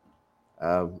them.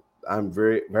 I'm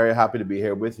very, very happy to be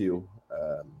here with you.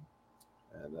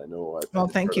 And I know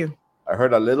thank you. I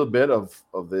heard a little bit of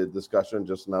the discussion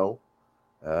just now.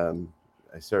 I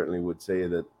certainly would say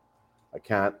that I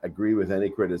can't agree with any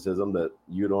criticism that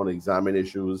you don't examine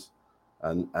issues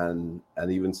and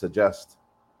even suggest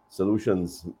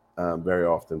solutions very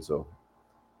often. So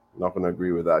I'm not going to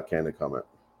agree with that kind of comment.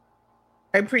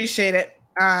 I appreciate it.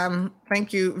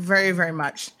 Thank you very, very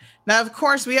much. Now, of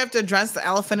course, we have to address the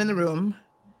elephant in the room.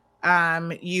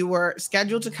 You were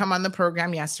scheduled to come on the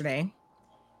program yesterday,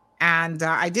 and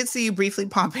I did see you briefly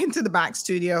pop into the back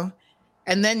studio,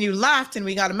 and then you left, and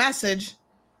we got a message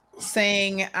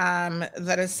saying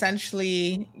that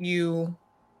essentially you,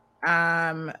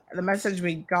 the message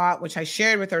we got, which I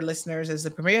shared with our listeners, is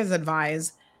the Premier has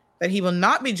advised that he will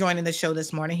not be joining the show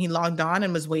this morning. He logged on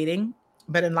and was waiting,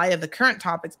 but in light of the current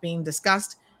topics being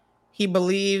discussed, he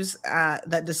believes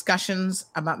that discussions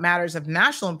about matters of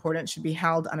national importance should be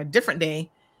held on a different day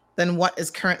than what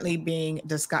is currently being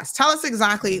discussed. Tell us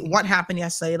exactly what happened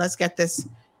yesterday. Let's get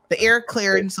the air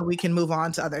cleared so we can move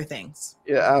on to other things.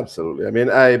 Yeah, absolutely. I mean,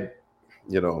 I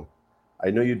know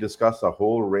you discussed a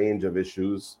whole range of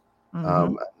issues.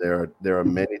 There are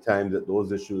many times that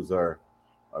those issues are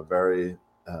very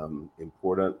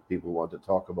important. People want to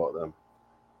talk about them.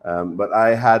 But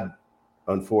I had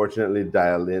unfortunately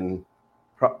dialed in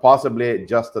possibly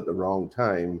just at the wrong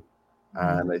time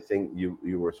And I think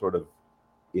you were sort of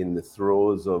in the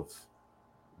throes of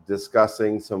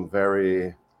discussing some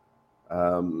very,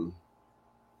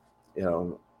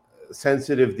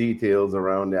 sensitive details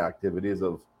around the activities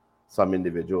of some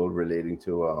individual relating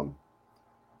to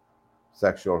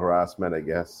sexual harassment, I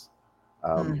guess,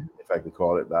 if I can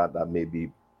call it that. That may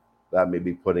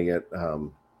be putting it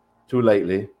too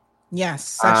lightly. Yes,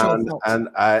 sexual assault. And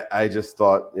I just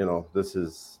thought, this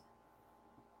is.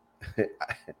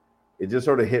 It just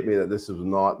sort of hit me that this was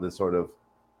not the sort of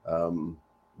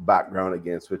background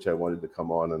against which I wanted to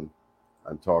come on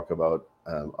and talk about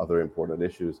other important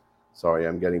issues. Sorry,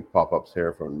 I'm getting pop-ups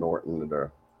here from Norton that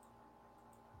are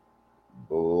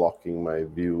blocking my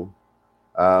view.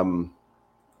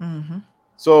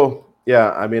 So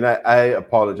yeah, I mean, I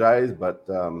apologize, but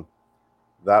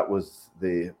that was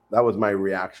my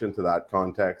reaction to that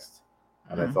context,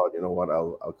 and I thought, you know what,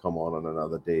 I'll come on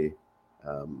another day,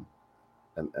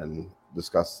 and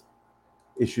discuss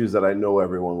issues that I know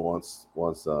everyone wants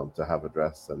to have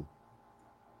addressed, and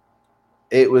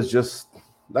that was just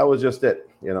it.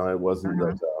 It wasn't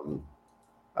that.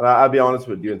 And I'll be honest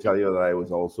with you and tell you that I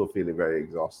was also feeling very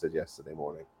exhausted yesterday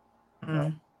morning.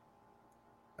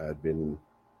 I'd been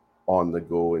on the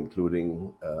go,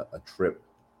 including a trip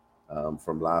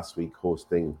from last week,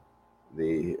 hosting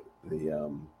the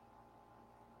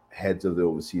heads of the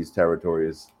overseas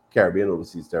territories, Caribbean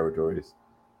overseas territories,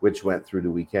 which went through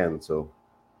the weekend. So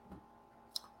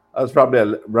I was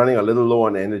probably running a little low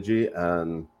on energy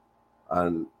and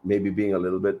maybe being a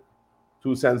little bit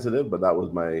too sensitive, but that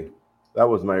was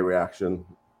my reaction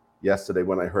yesterday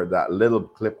when I heard that little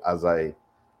clip as I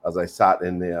sat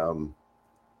in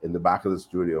the back of the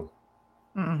studio.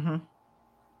 Okay.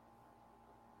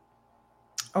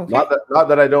 Not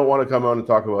that I don't want to come on and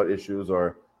talk about issues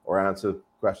or answer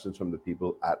questions from the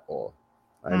people at all.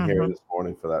 I'm here this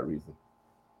morning for that reason.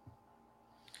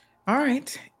 All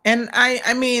right. And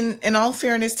I mean, in all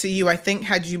fairness to you, I think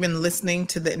had you been listening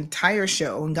to the entire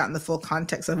show and gotten the full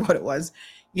context of what it was,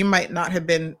 you might not have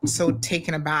been so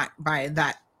taken aback by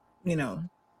that,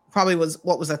 probably was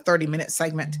a 30-minute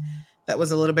segment that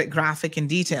was a little bit graphic and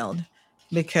detailed,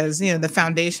 because, the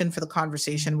foundation for the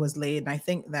conversation was laid. And I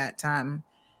think that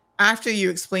after you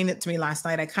explained it to me last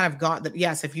night, I kind of got that,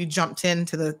 yes, if you jumped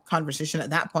into the conversation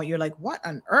at that point, you're like, what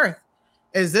on earth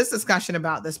is this discussion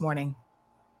about this morning?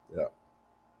 Yeah.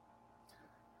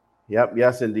 Yep.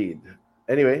 Yes, indeed.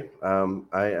 Anyway,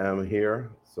 I am here.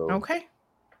 So okay.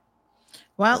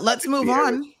 Well, let's move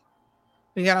on.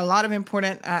 We got a lot of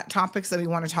important topics that we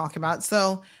want to talk about.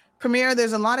 So, Premier,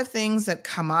 there's a lot of things that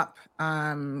come up,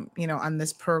 on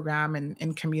this program and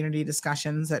in community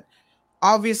discussions that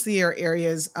obviously are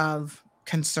areas of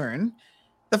concern.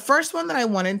 The first one that I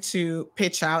wanted to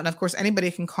pitch out, and of course,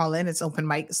 anybody can call in. It's open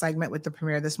mic segment with the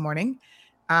Premier this morning.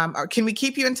 Or can we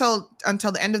keep you until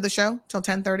the end of the show, till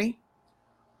 10:30?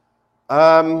 Do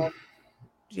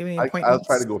you have any appointments? I'll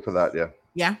try to go for that. Yeah.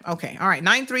 Yeah. Okay. All right.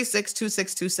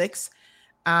 936-2626.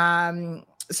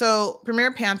 So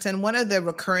Premier Panton, one of the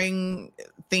recurring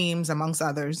themes amongst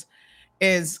others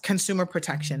is consumer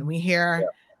protection. We hear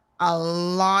a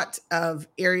lot of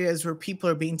areas where people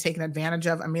are being taken advantage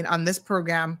of. I mean, on this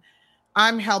program,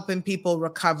 I'm helping people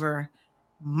recover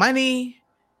money,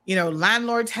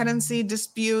 landlord tenancy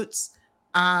disputes.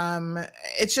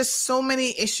 It's just so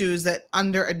many issues that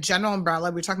under a general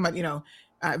umbrella, we're talking about,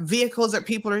 vehicles that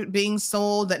people are being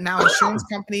sold that now insurance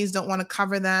companies don't want to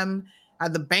cover them.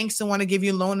 The banks don't want to give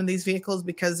you a loan in these vehicles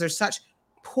because there's such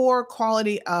poor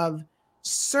quality of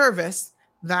service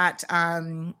that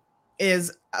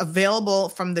is available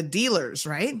from the dealers,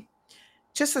 right?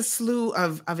 Just a slew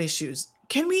of issues.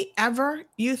 Can we ever,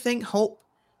 you think, hope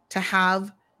to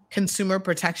have consumer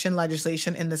protection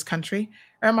legislation in this country?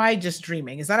 Or am I just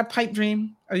dreaming? Is that a pipe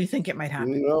dream, or you think it might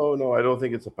happen? No, I don't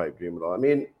think it's a pipe dream at all. I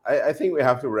mean, I think we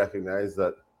have to recognize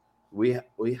that we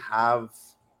have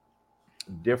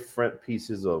different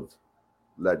pieces of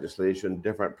legislation,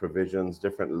 different provisions,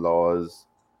 different laws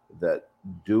that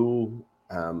do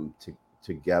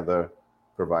together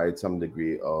provide some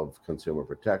degree of consumer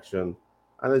protection.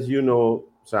 And as you know,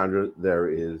 Sandra, there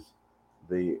is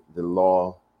the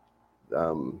law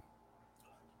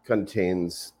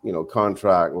contains,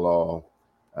 contract law,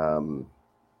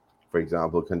 for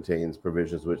example, contains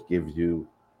provisions which gives you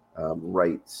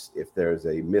rights if there's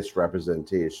a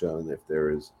misrepresentation,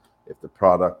 if the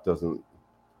product doesn't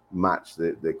match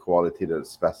the quality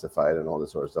that's specified and all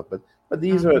this sort of stuff. But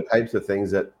these are the types of things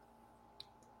that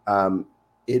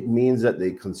it means that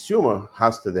the consumer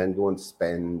has to then go and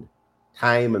spend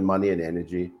time and money and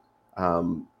energy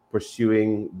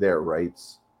pursuing their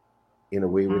rights in a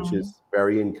way which is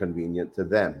very inconvenient to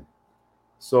them.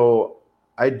 So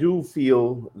I do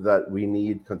feel that we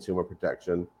need consumer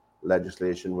protection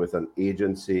legislation with an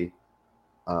agency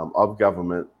of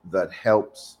government that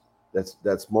helps,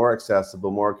 that's more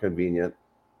accessible, more convenient,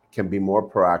 can be more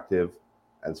proactive,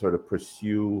 and sort of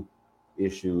pursue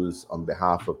issues on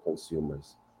behalf of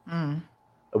consumers. Mm.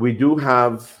 We do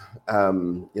have,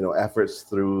 efforts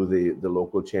through the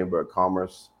local Chamber of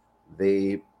Commerce.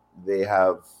 They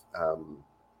have,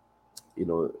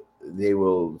 they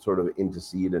will sort of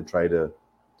intercede and try to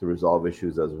resolve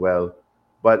issues as well.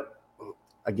 But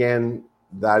again,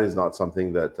 that is not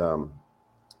something that,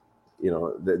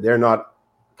 they're not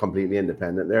completely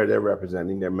independent. They're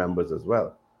representing their members as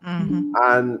well. Mm-hmm.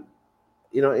 And,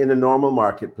 in a normal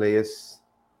marketplace,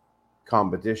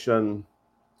 competition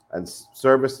and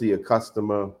service to your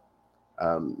customer,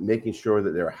 making sure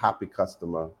that they're a happy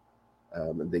customer,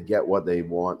 and they get what they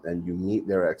want, and you meet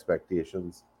their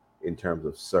expectations in terms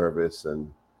of service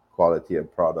and quality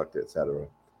of product, etc.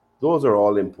 Those are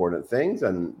all important things,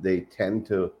 and they tend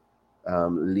to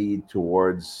lead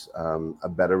towards a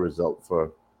better result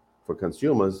for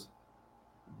consumers.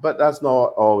 But that's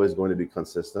not always going to be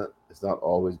consistent. It's not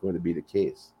always going to be the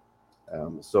case.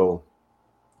 So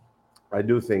I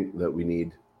do think that we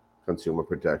need consumer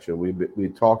protection. We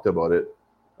talked about it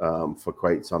for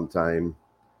quite some time.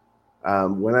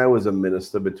 When I was a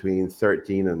minister between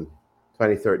 2013 and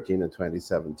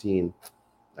 2017,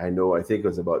 I think it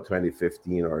was about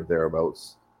 2015 or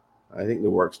thereabouts. I think the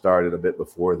work started a bit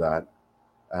before that.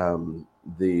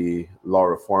 The Law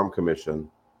Reform Commission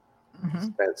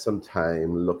spent some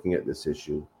time looking at this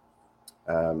issue.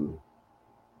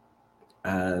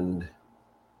 And,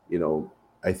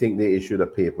 I think they issued a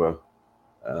paper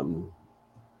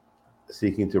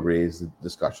seeking to raise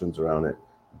discussions around it,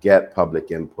 get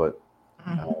public input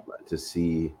to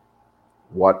see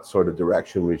what sort of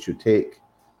direction we should take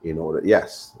in order.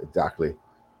 Yes, exactly.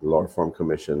 The Law Reform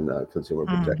Commission Consumer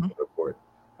Protection Report.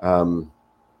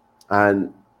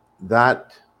 And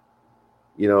that,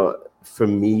 for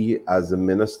me as a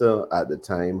minister at the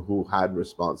time who had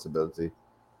responsibility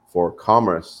for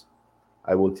commerce,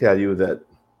 I will tell you that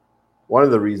one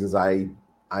of the reasons I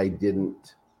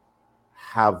didn't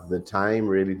have the time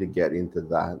really to get into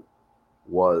that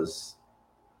was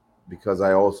because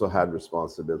I also had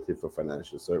responsibility for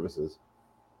financial services.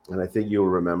 And I think you'll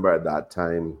remember at that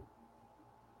time,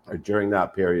 or during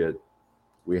that period,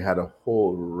 we had a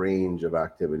whole range of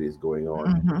activities going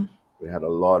on. We had a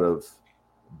lot of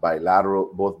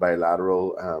both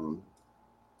bilateral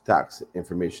tax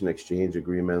information exchange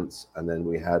agreements, and then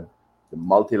we had the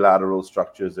multilateral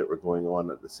structures that were going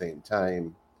on at the same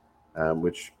time,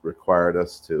 which required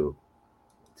us to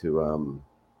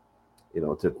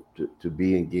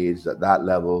be engaged at that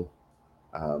level.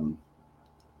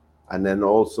 And then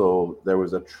also there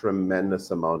was a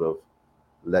tremendous amount of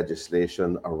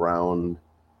legislation around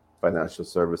financial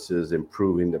services,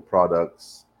 improving the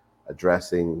products,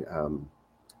 addressing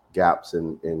gaps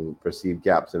in perceived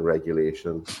gaps in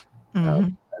regulation.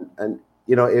 And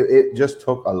it just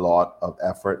took a lot of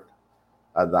effort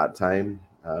at that time.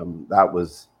 That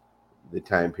was the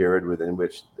time period within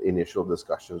which the initial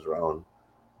discussions around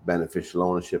beneficial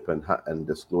ownership and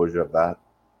disclosure of that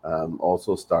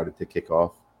also started to kick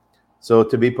off. So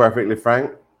to be perfectly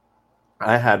frank,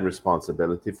 I had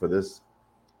responsibility for this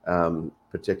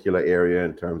particular area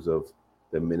in terms of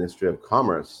the Ministry of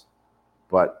Commerce,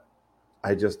 but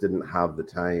I just didn't have the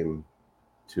time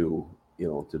to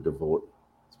devote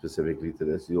specifically to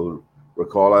this. You'll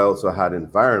recall I also had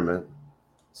environment.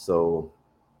 So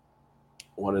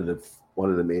one of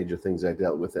the major things I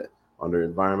dealt with under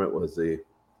environment was the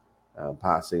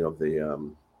passing of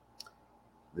the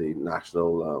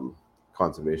National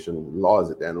Conservation Law as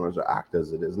it then was, or Act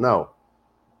as it is now.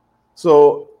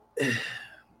 So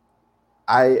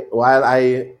while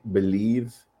I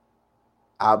believe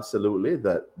absolutely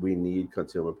that we need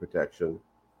consumer protection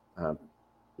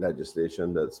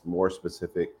legislation that's more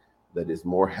specific, that is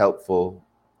more helpful,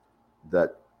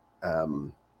 that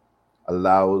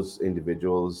allows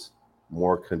individuals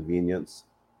more convenience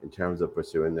in terms of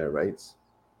pursuing their rights.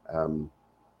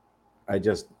 I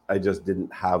just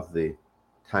didn't have the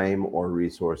time or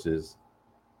resources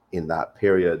in that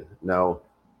period. Now,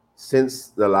 since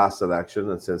the last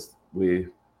election and since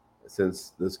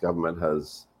this government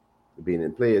has been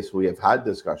in place, we have had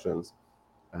discussions,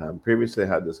 previously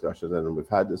had discussions, and we've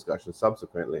had discussions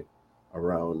subsequently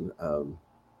around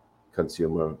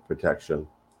consumer protection.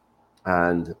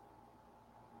 And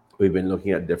we've been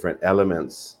looking at different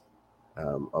elements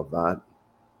of that,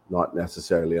 not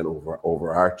necessarily an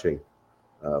overarching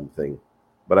thing.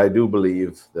 But I do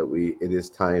believe that it is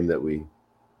time that we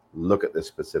look at this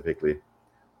specifically.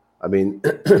 I mean,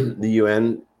 the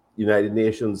UN, United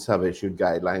Nations have issued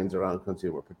guidelines around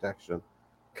consumer protection.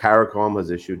 CARICOM has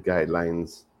issued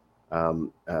guidelines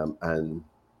and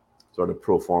sort of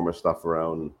pro forma stuff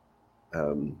around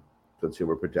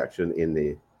consumer protection in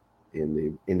the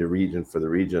region for the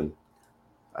region.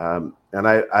 And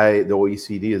the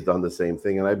OECD has done the same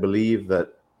thing, and I believe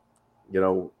that, you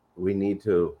know, we need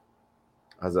to,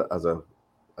 as a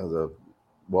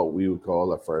what we would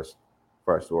call a first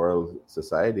world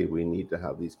society, we need to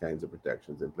have these kinds of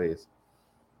protections in place.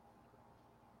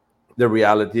 The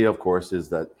reality, of course, is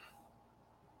that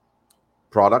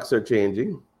products are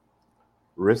changing,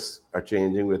 risks are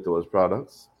changing with those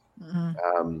products.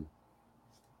 Mm-hmm.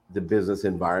 The business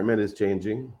environment is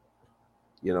changing.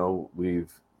 You know, the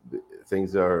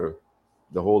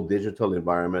whole digital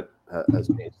environment has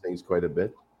changed things quite a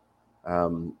bit.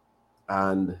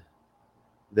 And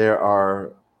there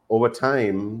are, over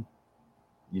time,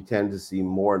 you tend to see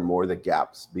more and more the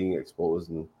gaps being exposed,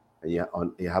 and you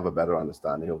have a better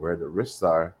understanding of where the risks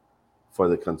are for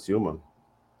the consumer.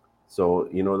 So,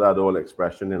 you know, that old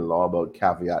expression in law about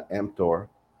caveat emptor,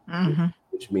 Mm-hmm.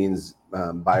 which means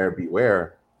buyer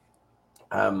beware.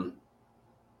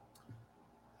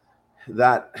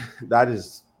 That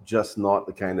is just not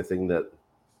the kind of thing that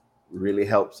really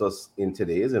helps us in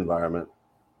today's environment.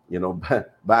 You know,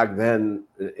 back then,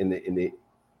 in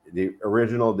the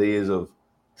original days of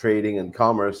trading and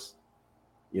commerce,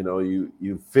 you know,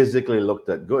 you physically looked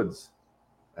at goods,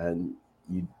 and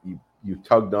you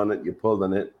tugged on it, you pulled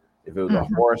on it. If it was a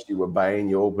horse you were buying,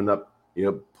 you opened up,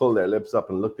 you pull their lips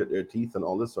up and looked at their teeth and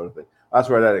all this sort of thing. That's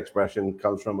where that expression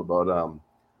comes from about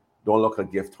don't look a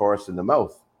gift horse in the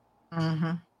mouth.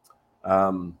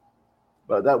 Mm-hmm.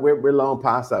 But that we're long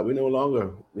past that. We no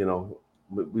longer, you know,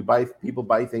 people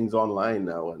buy things online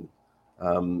now,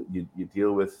 and you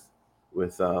deal with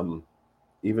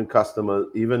even customers,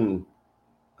 even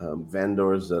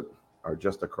vendors that are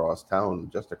just across town,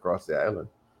 just across the island.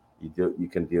 You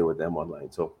can deal with them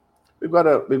online. So we've got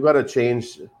to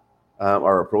change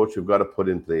our approach. We've got to put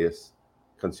in place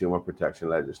consumer protection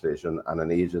legislation and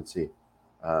an agency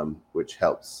which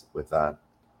helps with that.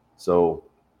 So,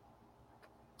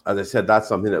 as I said, that's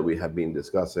something that we have been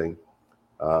discussing.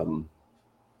 Well,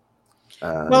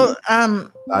 Premier,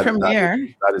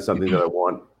 that is something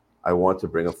that I want to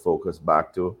bring a focus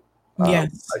back to.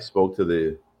 Yes, I spoke to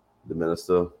the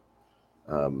minister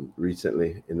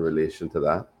recently in relation to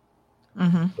that.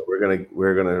 Mm-hmm. So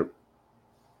we're gonna.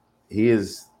 He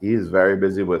is very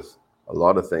busy with a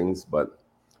lot of things, but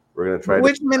we're gonna try.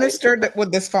 Which minister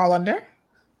would this fall under?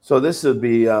 So this would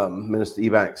be Minister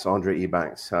Ebanks, Andre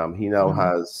Ebanks. He now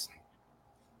has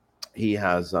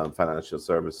financial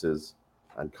services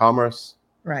and commerce.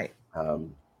 Right.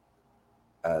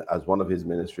 As one of his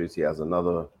ministries, he has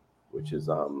another, which is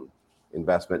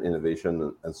investment,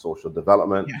 innovation, and social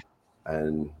development. Yeah.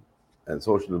 And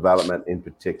social development in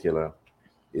particular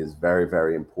is very,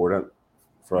 very important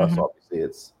for us. Obviously,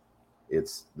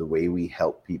 it's the way we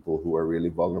help people who are really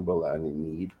vulnerable and in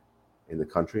need in the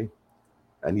country.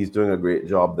 And he's doing a great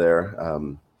job there.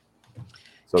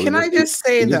 So can I just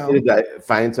say, though,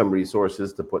 find some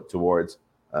resources to put towards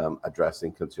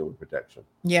addressing consumer protection.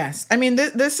 Yes. I mean,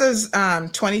 this is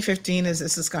 2015 is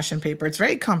this discussion paper. It's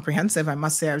very comprehensive, I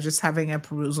must say. I was just having a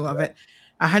perusal of it.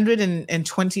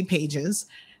 120 pages.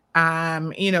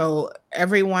 You know,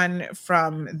 everyone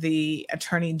from the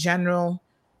Attorney General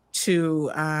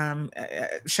to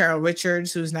Cheryl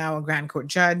Richards, who's now a Grand Court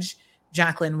judge,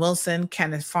 Jacqueline Wilson,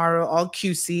 Kenneth Farrow, all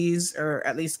QCs, or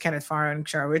at least Kenneth Farrow and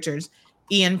Cheryl Richards.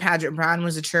 Ian Paget Brown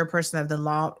was the chairperson of the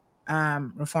Law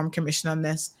Reform Commission on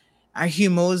this. Hugh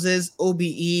Moses, OBE.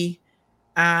 You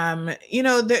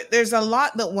know, there's a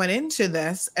lot that went into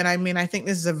this. And I mean, I think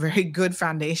this is a very good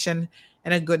foundation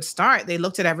and a good start. They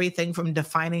looked at everything from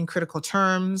defining critical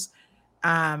terms,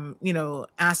 you know,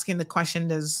 asking the question,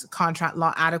 does contract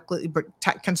law adequately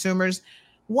protect consumers?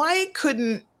 Why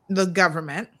couldn't the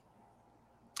government,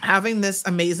 having this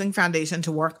amazing foundation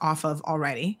to work off of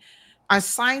already,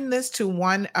 assign this to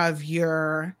one of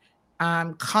your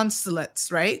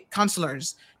consulates, right?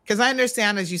 Consulars. Because I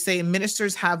understand, as you say,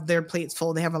 ministers have their plates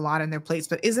full. They have a lot on their plates.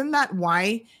 But isn't that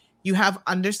why you have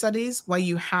understudies, why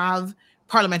you have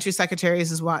parliamentary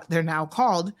secretaries is what they're now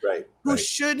called, who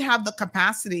should have the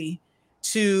capacity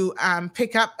to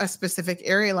pick up a specific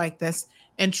area like this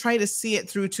and try to see it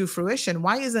through to fruition?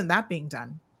 Why isn't that being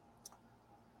done?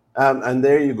 And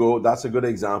there you go. That's a good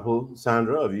example,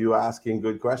 Sandra, of you asking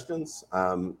good questions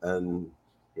and,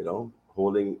 you know,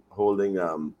 holding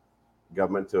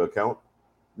government to account.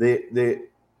 The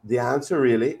answer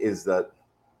really is that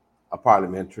a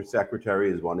parliamentary secretary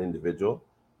is one individual.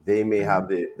 They may have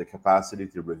the capacity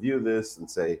to review this and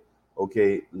say,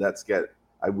 okay,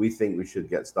 we think we should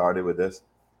get started with this.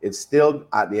 It's still,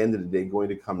 at the end of the day, going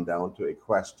to come down to a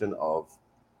question of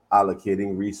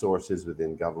allocating resources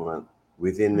within government,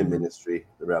 within the ministry,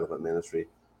 the relevant ministry,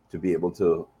 to be able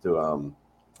to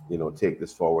take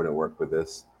this forward and work with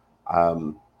this.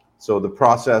 So the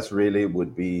process really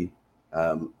would be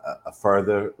a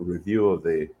further review of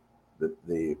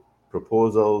the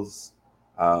proposals,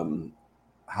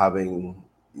 having,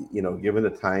 given the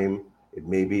time, it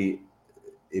may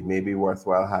be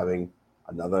worthwhile having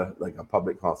another, like a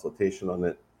public consultation on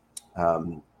it,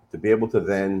 to be able to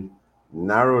then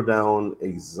narrow down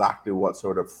exactly what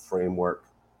sort of framework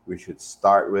we should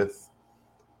start with.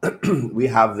 We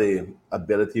have the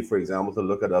ability, for example, to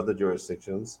look at other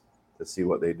jurisdictions to see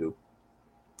what they do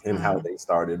and how they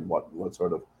started, what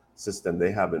sort of system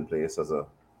they have in place as a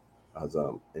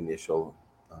initial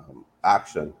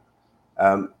action.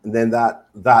 And then that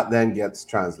then gets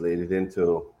translated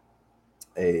into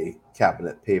a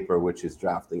cabinet paper, which is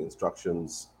drafting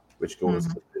instructions, which goes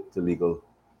to legal,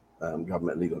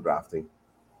 government legal drafting.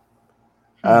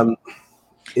 And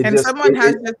someone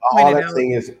has just all pointed I'm out.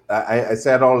 saying is, I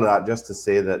said all of that just to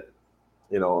say that,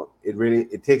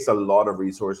 it takes a lot of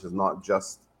resources, not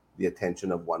just the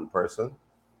attention of one person,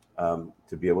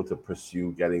 to be able to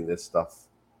pursue getting this stuff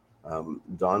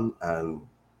done. And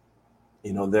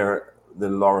the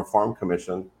Law Reform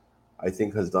Commission, I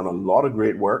think, has done a lot of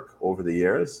great work over the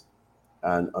years,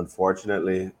 and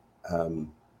unfortunately,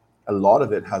 a lot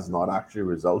of it has not actually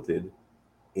resulted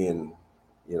in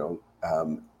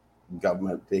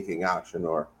government taking action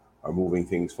or moving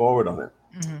things forward on it.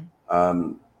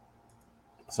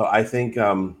 So I think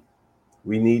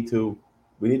we need to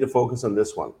focus on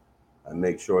this one and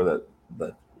make sure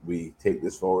that we take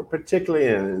this forward, particularly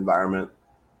in an environment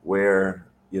where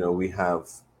we have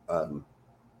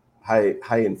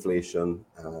high inflation,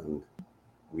 and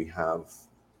we have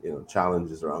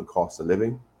challenges around cost of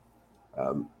living.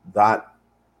 That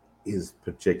is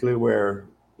particularly where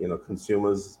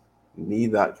consumers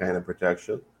need that kind of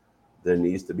protection. There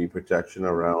needs to be protection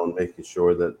around making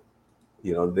sure that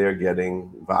they're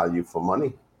getting value for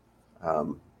money,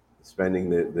 spending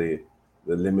the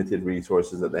limited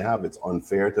resources that they have. It's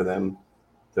unfair to them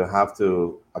to have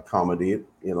to accommodate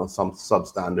some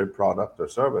substandard product or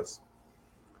service.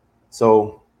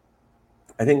 So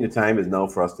I think the time is now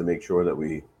for us to make sure that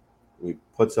we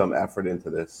put some effort into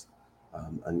this,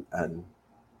 and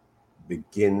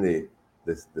begin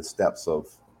the steps of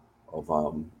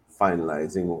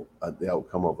finalizing the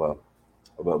outcome of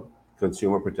a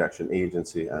consumer protection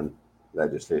agency and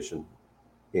legislation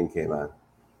in Cayman.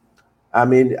 I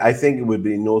mean, I think it would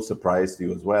be no surprise to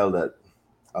you as well that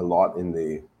a lot in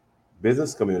the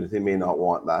business community may not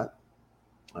want that.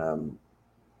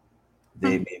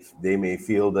 They may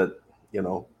feel that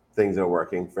things are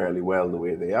working fairly well the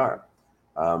way they are,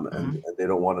 and they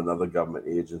don't want another government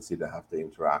agency to have to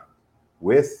interact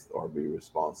with or be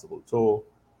responsible to.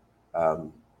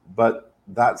 But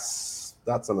that's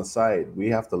an aside. We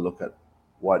have to look at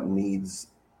what needs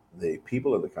the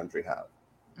people of the country have,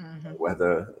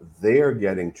 whether they're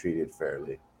getting treated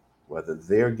fairly, whether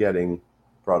they're getting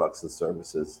products and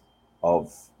services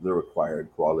of the required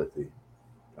quality,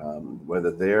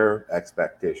 whether their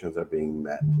expectations are being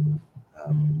met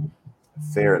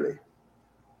fairly.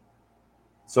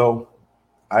 So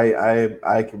I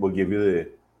will give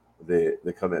you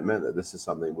the commitment that this is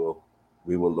something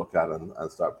we will look at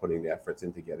and start putting the efforts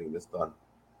into getting this done.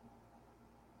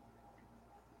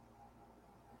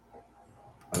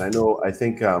 And I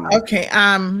think Okay.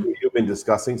 You've been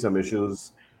discussing some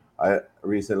issues.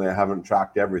 Recently I haven't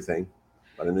tracked everything,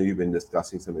 but I know you've been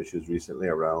discussing some issues recently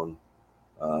around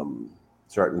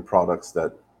certain products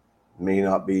that may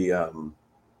not be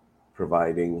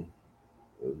providing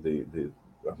the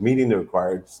meeting the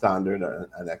required standard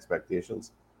and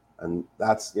expectations. And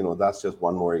that's just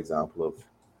one more example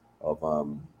of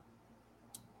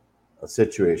a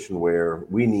situation where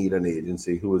we need an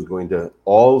agency who is going to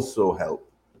also help,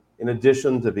 in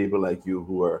addition to people like you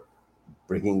who are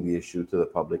bringing the issue to the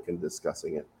public and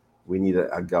discussing it. We need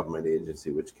a government agency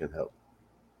which can help.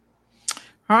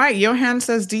 All right. Johan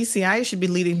says DCI should be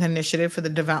leading the initiative for the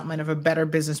development of a better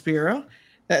business bureau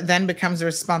that then becomes the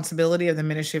responsibility of the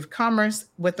Ministry of Commerce,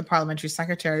 with the parliamentary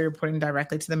secretary reporting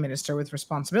directly to the minister with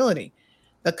responsibility.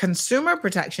 The Consumer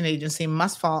Protection Agency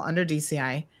must fall under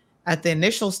DCI at the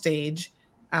initial stage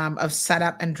of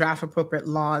setup and draft appropriate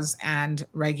laws and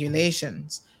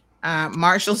regulations.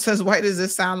 Marshall says, why does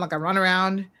this sound like a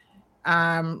runaround?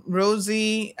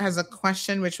 Rosie has a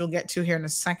question, which we'll get to here in a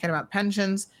second, about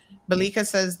pensions. Balika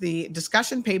says the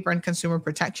discussion paper on consumer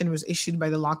protection was issued by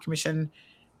the Law Commission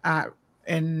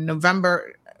in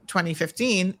November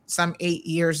 2015, some 8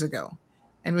 years ago.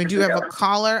 And we do have a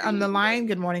caller on the line.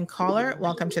 Good morning, caller.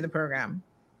 Welcome to the program.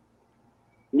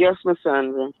 Yes, Miss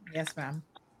Sandra. Yes, ma'am.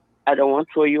 I don't want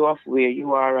to throw you off where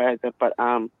you are either, but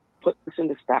put this in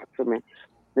the stack for me.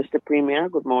 Mr. Premier,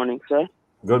 good morning, sir.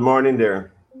 Good morning,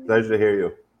 dear. Pleasure to hear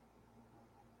you.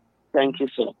 Thank you,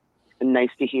 sir. Nice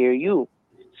to hear you.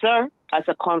 Sir, as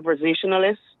a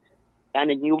conversationalist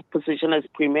and a new position as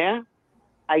Premier,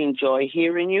 I enjoy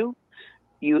hearing you.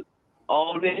 You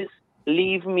always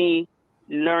leave me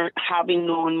having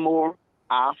known more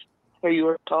after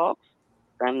your talks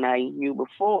than I knew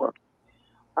before.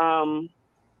 And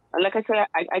like I said,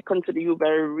 I consider you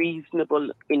very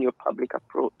reasonable in your public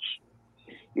approach.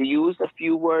 You use a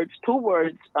few words, two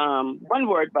words, one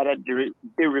word, but a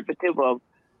derivative of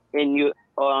in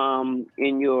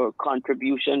your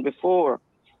contribution before.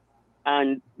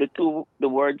 And the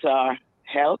words are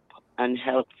help and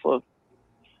helpful.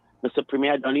 Mr.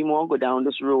 Premier, I don't even want to go down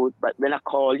this road, but when I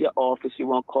call your office, you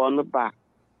won't call me back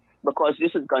because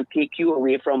this is going to take you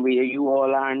away from where you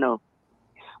all are now.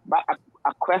 But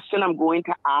a question I'm going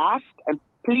to ask, and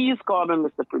please call me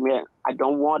Mr. Premier. I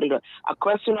don't want it. A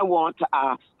question I want to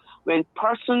ask. When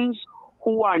persons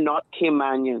who are not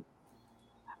Caymanian,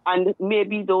 and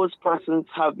maybe those persons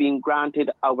have been granted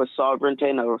our sovereignty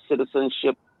and our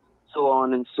citizenship, so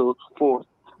on and so forth,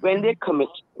 when they commit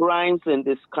crimes in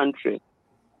this country,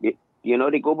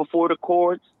 they go before the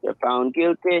courts, they're found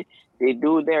guilty, they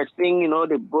do their thing,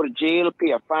 they go to jail, pay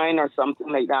a fine or something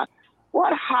like that.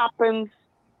 What happens?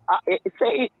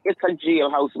 Say it's a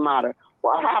jailhouse matter.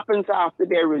 What happens after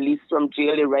they're released from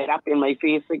jail? They right up in my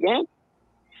face again?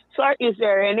 Sir, is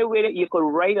there any way that you could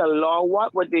write a law?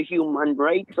 What would the human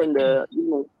rights and the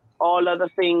all other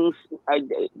things,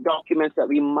 documents that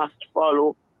we must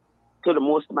follow to the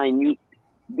most minute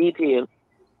detail?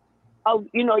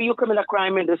 You commit a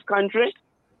crime in this country,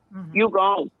 you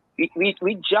gone.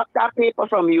 We jot that paper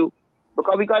from you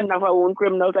because we got enough of our own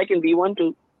criminals. I can be one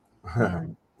too.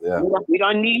 Yeah. We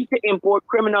don't need to import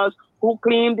criminals who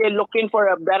claim they're looking for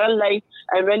a better life,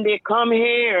 and when they come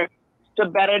here to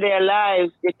better their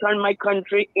lives, they turn my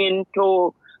country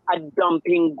into a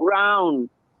dumping ground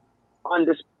on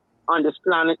this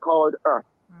planet called Earth.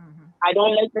 I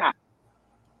don't like that.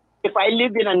 If I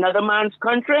lived in another man's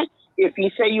country, if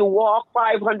he say you walk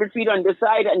 500 feet on this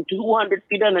side and 200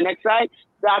 feet on the next side,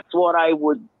 that's what I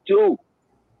would do.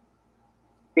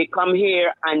 They come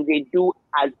here and they do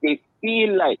as they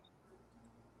feel like.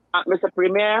 Mr.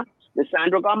 Premier, Ms.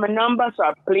 Sandra got my number, so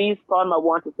please call me. I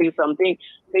want to say something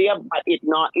to you, but it's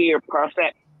not ear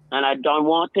perfect. And I don't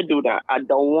want to do that. I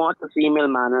don't want to female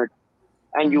mannered.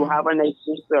 And you have a nice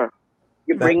sister.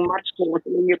 You bring much to us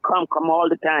when you come all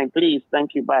the time. Please.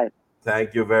 Thank you. Bye.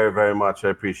 Thank you very, very much. I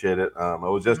appreciate it. I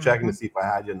was just checking to see if I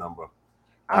had your number.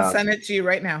 I'll send it to you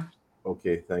right now.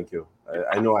 Okay, thank you.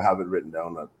 I know I have it written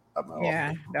down at my office.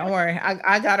 Yeah, don't worry.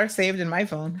 I got her saved in my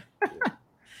phone.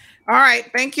 All right.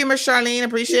 Thank you, Miss Charlene.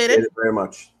 Appreciate it very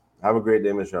much. Have a great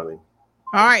day, Miss Charlene.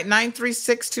 All right.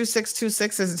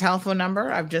 936-2626 is the telephone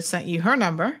number. I've just sent you her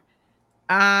number.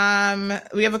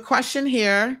 We have a question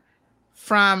here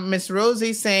from Miss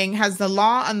Rosie saying, has the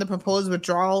law on the proposed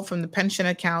withdrawal from the pension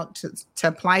account to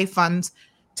apply funds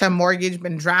to mortgage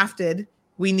been drafted?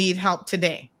 We need help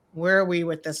today. Where are we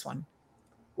with this one?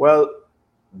 Well,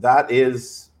 that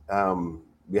is,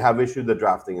 we have issued the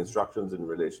drafting instructions in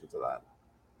relation to that.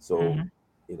 So,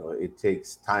 it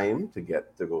takes time to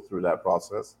go through that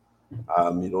process.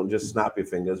 You don't just snap your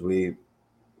fingers. We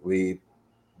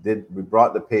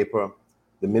brought the paper.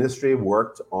 The ministry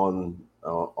worked on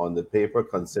the paper,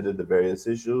 considered the various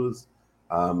issues,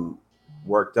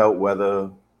 worked out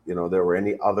whether there were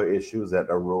any other issues that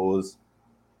arose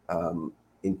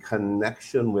in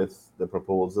connection with the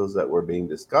proposals that were being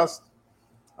discussed,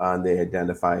 and they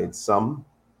identified some.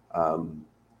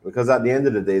 Because at the end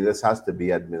of the day, this has to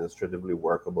be administratively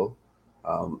workable.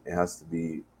 It has to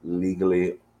be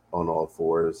legally on all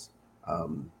fours,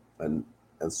 and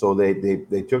so they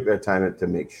took their time to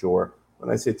make sure. When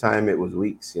I say time, it was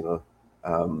weeks,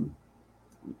 and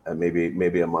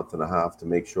maybe a month and a half to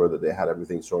make sure that they had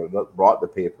everything sorted out. Brought the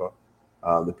paper.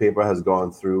 The paper has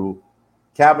gone through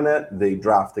cabinet. The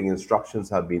drafting instructions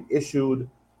have been issued.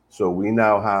 So we're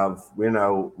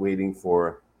now waiting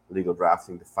for legal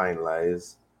drafting to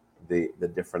finalize the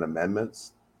different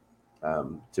amendments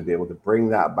to be able to bring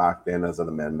that back then as an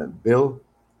amendment bill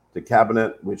to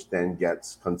cabinet, which then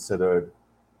gets considered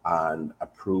and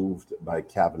approved by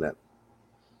cabinet.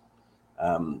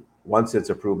 Once it's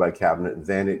approved by cabinet,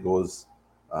 then it goes,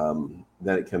 then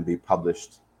it can be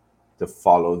published to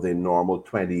follow the normal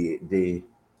 28-day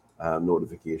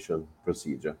notification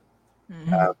procedure.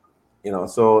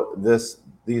 So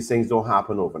these things don't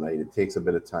happen overnight. It takes a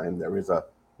bit of time. There is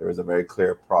a very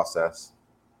clear process.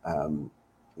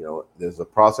 There's a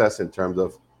process in terms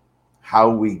of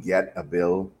how we get a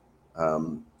bill,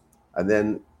 and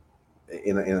then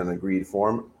in an agreed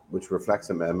form, which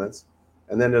reflects amendments.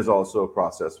 And then there's also a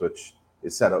process which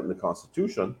is set out in the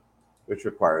Constitution, which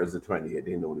requires the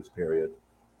 28-day notice period.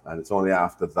 And it's only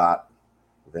after that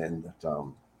then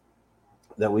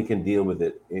that we can deal with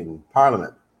it in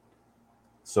Parliament.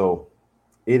 So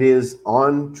it is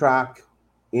on track,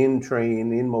 in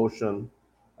train, in motion,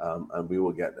 and we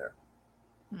will get there.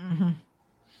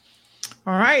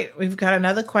 All right. We've got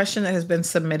another question that has been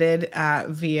submitted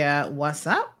via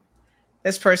WhatsApp.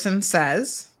 This person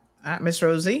says, Miss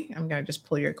Rosie, I'm going to just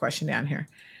pull your question down here.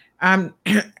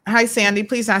 Hi, Sandy.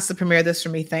 Please ask the Premier this for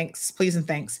me. Thanks. Please and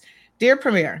thanks. Dear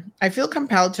Premier, I feel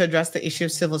compelled to address the issue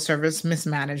of civil service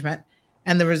mismanagement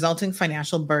and the resulting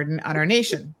financial burden on our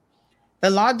nation. The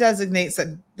law designates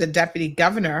that the Deputy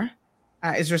Governor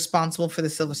is responsible for the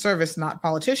civil service, not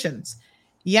politicians.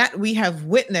 Yet we have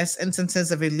witnessed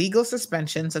instances of illegal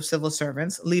suspensions of civil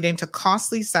servants leading to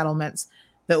costly settlements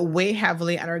that weigh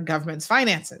heavily on our government's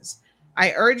finances.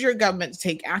 I urge your government to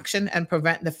take action and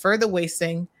prevent the further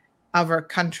wasting of our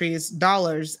country's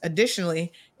dollars.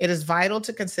 Additionally, it is vital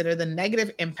to consider the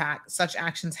negative impact such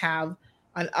actions have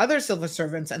on other civil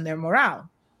servants and their morale.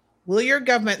 Will your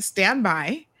government stand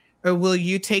by, or will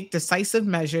you take decisive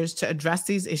measures to address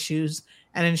these issues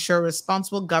and ensure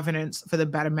responsible governance for the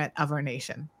betterment of our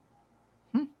nation?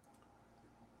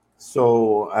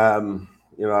 So,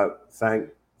 thank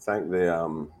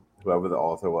the whoever the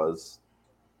author was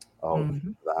of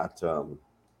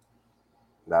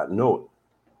that note.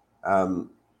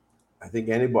 I think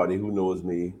anybody who knows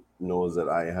me knows that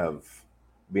I have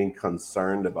been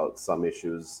concerned about some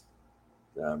issues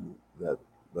that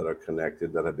are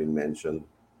connected, that have been mentioned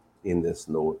in this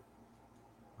note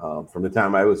from the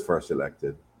time I was first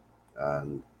elected.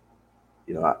 And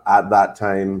at that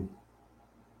time,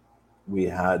 we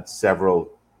had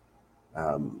several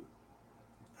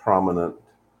prominent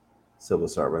civil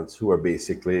servants who were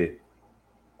basically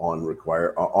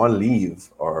on leave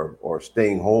or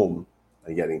staying home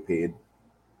and getting paid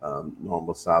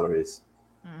normal salaries.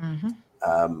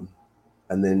 And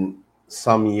then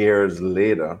some years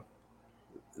later,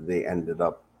 they ended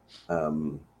up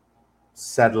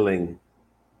settling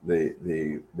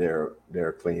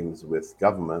their claims with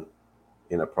government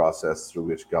in a process through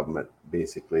which government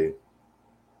basically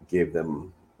gave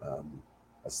them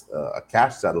a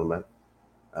cash settlement.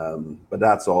 But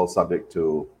that's all subject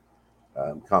to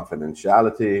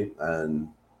confidentiality, and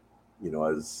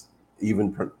as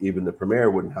even the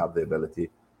Premier wouldn't have the ability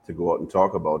to go out and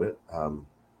talk about it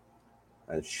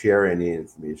and share any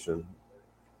information.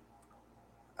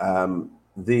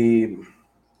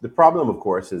 The problem, of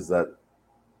course, is that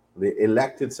the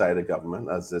elected side of government,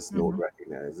 as this note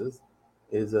recognizes,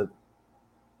 is that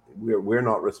we're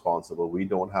not responsible. We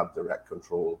don't have direct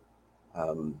control,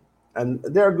 and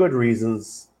there are good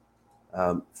reasons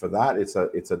for that.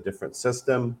 It's a different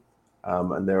system,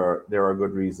 and there are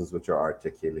good reasons which are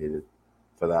articulated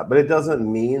for that. But it doesn't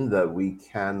mean that we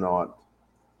cannot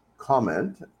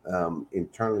comment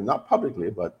internally, not publicly,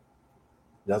 but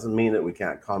it doesn't mean that we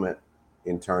can't comment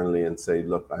internally and say,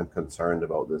 look, I'm concerned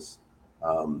about this.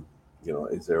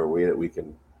 Is there a way that we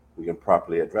can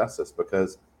properly address this?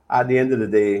 Because at the end of the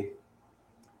day,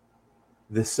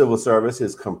 the civil service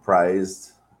is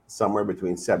comprised somewhere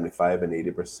between 75 and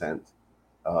 80%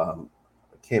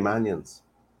 Caymanians,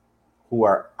 who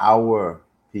are our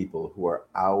people, who are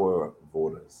our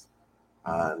voters.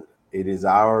 And it is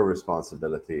our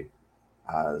responsibility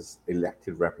as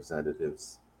elected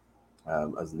representatives,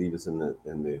 as leaders in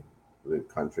the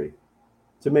country,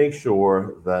 to make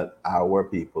sure that our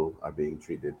people are being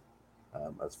treated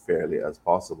as fairly as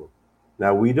possible.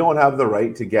 Now, we don't have the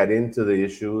right to get into the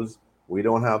issues. We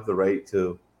don't have the right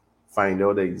to find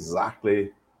out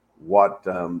exactly what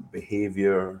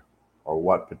behavior or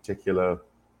what particular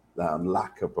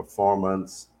lack of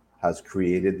performance has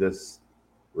created this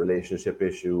relationship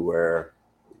issue where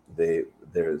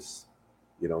there's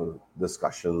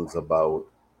discussions about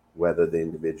whether the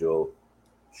individual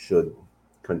should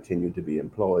continue to be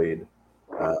employed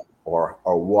or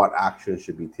what action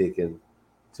should be taken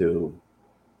to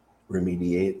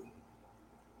remediate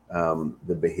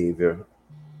the behavior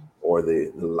or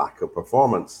the lack of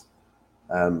performance.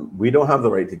 We don't have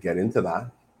the right to get into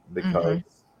that because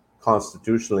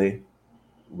constitutionally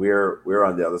we're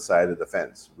on the other side of the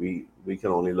fence. We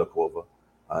can only look over,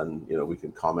 and we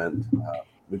can comment,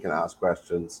 we can ask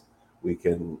questions,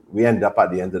 we end up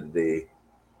at the end of the day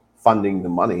funding the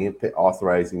money,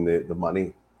 authorizing the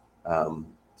money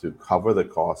to cover the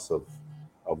costs of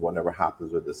whatever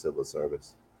happens with the civil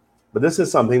service. But this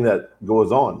is something that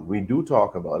goes on. We do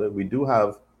talk about it. We do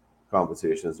have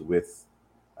conversations with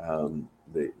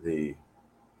the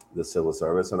civil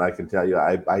service, and I can tell you,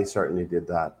 I certainly did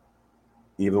that.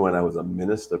 Even when I was a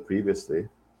minister previously,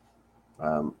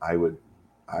 I would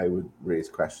raise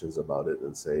questions about it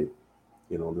and say,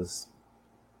 you know, this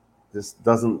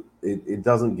doesn't it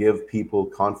doesn't give people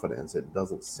confidence. It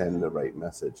doesn't send the right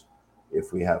message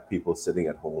if we have people sitting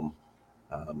at home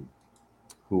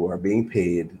who are being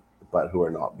paid but who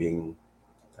are not being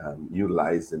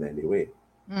utilized in any way.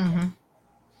 Mm-hmm.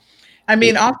 I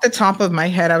mean, off the top of my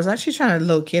head, I was actually trying to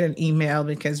locate an email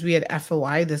because we had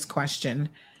FOI this question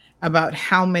about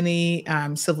how many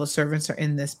civil servants are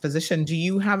in this position. Do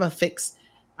you have a fix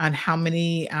on how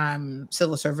many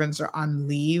civil servants are on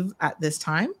leave at this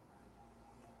time?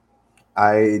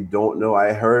 I don't know.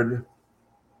 I heard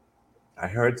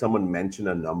someone mention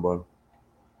a number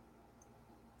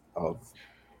of,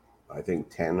 I think,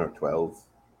 10 or 12.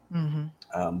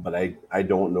 Mm-hmm. But I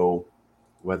don't know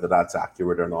whether that's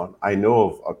accurate or not. I know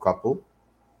of a couple.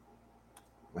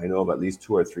 I know of at least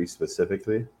 2 or 3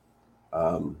 specifically.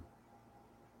 I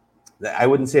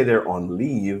wouldn't say they're on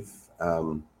leave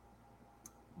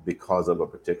because of a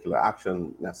particular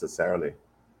action necessarily.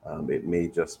 It may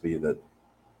just be that,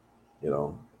 you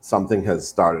know, something has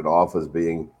started off as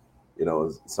being, you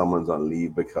know, someone's on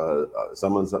leave because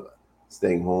someone's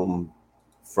staying home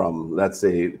from, let's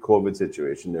say, the COVID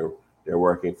situation. They're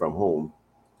working from home,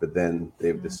 but then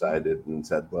they've decided and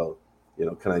said, well, you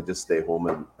know, can I just stay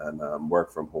home and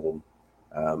work from home?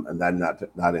 And then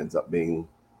that ends up being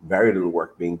very little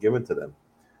work being given to them.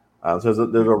 So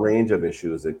there's a range of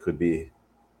issues. It could be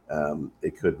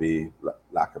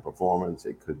lack of performance.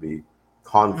 It could be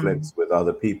conflicts with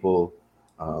other people.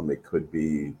 It could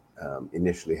be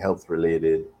initially health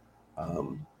related.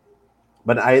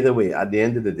 But either way, at the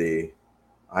end of the day,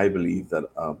 I believe that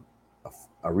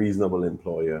a reasonable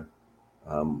employer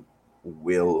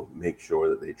will make sure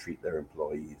that they treat their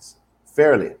employees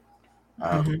fairly.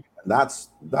 And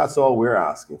that's all we're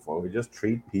asking for. We just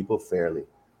treat people fairly,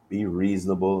 be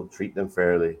reasonable, treat them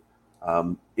fairly.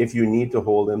 If you need to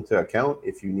hold them to account,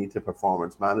 if you need to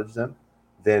performance manage them,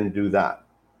 then do that.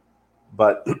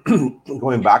 But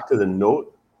going back to the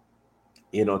note,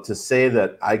 you know, to say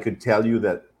that I could tell you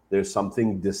that there's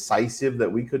something decisive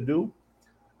that we could do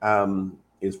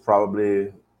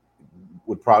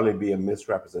would probably be a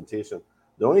misrepresentation.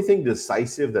 The only thing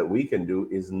decisive that we can do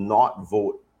is not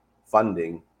vote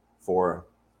funding for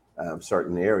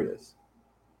certain areas.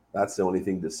 That's the only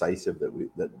thing decisive that we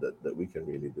can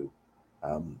really do.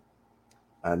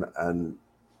 And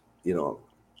you know,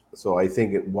 so I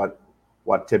think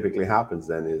what typically happens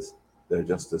then is they're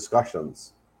just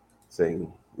discussions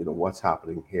saying, you know, what's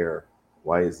happening here?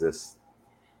 Why is this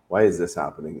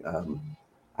happening?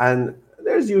 And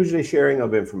there's usually sharing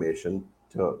of information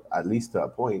to at least to a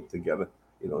point to get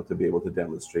you know, to be able to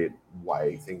demonstrate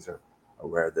why things are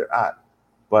where they're at.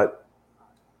 But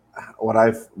what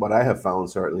I have found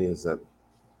certainly is that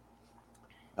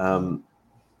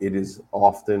it is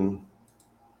often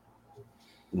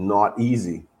not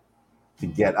easy to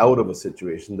get out of a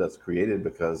situation that's created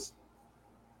because,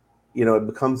 you know, it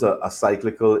becomes a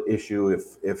cyclical issue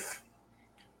if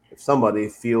somebody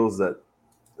feels that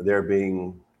they're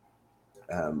being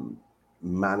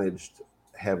managed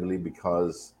heavily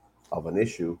because of an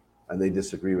issue and they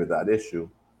disagree with that issue,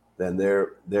 then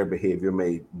their behavior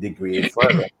may degrade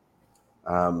further.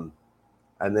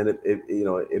 And then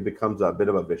it becomes a bit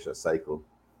of a vicious cycle.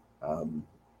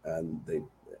 And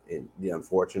the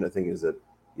unfortunate thing is that,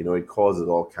 you know, it causes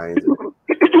all kinds of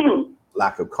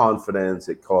lack of confidence.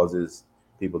 It causes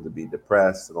people to be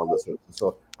depressed and all this sort of stuff.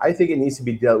 So I think it needs to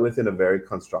be dealt with in a very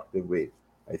constructive way.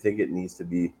 I think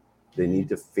they need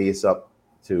to face up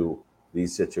to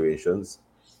these situations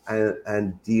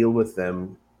and deal with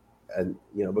them, and,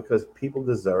 you know, because people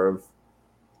deserve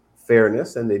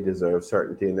fairness and they deserve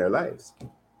certainty in their lives.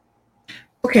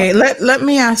 Okay, let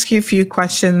me ask you a few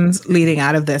questions leading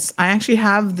out of this. I actually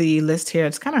have the list here.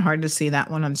 It's kind of hard to see that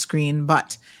one on screen,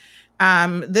 but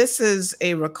this is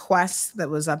a request that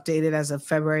was updated as of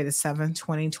February the 7th,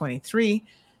 2023.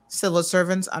 Civil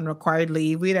servants on required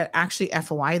leave. We'd actually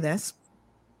FOI this.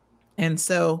 And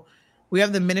so we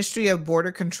have the Ministry of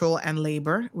Border Control and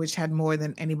Labor, which had more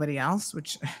than anybody else,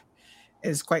 which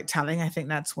is quite telling. I think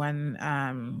that's when,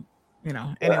 you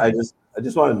know, anyway. I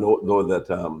just want to note, though,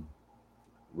 that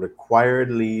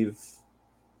required leave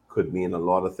could mean a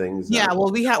lot of things. Yeah,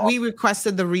 well, we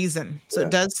requested the reason. So it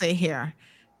does say here,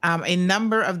 A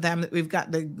number of them, we've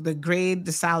got the grade,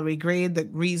 the salary grade, the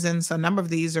reason. So a number of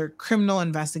these are criminal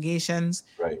investigations,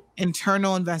 right,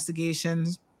 internal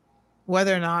investigations,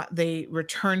 whether or not they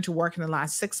returned to work in the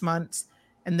last 6 months,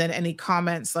 and then any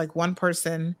comments, like one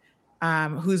person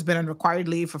who's been on required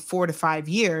leave for 4 to 5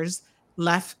 years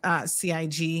left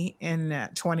CIG in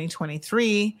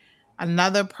 2023.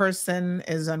 Another person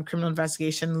is on criminal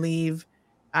investigation leave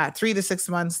 3 to 6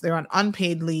 months. They're on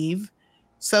unpaid leave.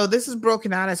 So this is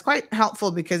broken out. It's quite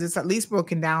helpful because it's at least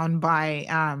broken down by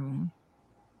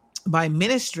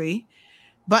ministry.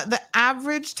 But the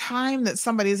average time that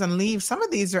somebody's on leave, some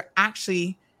of these are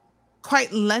actually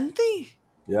quite lengthy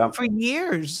for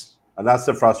years. And that's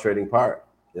the frustrating part,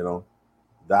 you know.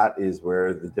 That is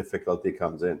where the difficulty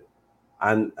comes in.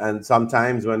 And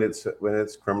sometimes when it's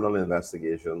criminal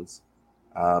investigations,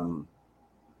 you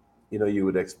know, you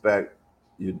would expect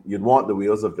you'd want the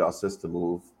wheels of justice to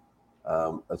move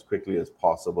as quickly as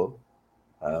possible,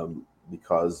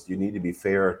 because you need to be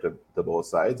fair to both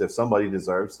sides. If somebody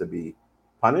deserves to be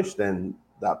punished, then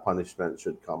that punishment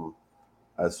should come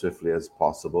as swiftly as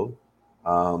possible.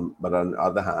 But on the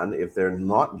other hand, if they're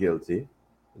not guilty,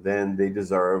 then they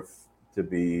deserve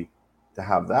to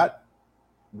have that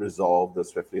resolved as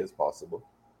swiftly as possible,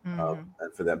 and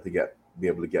for them to be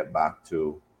able to get back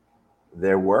to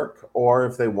their work, or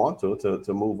if they want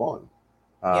to move on.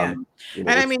 You know, and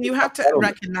I mean, you have to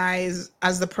recognize,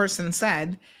 as the person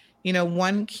said, you know,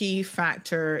 one key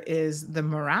factor is the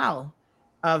morale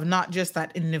of not just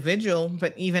that individual,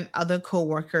 but even other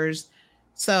coworkers.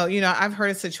 So, you know, I've heard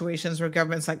of situations where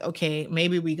government's like, okay,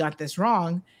 maybe we got this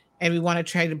wrong, and we want to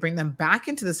try to bring them back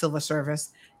into the civil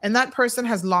service. And that person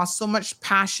has lost so much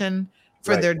passion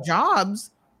for their jobs.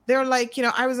 They're like, you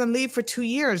know, I was on leave for 2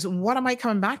 years. What am I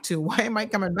coming back to? Why am I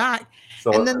coming back?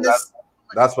 So and then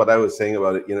that's what I was saying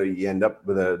about it. You know, you end up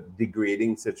with a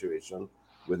degrading situation,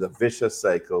 with a vicious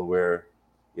cycle where,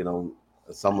 you know,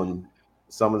 someone's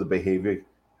behavior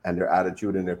and their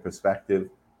attitude and their perspective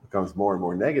becomes more and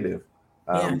more negative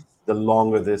the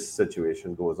longer this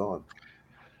situation goes on.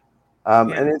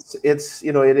 And it's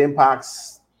you know, it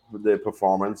impacts the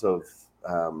performance of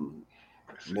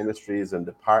ministries and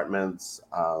departments.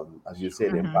 As you say,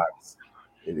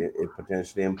 it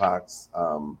potentially impacts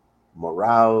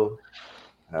morale.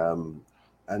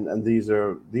 And these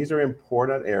are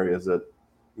important areas that,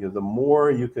 you know, the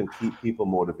more you can keep people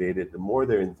motivated, the more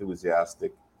they're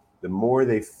enthusiastic, the more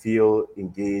they feel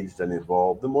engaged and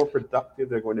involved, the more productive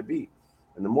they're going to be.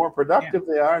 And the more productive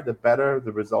they are, the better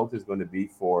the result is going to be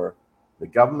for the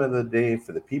government of the day,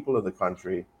 for the people of the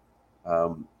country.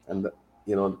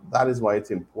 You know, that is why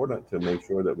it's important to make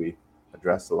sure that we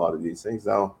address a lot of these things.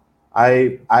 Now,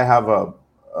 I have a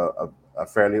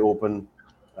fairly open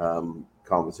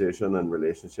conversation and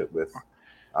relationship with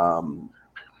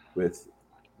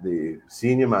the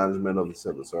senior management of the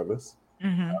civil service,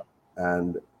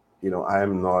 and you know,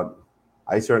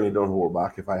 I certainly don't hold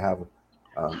back if I have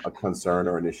a concern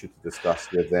or an issue to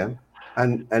discuss with them,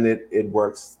 and it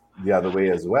works the other way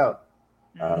as well.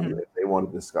 If they want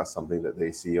to discuss something that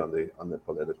they see on the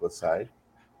political side,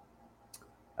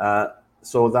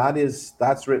 so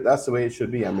that's the way it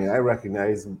should be. I mean, I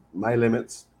recognize my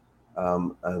limits,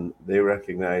 and they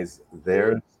recognize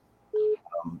theirs.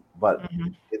 But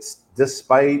it's,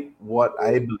 despite what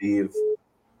I believe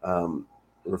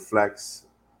reflects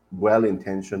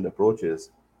well-intentioned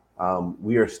approaches,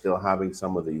 we are still having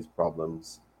some of these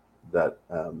problems. That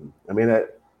I mean,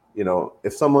 you know,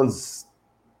 if someone's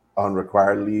on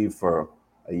required leave for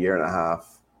a year and a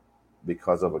half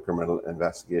because of a criminal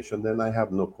investigation, then I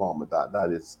have no qualm with that.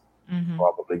 That is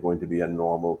probably going to be a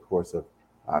normal course of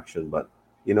action. But,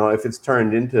 you know, if it's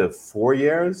turned into 4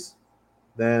 years,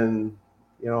 then,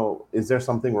 you know, is there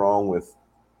something wrong with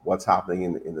what's happening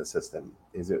in the system?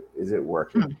 Is it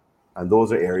working? And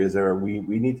those are areas that we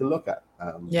need to look at.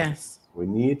 We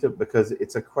need to, because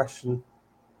it's a question.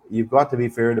 You've got to be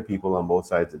fair to people on both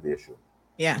sides of the issue.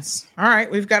 Yes. All right.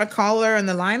 We've got a caller on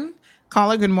the line.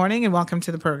 Caller, good morning and welcome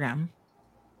to the program.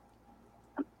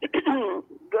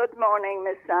 Good morning,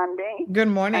 Miss Sandy. Good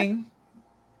morning.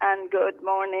 And good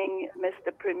morning,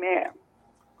 Mr. Premier.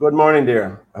 Good morning,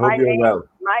 dear. I hope you're well.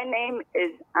 My name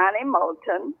is Annie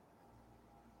Moulton.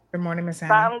 Good morning, Miss Annie.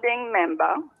 Founding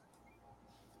member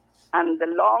and the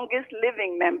longest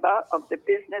living member of the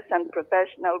Business and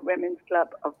Professional Women's Club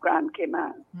of Grand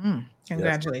Cayman.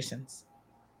 Congratulations.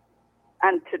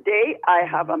 And today I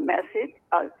have a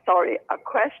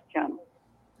question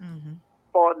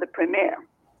for the Premier.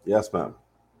 Yes, ma'am.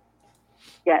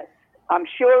 Yes, I'm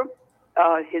sure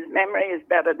his memory is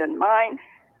better than mine.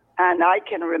 And I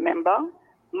can remember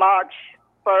March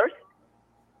 1st,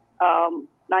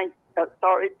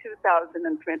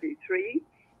 2023,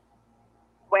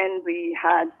 when we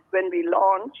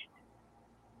launched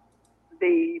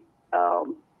the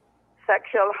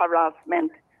sexual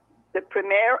harassment, the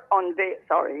premier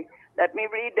let me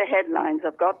read the headlines.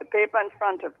 I've got the paper in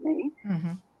front of me.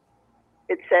 Mm-hmm.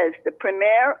 It says the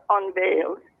premier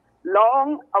unveils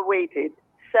long-awaited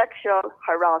sexual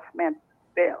harassment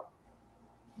bill.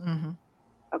 Mm-hmm.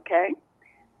 Okay,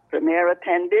 premier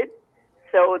attended,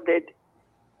 so did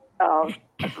a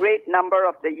great number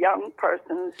of the young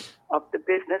persons of the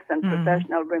Business and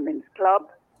Professional Women's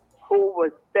Club, who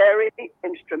was very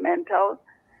instrumental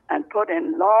and put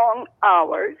in long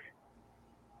hours,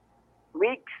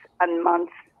 weeks and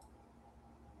months,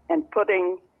 in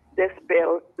putting this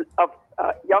bill of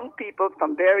young people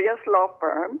from various law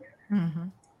firms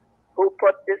who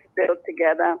put this bill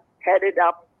together, headed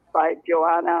up by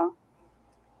Joanna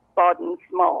Borden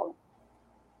Small.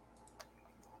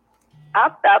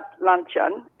 At that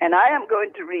luncheon, and I am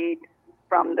going to read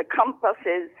from the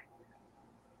Compass's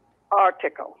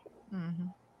article.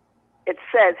 It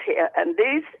says here, and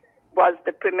this was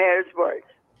the premier's words: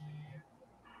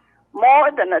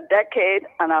 more than a decade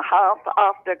and a half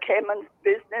after Cayman's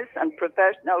Business and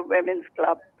Professional Women's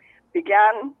Club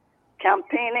began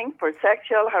campaigning for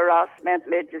sexual harassment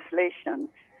legislation,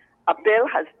 a bill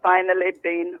has finally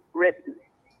been written.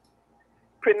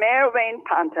 Premier Wayne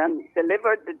Panton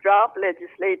delivered the draft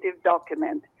legislative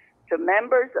document to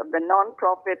members of the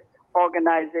nonprofit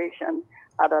organization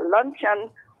at a luncheon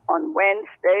on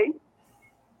Wednesday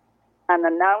and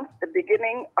announced the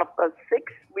beginning of a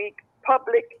 6-week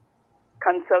public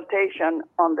consultation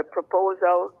on the proposed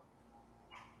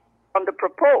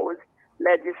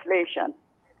legislation.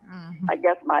 I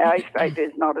guess my eyesight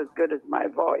is not as good as my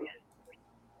voice.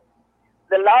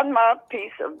 The landmark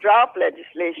piece of draft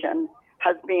legislation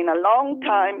has been a long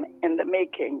time in the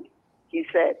making, he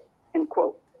said, in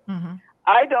quote.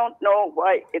 I don't know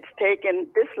why it's taken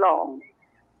this long,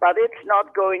 but it's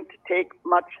not going to take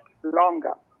much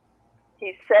longer.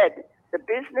 He said the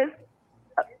business,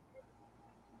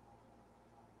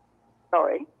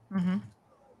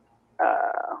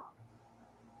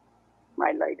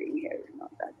 my lighting here is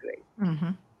not that great.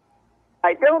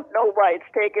 I don't know why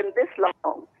it's taken this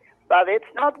long, but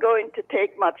it's not going to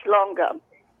take much longer,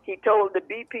 he told the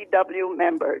BPW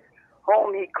members,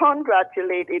 whom he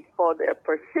congratulated for their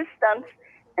persistence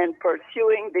in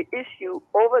pursuing the issue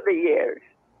over the years.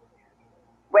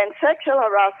 When sexual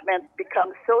harassment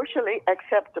becomes socially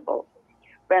acceptable,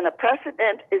 when a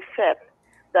precedent is set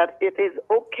that it is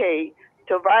okay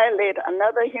to violate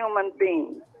another human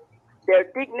being, their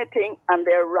dignity and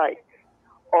their rights,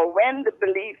 or when the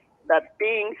belief that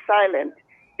being silent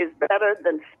is better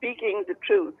than speaking the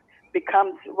truth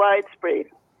becomes widespread,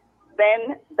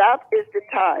 then that is the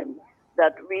time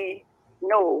that we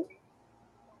know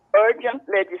urgent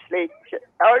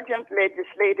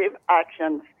legislative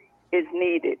actions is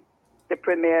needed, the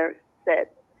Premier said.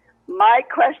 My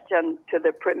question to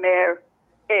the Premier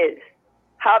is,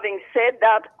 having said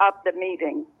that at the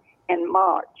meeting in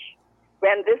March,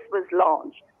 when this was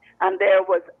launched, and there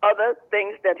was other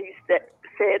things that he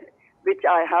said, which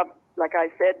I have, like I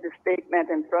said, the statement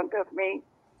in front of me,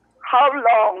 how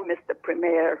long, Mr.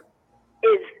 Premier,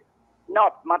 is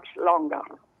not much longer.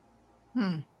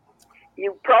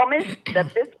 You promised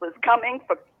that this was coming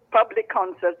for public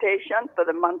consultation for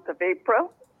the month of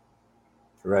April.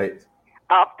 Right.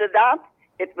 After that,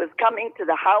 it was coming to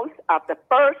the House at the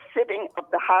first sitting of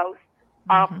the House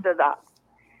after that.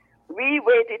 We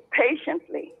waited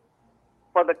patiently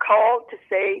for the call to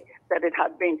say that it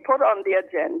had been put on the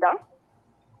agenda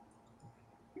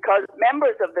because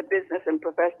members of the Business and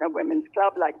Professional Women's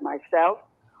Club, like myself,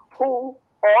 who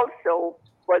also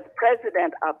was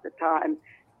president at the time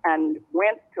and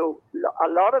went to a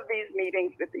lot of these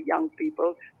meetings with the young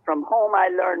people, from whom I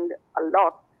learned a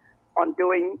lot on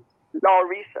doing law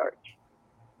research.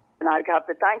 And I have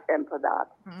to thank them for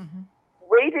that.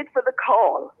 Waited for the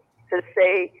call to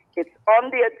say it's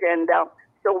on the agenda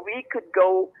so we could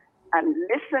go and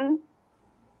listen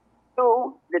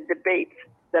to the debates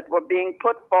that were being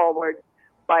put forward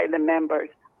by the members.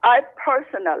 I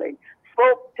personally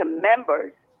spoke to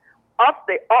members of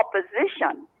the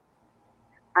opposition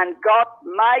and got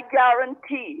my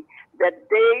guarantee that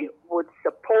they would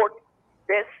support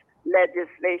this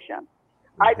legislation.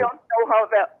 I don't know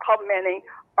how many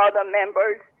other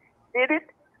members did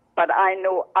it, but I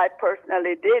know I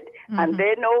personally did, and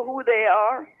they know who they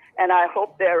are, and I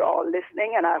hope they're all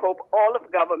listening, and I hope all of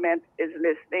government is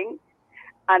listening.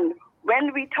 And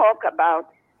when we talk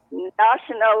about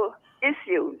national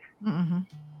issues,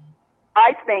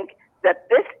 I think that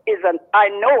I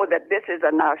know that this is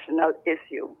a national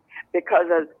issue, because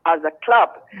as a club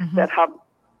that have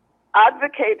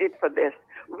advocated for this,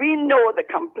 we know the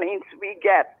complaints we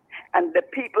get and the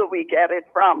people we get it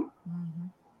from.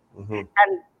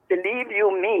 And believe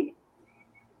you me,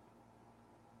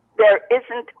 there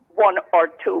isn't one or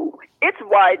two. It's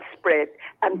widespread,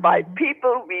 and by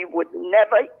people we would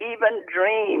never even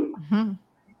dream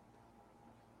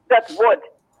that would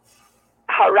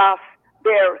harass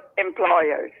their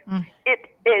employers.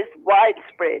 It is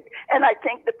widespread, and I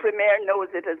think the Premier knows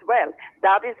it as well.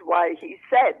 That is why he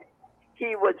said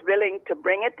he was willing to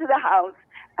bring it to the House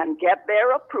and get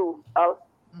their approval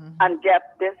and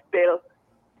get this bill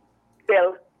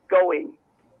going.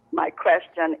 My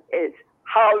question is,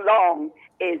 how long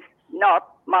is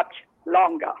not much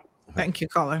longer? Thank you,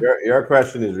 caller. Your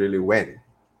question is really when.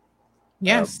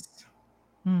 Yes.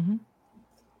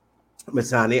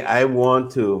 Ms. Annie, I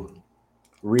want to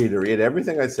reiterate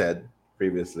everything I said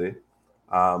previously,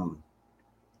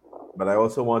 but I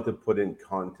also want to put in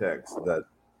context that,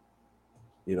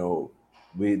 you know,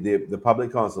 the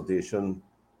public consultation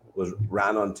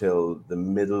ran until the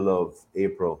middle of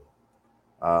April.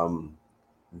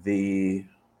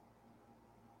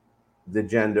 The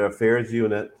Gender Affairs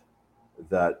Unit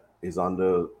that is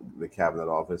under the Cabinet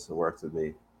Office and works with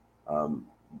me,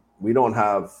 we don't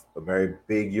have a very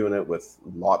big unit with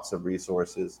lots of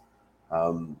resources,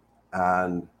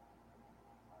 and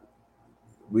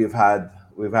we've had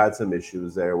some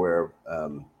issues there where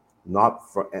not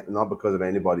because of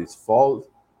anybody's fault,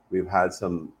 we've had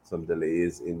some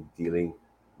delays in dealing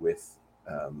with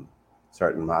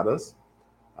certain matters.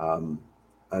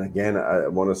 And again, I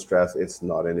want to stress, it's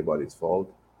not anybody's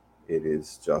fault. It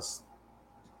is just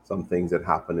some things that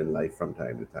happen in life from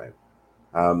time to time.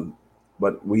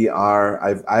 But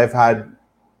I've had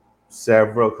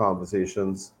several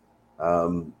conversations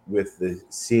with the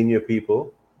senior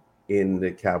people in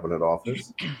the Cabinet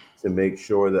Office to make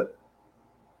sure that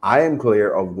I am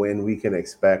clear of when we can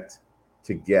expect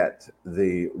to get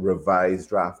the revised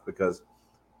draft, because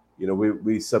you know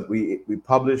we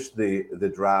published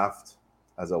the draft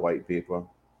as a white paper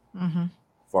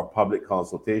for public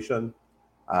consultation,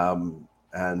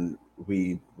 and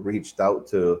we reached out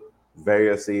to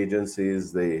various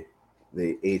agencies, the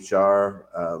HR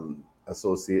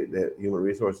the Human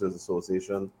Resources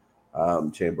Association,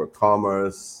 Chamber of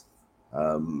Commerce,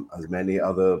 as many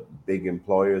other big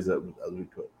employers that we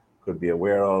could be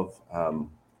aware of,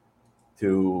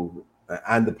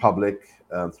 and the public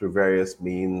through various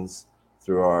means,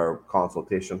 through our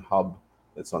consultation hub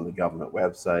that's on the government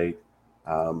website,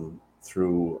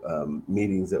 through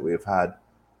meetings that we've had.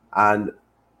 And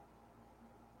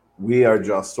we are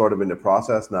just sort of in the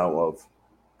process now of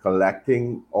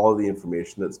collecting all the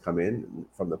information that's come in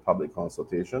from the public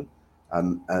consultation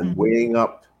and weighing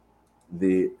up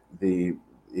the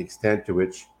extent to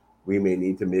which we may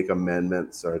need to make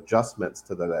amendments or adjustments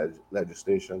to the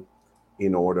legislation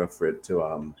in order for it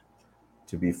to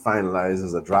be finalized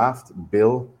as a draft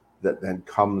bill that then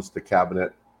comes to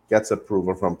Cabinet, gets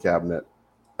approval from Cabinet,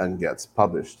 and gets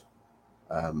published.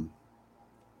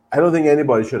 I don't think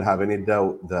anybody should have any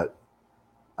doubt that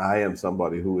I am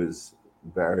somebody who is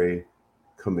very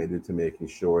committed to making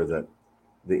sure that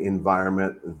the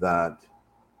environment that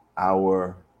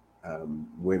our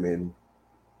women,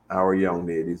 our young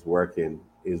ladies work in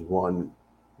is one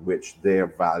which they are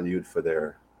valued for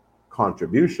their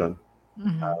contribution,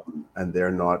 and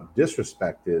they're not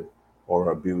disrespected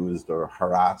or abused or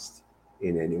harassed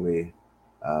in any way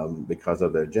because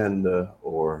of their gender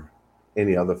or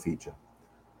any other feature.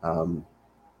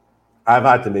 I've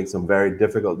had to make some very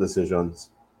difficult decisions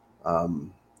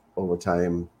over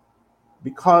time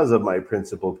because of my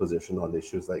principled position on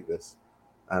issues like this,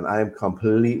 and I am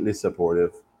completely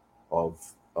supportive of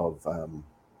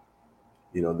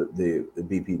you know, the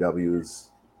BPW's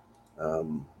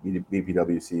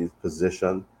BPWC's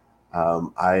position.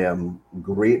 I am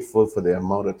grateful for the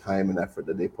amount of time and effort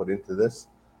that they put into this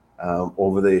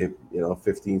over the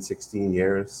 15, 16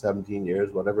 years, 17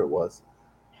 years, whatever it was.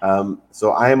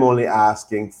 So I am only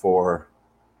asking for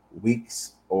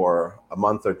weeks or a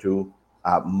month or two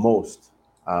at most.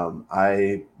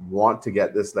 I want to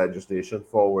get this legislation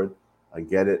forward and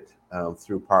get it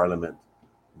through Parliament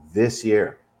this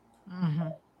year.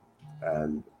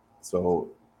 And so,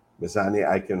 Ms. Annie,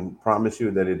 I can promise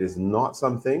you that it is not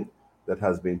something that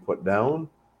has been put down.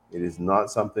 It is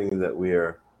not something that we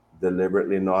are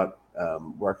deliberately not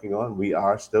working on. We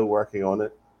are still working on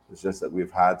it. It's just that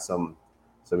we've had some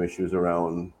issues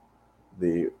around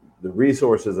the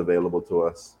resources available to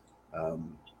us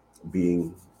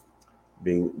being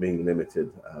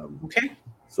limited. Okay.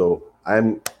 So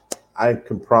I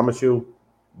can promise you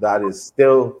that is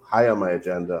still high on my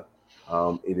agenda,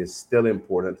 It is still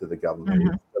important to the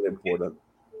government. It's still important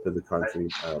to the country,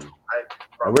 and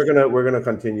we're gonna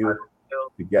continue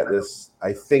to get this.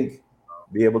 I think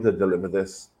be able to deliver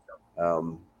this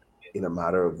in a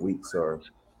matter of weeks or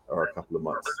a couple of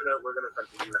months.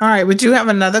 All right, we do have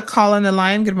another call on the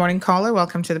line. Good morning, caller.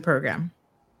 Welcome to the program.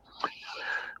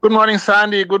 Good morning,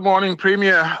 Sandy. Good morning,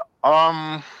 Premier.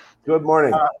 Good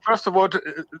morning. First of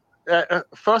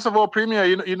all, Premier,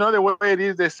 you know the way it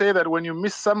is. They say that when you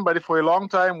miss somebody for a long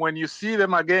time, when you see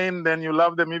them again, then you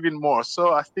love them even more.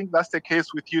 So I think that's the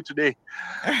case with you today.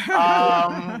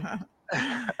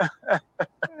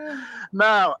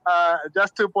 Now,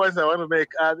 just 2 points I want to make.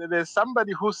 There's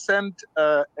somebody who sent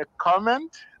a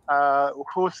comment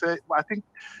who said, I think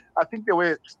they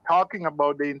were talking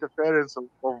about the interference of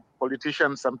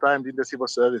politicians sometimes in the civil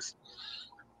service.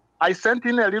 I sent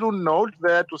in a little note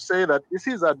there to say that this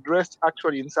is addressed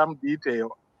actually in some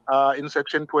detail in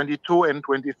section 22 and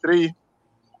 23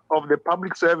 of the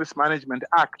Public Service Management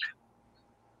Act.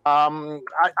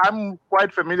 I'm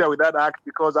quite familiar with that act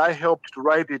because I helped to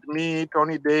write it, me,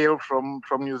 Tony Dale from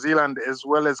New Zealand, as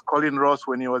well as Colin Ross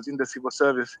when he was in the civil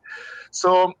service.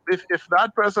 So if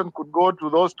that person could go to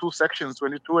those two sections,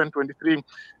 22 and 23,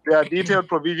 there are detailed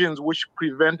provisions which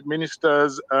prevent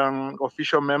ministers,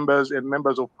 official members, and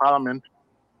members of parliament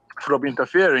from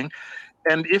interfering.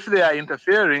 And if they are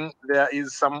interfering, there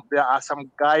are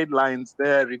some guidelines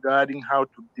there regarding how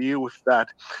to deal with that.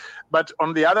 But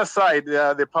on the other side, there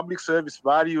are the public service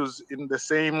values in the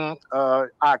same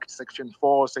act, Section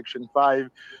 4, Section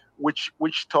 5,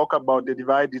 which talk about the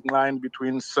dividing line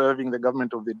between serving the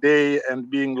government of the day and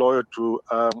being loyal to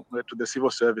the civil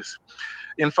service.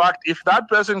 In fact, if that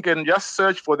person can just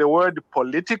search for the word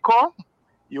political,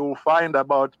 you will find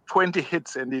about 20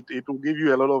 hits, and it will give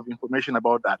you a lot of information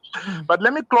about that. But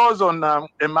let me close on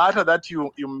a matter that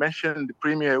you mentioned,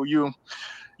 Premier.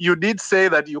 You did say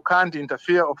that you can't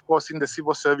interfere, of course, in the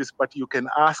civil service, but you can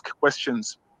ask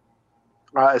questions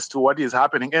as to what is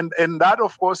happening. And that,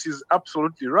 of course, is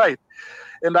absolutely right.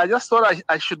 And I just thought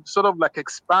I should sort of like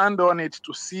expand on it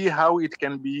to see how it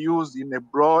can be used in a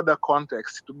broader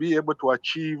context to be able to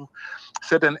achieve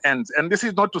certain ends. And this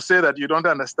is not to say that you don't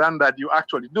understand that you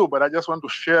actually do, but I just want to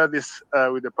share this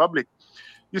with the public.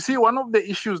 You see, one of the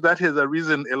issues that has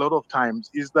arisen a lot of times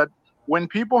is that when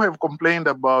people have complained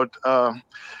about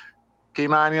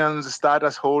Caymanians,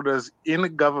 status holders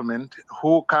in government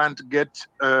who can't get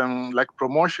like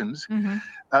promotions,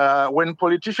 when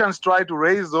politicians try to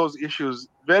raise those issues,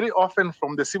 very often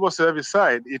from the civil service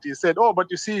side, it is said, oh, but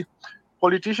you see,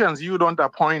 politicians, you don't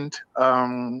appoint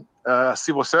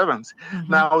civil servants.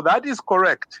 Now, that is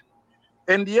correct.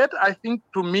 And yet, I think,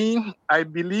 to me, I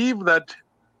believe that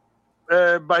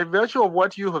by virtue of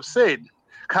what you have said,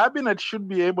 Cabinet should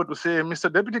be able to say,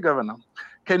 Mr. Deputy Governor,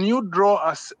 can you draw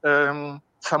us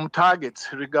some targets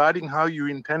regarding how you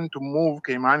intend to move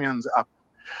Caymanians up?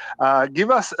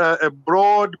 Give us a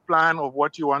broad plan of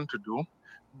what you want to do.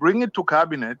 Bring it to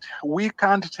Cabinet. We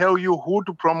can't tell you who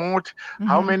to promote,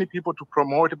 how many people to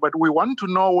promote, but we want to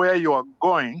know where you are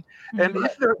going. And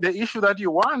if the issue that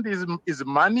you want is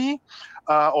money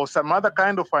or some other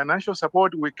kind of financial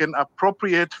support, we can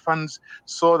appropriate funds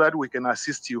so that we can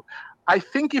assist you. I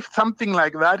think if something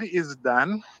like that is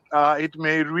done, it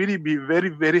may really be very,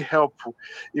 very helpful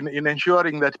in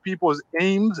ensuring that people's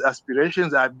aims,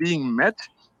 aspirations are being met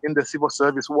in the civil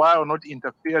service while not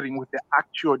interfering with the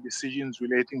actual decisions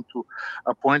relating to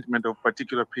appointment of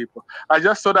particular people. I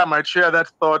just thought I might share that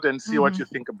thought and see what you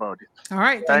think about it. All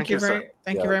right. Thank you very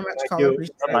much, caller.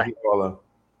 Thank you, caller.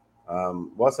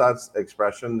 What's that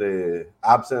expression? The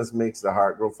absence makes the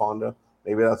heart grow fonder.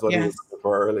 Maybe that's what he was looking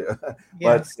for earlier.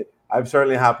 But I'm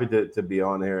certainly happy to be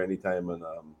on here anytime, and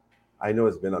I know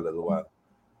it's been a little while.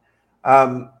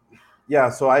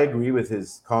 So I agree with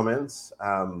his comments.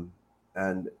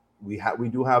 And we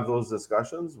do have those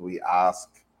discussions. We ask,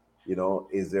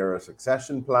 is there a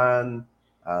succession plan?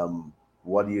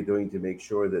 What are you doing to make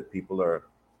sure that people are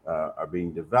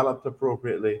being developed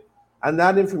appropriately? And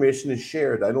that information is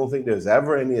shared. I don't think there's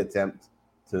ever any attempt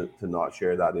to not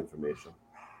share that information.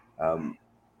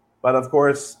 But of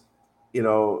course,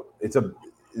 the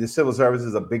civil service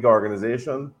is a big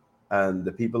organization, and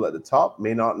the people at the top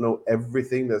may not know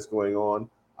everything that's going on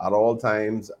at all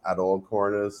times, at all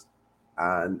corners.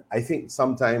 And I think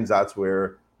sometimes that's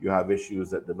where you have issues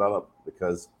that develop,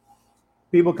 because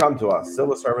people come to us,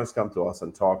 civil servants come to us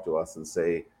and talk to us and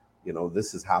say,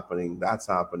 this is happening, that's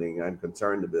happening, I'm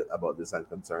concerned a bit about this, I'm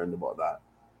concerned about that.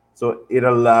 So it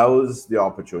allows the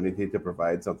opportunity to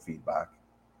provide some feedback,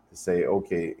 to say,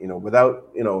 okay, without,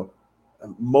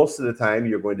 most of the time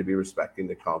you're going to be respecting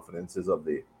the confidences of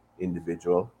the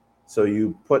individual. So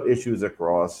you put issues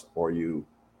across, or you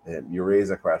raise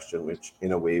a question which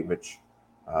in a way which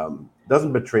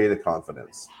doesn't betray the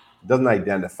confidence, doesn't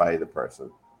identify the person,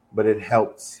 but it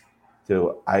helps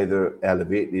to either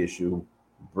elevate the issue,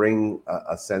 bring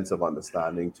a sense of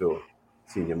understanding to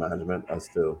senior management as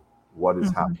to what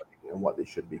is happening and what they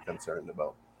should be concerned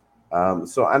about.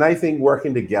 And I think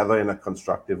working together in a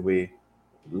constructive way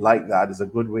like that is a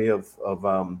good way of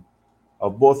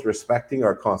both respecting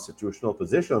our constitutional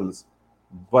positions,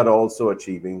 but also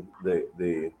achieving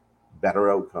the better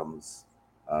outcomes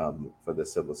for the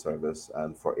civil service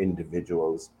and for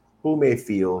individuals who may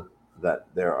feel that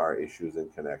there are issues in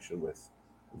connection with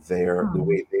the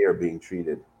way they are being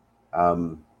treated.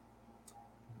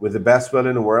 With the best will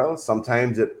in the world,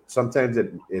 sometimes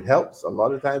it helps. A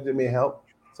lot of times it may help.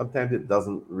 Sometimes it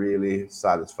doesn't really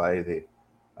satisfy the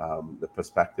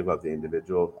perspective of the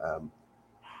individual.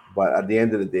 But at the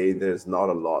end of the day, there's not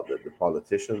a lot that the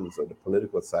politicians or the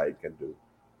political side can do.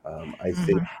 I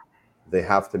think they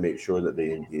have to make sure that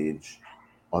they engage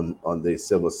on the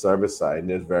civil service side. And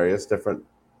there's various different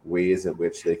ways in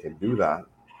which they can do that.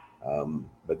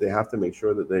 But they have to make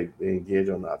sure that they engage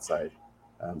on that side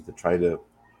to try to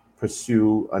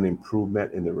pursue an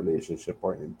improvement in the relationship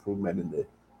or an improvement in the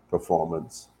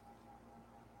performance,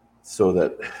 so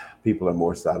that people are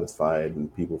more satisfied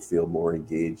and people feel more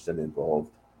engaged and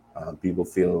involved. People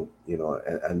feel,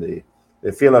 and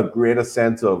they feel a greater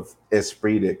sense of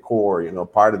esprit de corps,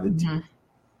 part of the team.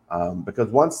 Because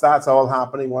once that's all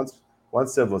happening, once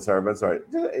civil servants, or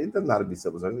it doesn't have to be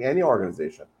civil servants, any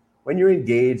organization, when you're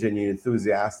engaged and you're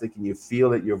enthusiastic and you feel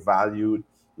that you're valued,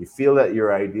 you feel that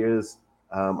your ideas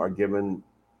are given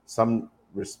some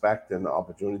respect and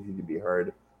opportunity to be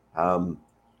heard,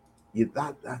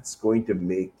 that's going to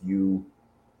make you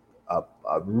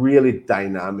a really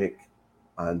dynamic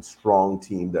and strong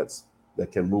team that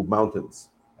can move mountains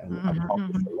and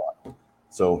accomplish a lot.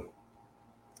 So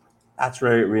that's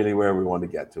really where we want to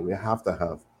get to. We have to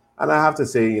have, and I have to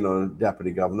say,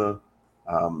 Deputy Governor,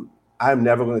 I'm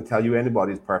never going to tell you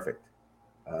anybody's perfect.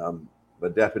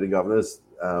 But Deputy Governor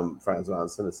Frans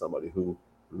Johansson is somebody who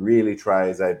really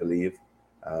tries, I believe.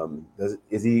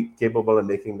 Is he capable of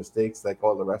making mistakes like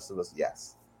all the rest of us?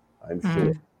 Yes, I'm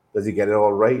sure. Does he get it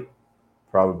all right?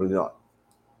 Probably not.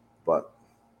 But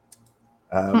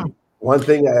one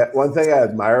thing I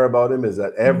admire about him is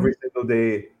that every single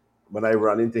day when I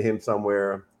run into him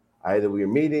somewhere, either we're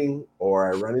meeting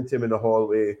or I run into him in the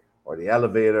hallway or the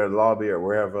elevator, lobby, or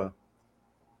wherever,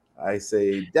 I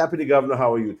say, "Deputy Governor,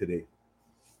 how are you today?"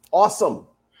 "Awesome,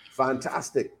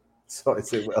 fantastic." So I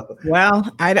say, well,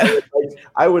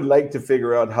 I would like to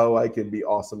figure out how I can be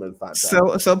awesome and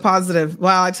fantastic. So positive.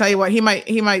 Well, I tell you what, he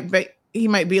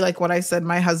might be like what I said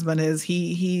my husband is.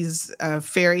 He's a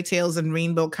fairy tales and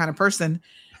rainbow kind of person,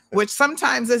 which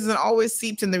sometimes isn't always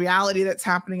seeped in the reality that's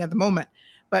happening at the moment.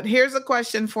 But here's a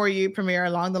question for you, Premier,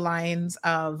 along the lines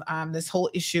of this whole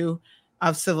issue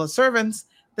of civil servants.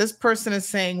 This person is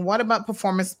saying, what about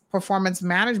performance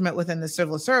management within the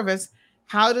civil service?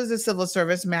 How does the civil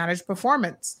service manage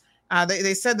performance?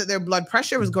 They said that their blood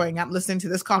pressure was going up listening to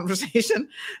this conversation.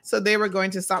 So they were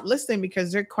going to stop listening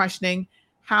because they're questioning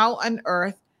how on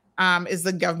earth is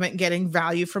the government getting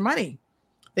value for money?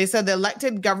 They said the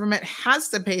elected government has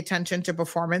to pay attention to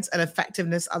performance and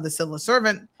effectiveness of the civil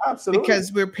servant. Absolutely.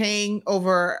 Because we're paying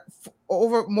over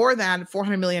more than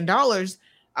 $400 million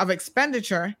of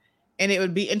expenditure. And it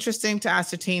would be interesting to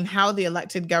ascertain how the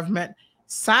elected government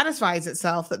satisfies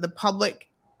itself that the public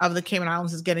of the Cayman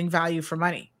Islands is getting value for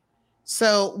money.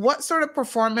 So what sort of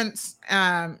performance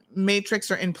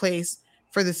matrix are in place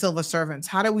for the civil servants?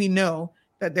 How do we know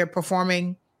that they're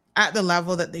performing at the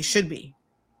level that they should be?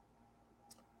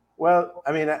 Well,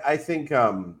 I mean, I think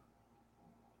there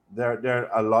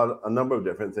are a number of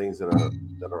different things that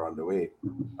are underway.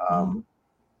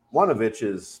 One of which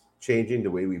is changing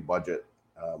the way we budget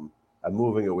and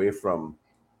moving away from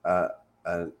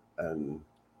an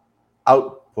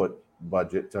output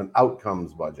budget to an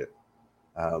outcomes budget,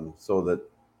 so that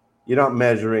you're not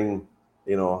measuring,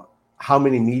 how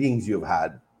many meetings you've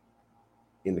had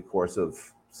in the course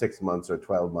of 6 months or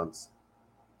 12 months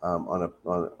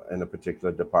in a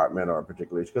particular department or a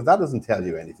particular issue, because that doesn't tell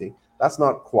you anything. That's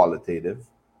not qualitative.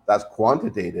 That's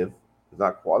quantitative. It's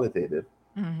not qualitative.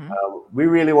 We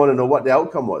really want to know what the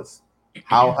outcome was.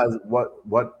 How has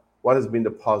what has been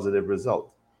the positive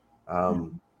result?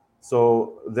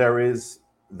 So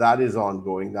that is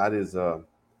ongoing. That is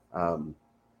an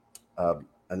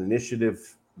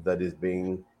initiative that is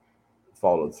being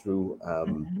followed through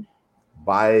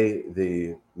by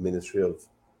the Ministry of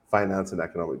Finance and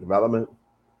Economic Development.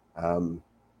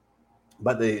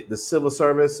 But the civil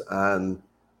service and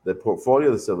the portfolio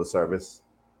of the civil service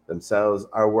themselves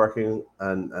are working,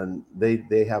 and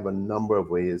they have a number of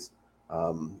ways,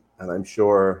 and I'm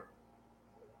sure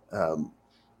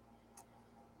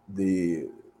the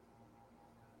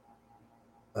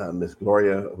Miss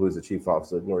Gloria, who is the chief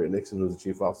officer, Gloria Nixon, who's the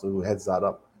chief officer, who heads that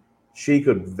up, she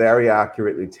could very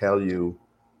accurately tell you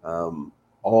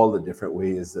all the different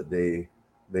ways that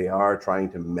they are trying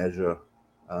to measure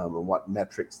and what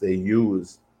metrics they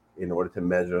use in order to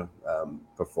measure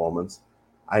performance.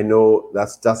 I know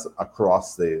that's just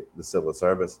across the civil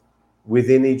service.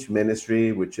 Within each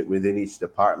ministry, within each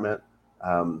department,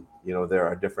 there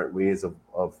are different ways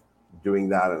of doing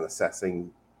that and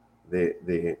assessing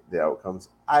the outcomes.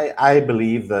 I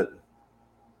believe that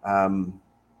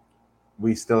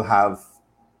we still have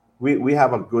we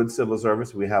have a good civil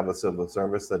service. We have a civil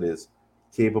service that is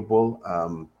capable,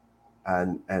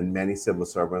 and many civil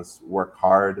servants work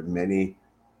hard. Many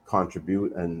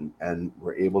contribute, and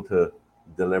we're able to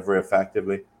deliver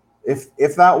effectively.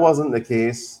 If that wasn't the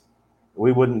case,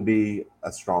 we wouldn't be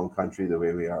a strong country the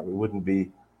way we are. We wouldn't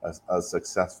be as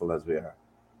successful as we are.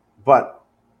 But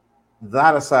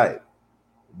that aside,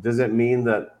 does it mean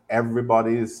that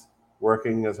everybody's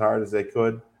working as hard as they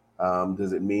could?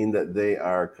 Does it mean that they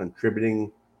are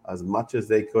contributing as much as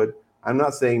they could? I'm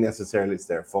not saying necessarily it's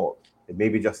their fault. It may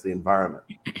be just the environment.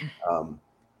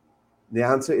 The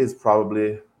answer is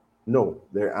probably no.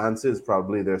 Their answer is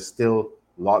probably there's still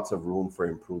lots of room for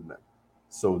improvement.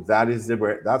 So that's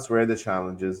where the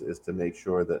challenge is to make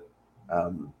sure that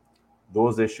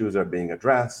those issues are being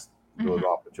addressed. Those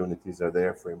opportunities are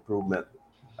there for improvement.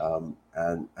 And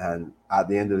at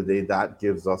the end of the day, that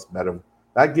gives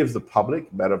the public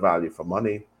better value for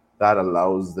money. That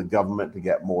allows the government to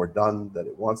get more done that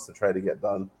it wants to try to get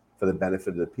done for the benefit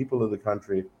of the people of the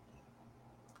country.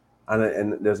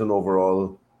 And there's an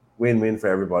overall win-win for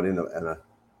everybody and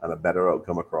a better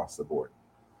outcome across the board.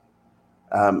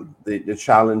 The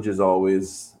challenge is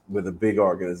always with a big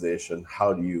organization,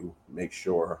 how do you make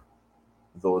sure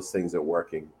those things are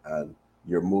working and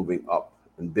you're moving up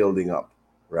and building up,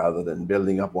 rather than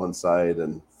building up one side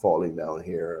and falling down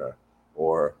here,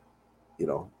 or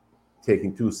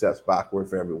taking 2 steps backward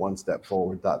for every 1 step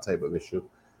forward, that type of issue.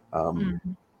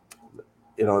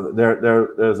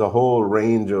 There's a whole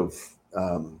range of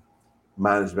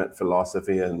management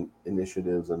philosophy and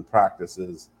initiatives and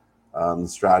practices,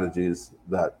 strategies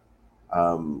that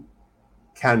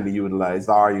can be utilized,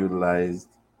 are utilized,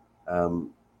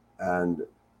 and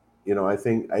I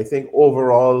think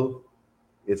overall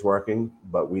it's working,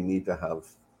 but we need to have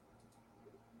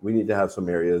some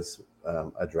areas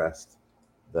addressed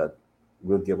that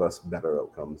will give us better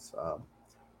outcomes.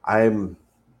 I'm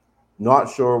not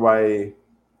sure why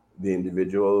the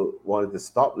individual wanted to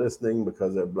stop listening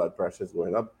because their blood pressure is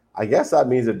going up. I guess that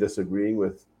means they're disagreeing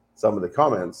with some of the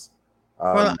comments.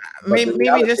 Well, maybe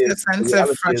just a sense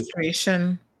of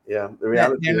frustration. The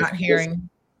reality they're not hearing.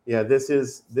 This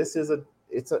is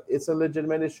a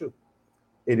legitimate issue.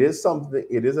 It is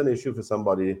an issue for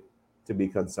somebody to be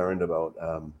concerned about,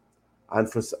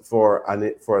 and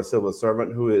for a civil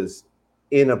servant who is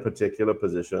in a particular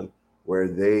position where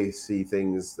they see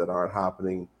things that aren't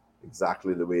happening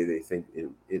exactly the way they think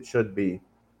it should be.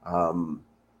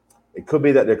 It could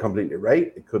be that they're completely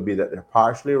right. It could be that they're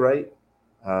partially right,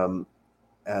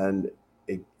 and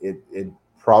it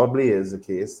probably is the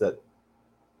case that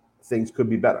things could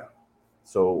be better.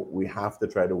 So we have to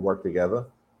try to work together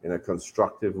in a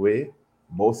constructive way,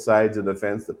 both sides of the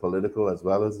fence, the political as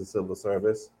well as the civil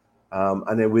service.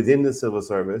 And then within the civil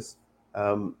service,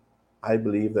 I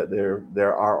believe that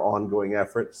there are ongoing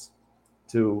efforts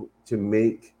to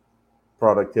make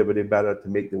productivity better, to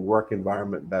make the work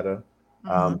environment better,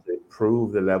 to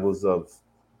improve the levels of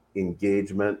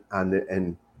engagement,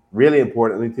 and really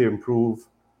importantly, to improve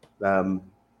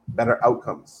better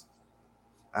outcomes.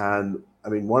 And I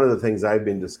mean, one of the things I've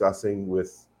been discussing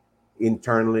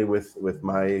internally with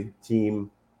my team,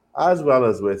 as well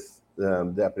as with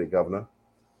the deputy governor,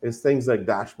 is things like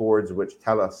dashboards which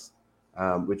tell us,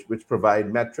 which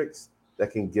provide metrics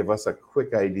that can give us a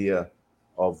quick idea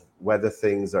of whether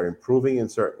things are improving in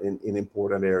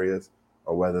important areas,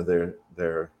 or whether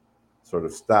they're sort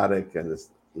of static and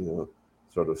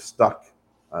sort of stuck,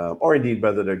 or indeed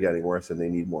whether they're getting worse and they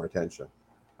need more attention.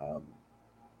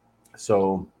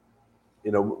 So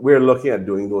we're looking at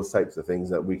doing those types of things,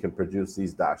 that we can produce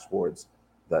these dashboards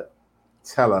that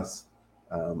tell us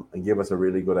and give us a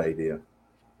really good idea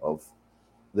of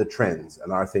the trends,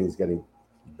 and are things getting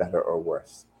better or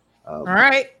worse. All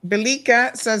right.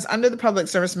 Belika says, under the Public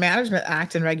Service Management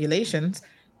Act and regulations,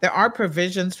 there are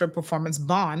provisions for performance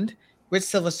bond, which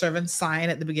civil servants sign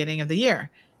at the beginning of the year.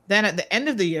 Then at the end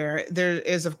of the year, there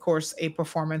is, of course, a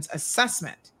performance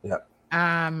assessment. Yeah.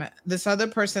 This other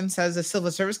person says the civil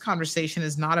service conversation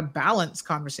is not a balanced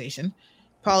conversation.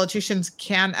 Politicians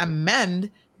can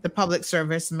amend the public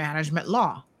service management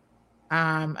law,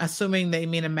 assuming they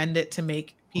mean amend it to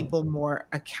make people more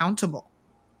accountable.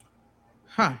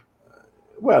 Huh.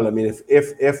 Well, I mean,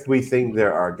 if we think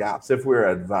there are gaps, if we're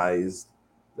advised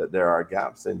that there are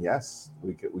gaps, then yes,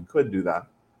 we could do that.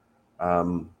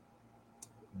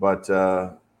 But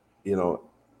you know,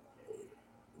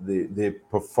 the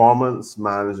performance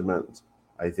management,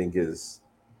 I think, is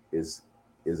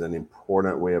an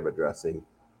important way of addressing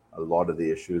a lot of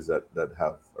the issues that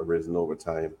have arisen over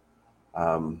time.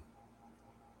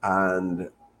 And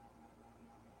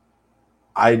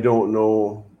I don't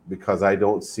know, because I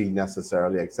don't see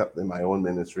necessarily, except in my own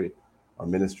ministry or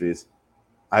ministries,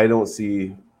 I don't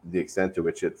see the extent to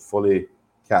which it fully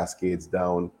cascades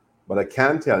down. But I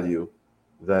can tell you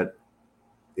that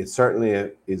it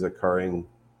certainly is occurring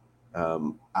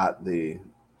at the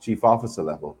chief officer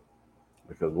level,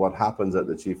 because what happens at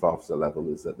the chief officer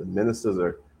level is that the ministers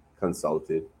are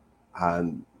consulted,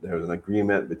 and there's an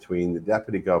agreement between the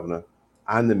deputy governor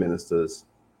and the ministers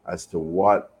as to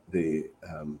what the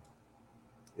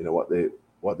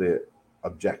what the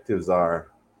objectives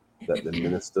are that the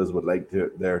ministers would like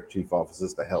their chief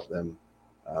officers to help them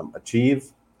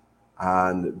achieve,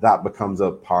 and that becomes a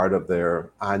part of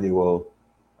their annual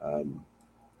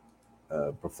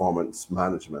performance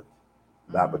management.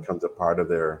 That becomes a part of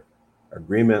their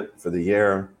agreement for the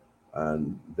year,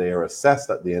 and they are assessed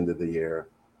at the end of the year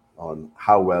on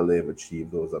how well they've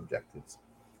achieved those objectives.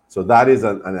 So that is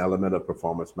an element of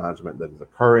performance management that is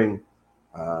occurring,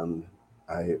 and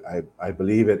I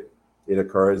believe it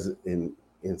occurs in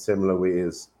similar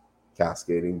ways,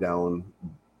 cascading down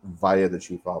via the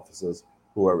chief officers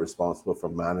who are responsible for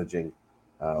managing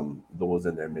those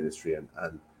in their ministry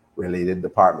and related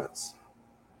departments.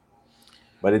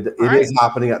 But it is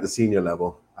happening at the senior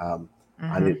level,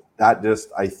 and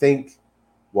I think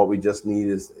what we just need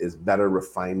is better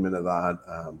refinement of that,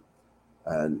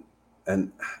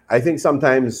 and I think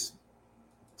sometimes,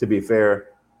 to be fair,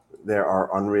 there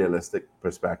are unrealistic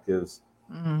perspectives.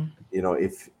 You know,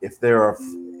 if there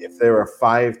are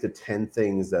 5 to 10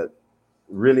 things, that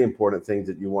really important things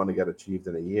that you want to get achieved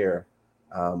in a year,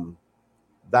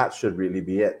 that should really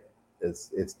be it.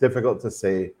 It's difficult to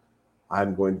say,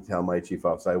 I'm going to tell my chief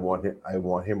officer I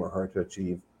want him or her to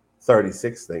achieve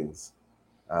 36 things,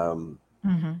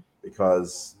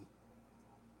 because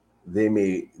they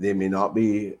may not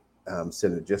be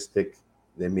synergistic.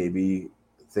 They may be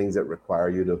things that require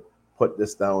you to put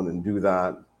this down and do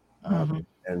that,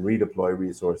 and redeploy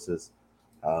resources.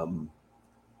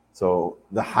 So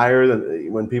the higher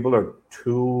than, when people are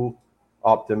too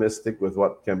optimistic with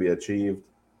what can be achieved,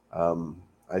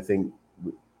 I think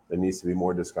there needs to be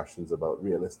more discussions about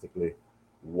realistically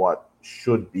what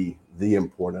should be the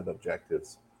important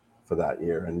objectives for that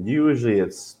year. And usually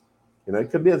it's,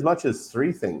 it could be as much as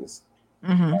 3 things,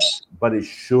 but it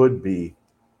should be,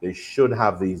 they should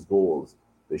have these goals,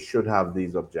 they should have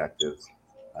these objectives,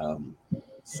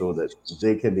 so that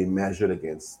they can be measured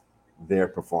against their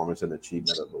performance and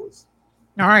achievement of those.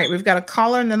 All right, we've got a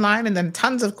caller in the line and then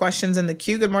tons of questions in the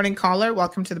queue. Good morning, caller.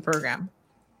 Welcome to the program.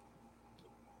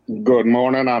 Good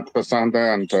morning, Aunt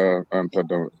Sandra, and to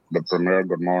the Premier.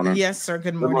 Good morning. Yes, sir.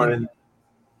 Good morning. Good morning.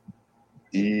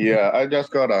 Yeah, I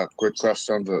just got a quick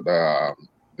question to the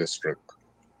district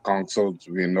council.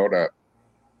 We know that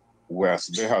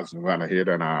West Bay has went ahead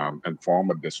and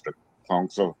informed a district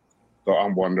council. So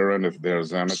I'm wondering if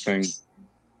there's anything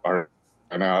or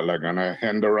any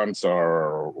hindrance,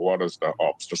 or what is the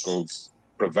obstacles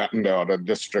preventing the other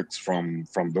districts from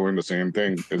doing the same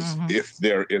thing? Is if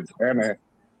there is any,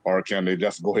 or can they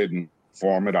just go ahead and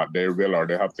form it that they will, or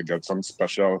they have to get some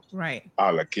special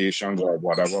allocations or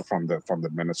whatever from the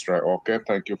ministry? Okay,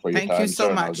 thank you for your time. Thank you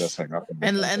so much. I'll just hang up.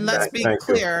 And let's be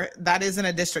clear, that isn't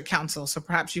a district council. So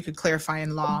perhaps you could clarify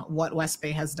in law what West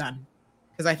Bay has done,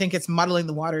 because I think it's muddling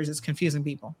the waters. It's confusing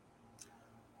people.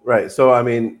 Right. So, I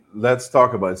mean, let's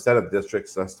talk about, instead of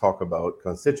districts, let's talk about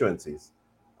constituencies.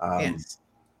 Yes.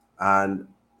 And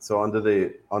so under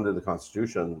the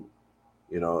Constitution,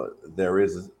 there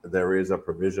is a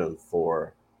provision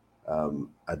for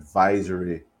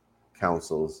advisory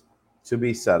councils to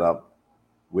be set up,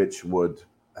 which would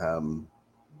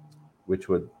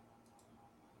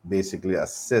basically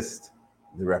assist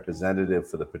the representative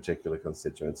for the particular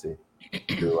constituency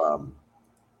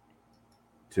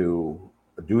to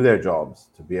do their jobs,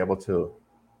 to be able to,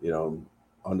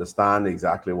 understand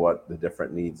exactly what the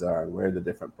different needs are and where the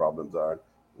different problems are,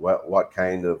 what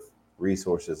kind of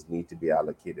resources need to be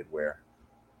allocated where.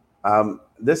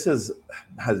 This has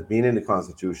been in the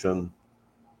Constitution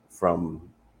from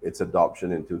its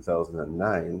adoption in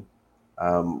 2009.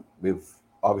 We've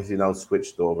obviously now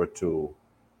switched over to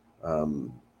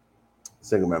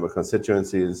single member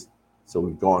constituencies. So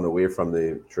we've gone away from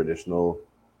the traditional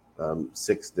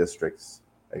 6 districts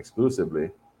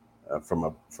exclusively from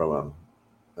a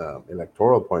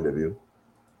electoral point of view.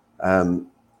 And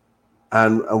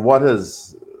what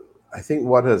has, I think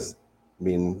what has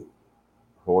been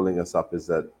holding us up is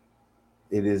that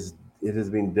it has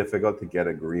been difficult to get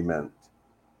agreement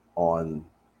on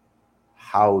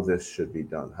how this should be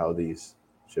done, how these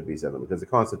should be set up, because the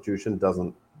Constitution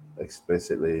doesn't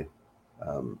explicitly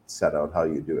set out how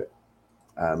you do it.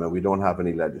 And we don't have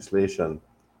any legislation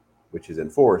which is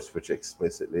enforced, which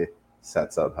explicitly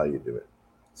sets out how you do it.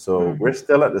 So we're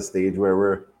still at the stage where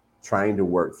we're trying to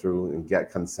work through and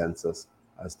get consensus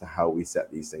as to how we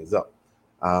set these things up.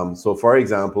 So for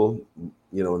example,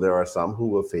 there are some who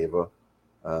will favor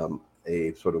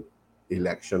a sort of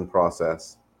election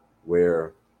process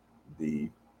where the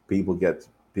people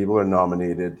are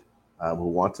nominated who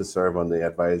want to serve on the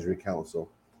advisory council,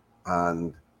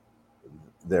 and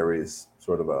there is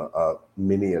sort of a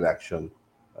mini election,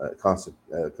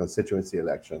 constituency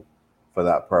election for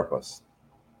that purpose.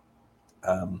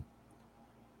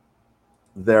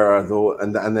 There are though,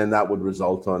 and then that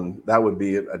would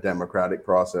be a democratic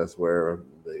process where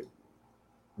the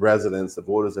residents, the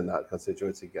voters in that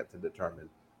constituency, get to determine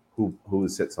who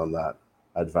sits on that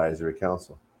advisory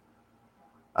council.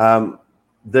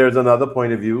 There's another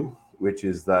point of view, which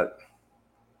is that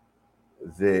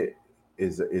the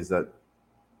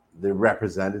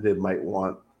representative might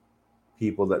want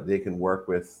people that they can work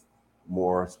with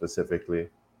more specifically,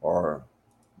 or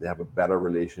they have a better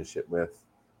relationship with,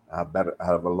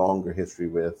 have a longer history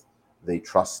with. They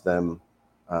trust them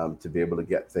to be able to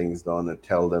get things done and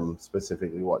tell them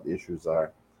specifically what the issues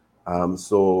are.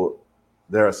 So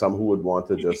there are some who would want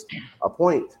to just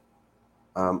appoint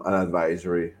an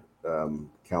advisory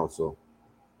council,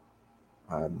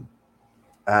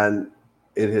 and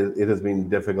it has been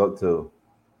difficult to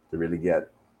really get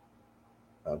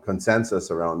consensus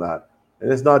around that.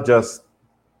 And it's not just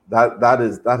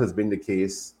that has been the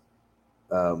case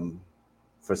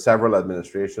for several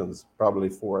administrations, probably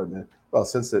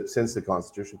since the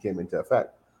Constitution came into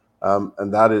effect,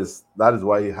 and that is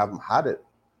why you haven't had it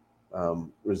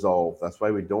resolved. That's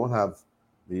why we don't have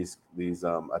these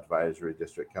advisory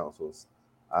district councils.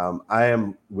 I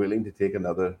am willing to take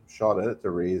another shot at it to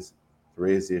raise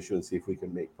the issue and see if we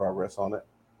can make progress on it.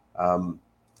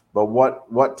 But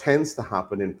what tends to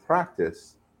happen in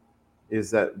practice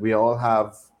is that we all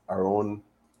have our own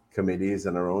committees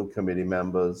and our own committee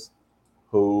members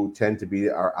who tend to be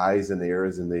our eyes and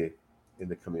ears in the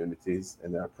communities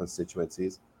and our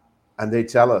constituencies, and they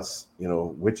tell us,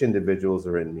 which individuals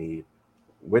are in need,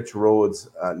 which roads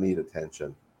need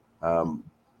attention,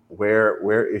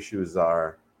 where issues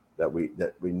are that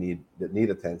need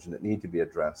attention, that need to be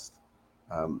addressed.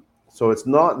 So it's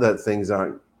not that things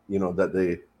aren't, that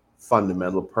the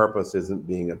fundamental purpose isn't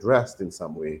being addressed in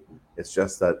some way. It's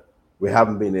just that we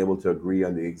haven't been able to agree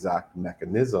on the exact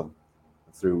mechanism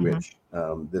through which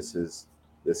this is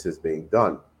being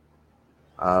done.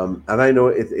 And I know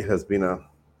it has been a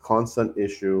constant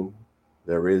issue.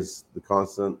 There is the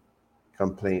constant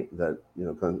complaint that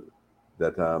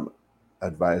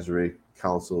advisory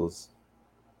councils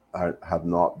have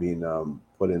not been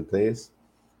put in place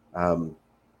in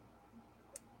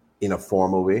a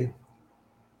formal way.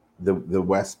 The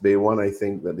West Bay one, I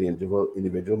think that the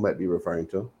individual might be referring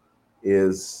to,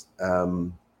 is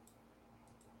an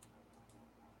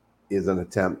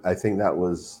attempt. I think that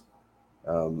was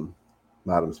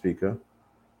Madam Speaker,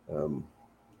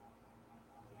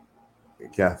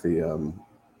 Kathy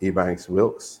Ebanks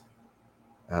Wilkes,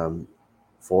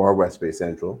 for West Bay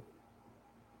Central,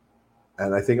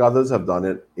 and I think others have done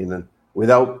it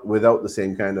without the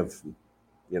same kind of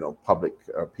public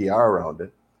or PR around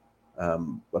it.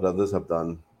 But others have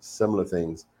done similar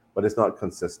things, but it's not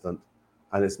consistent,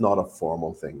 and it's not a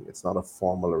formal thing. It's not a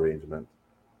formal arrangement.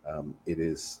 It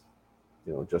is,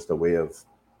 just a way of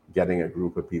getting a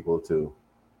group of people to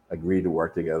agree to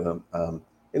work together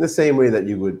in the same way that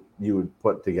you would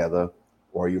put together,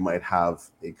 or you might have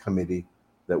a committee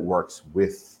that works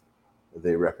with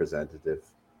the representative.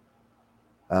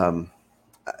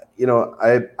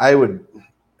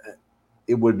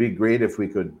 It would be great if we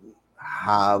could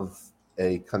have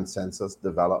a consensus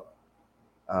develop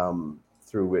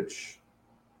through which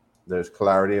there's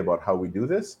clarity about how we do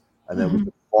this, and then we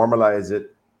could formalize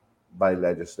it by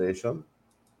legislation,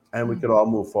 and we could all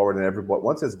move forward, and everybody,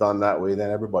 once it's done that way,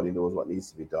 then everybody knows what needs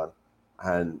to be done,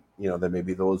 And there may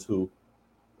be those who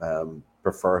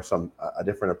prefer a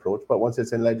different approach. But once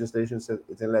it's in legislation,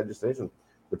 it's in legislation.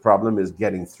 The problem is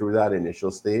getting through that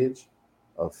initial stage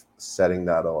of setting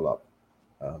that all up.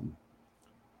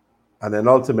 And then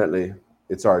ultimately,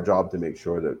 it's our job to make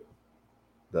sure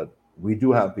that we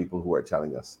do have people who are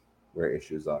telling us where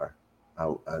issues are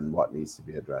and what needs to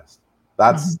be addressed.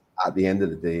 That's, at the end of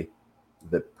the day,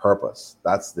 the purpose.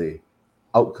 That's the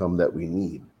outcome that we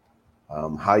need.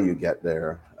 How you get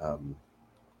there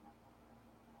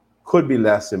could be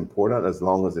less important as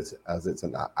long as it's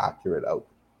an accurate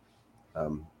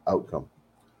outcome.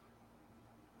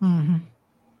 All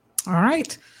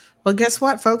right. Well, guess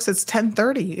what, folks? It's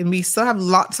 10:30, and we still have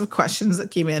lots of questions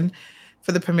that came in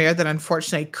for the premiere that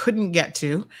unfortunately I couldn't get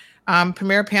to.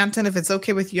 Premier Panton, if it's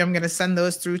okay with you, I'm going to send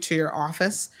those through to your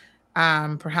office.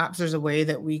 Perhaps there's a way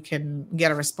that we can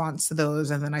get a response to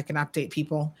those, and then I can update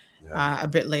people a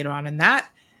bit later on in that.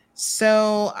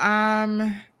 So,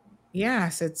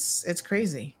 yes, it's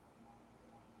crazy.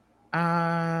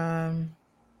 I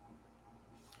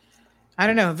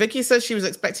don't know. Vicky says she was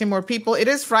expecting more people. It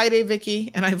is Friday,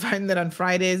 Vicky, and I find that on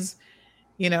Fridays,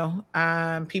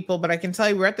 people, but I can tell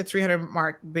you we're at the 300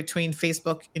 mark between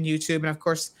Facebook and YouTube. And of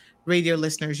course, radio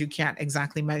listeners, you can't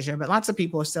exactly measure, but lots of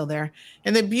people are still there.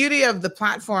 And the beauty of the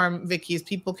platform, Vicky, is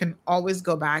people can always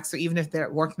go back. So even if they're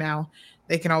at work now,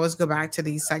 they can always go back to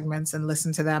these segments and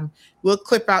listen to them. We'll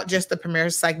clip out just the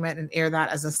premiere segment and air that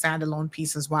as a standalone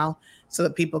piece as well, so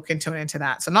that people can tune into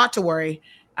that. So not to worry,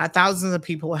 thousands of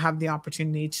people will have the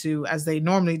opportunity to, as they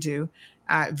normally do,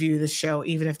 view the show,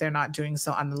 even if they're not doing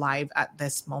so on the live at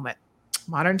this moment.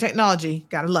 Modern technology,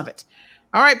 gotta love it.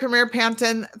 All right, Premier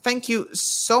Panton, thank you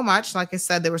so much. Like I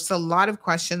said, there were still a lot of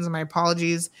questions, and my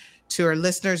apologies to our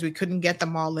listeners. We couldn't get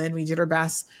them all in. We did our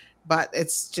best, but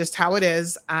it's just how it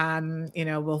is.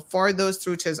 We'll forward those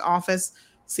through to his office,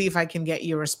 see if I can get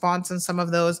you a response on some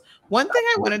of those. One thing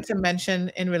I wanted to mention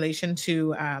in relation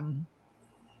to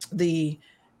the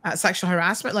sexual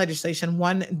harassment legislation,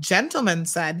 one gentleman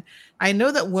said, I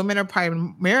know that women are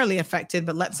primarily affected,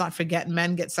 but let's not forget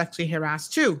men get sexually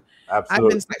harassed too. Absolutely. I've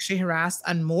been sexually harassed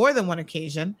on more than one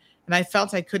occasion, and I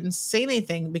felt I couldn't say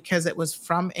anything because it was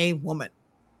from a woman.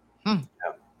 Yeah.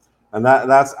 And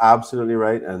that's absolutely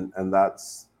right. And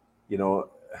that's,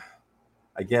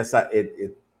 I guess that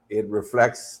it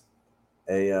reflects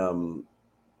a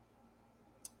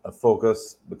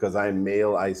focus, because I'm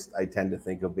male. I tend to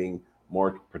think of being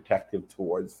more protective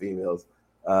towards females.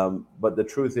 But the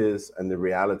truth is, and the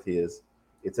reality is,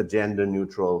 it's a gender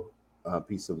neutral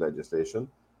piece of legislation.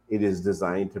 It is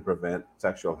designed to prevent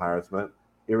sexual harassment,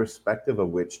 irrespective of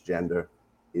which gender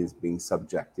is being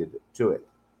subjected to it.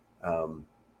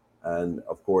 And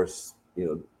of course,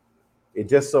 it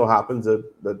just so happens that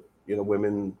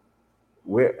women,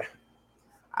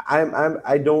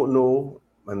 I don't know,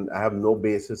 and I have no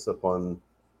basis upon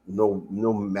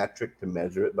no metric to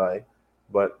measure it by,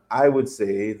 but I would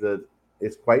say that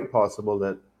it's quite possible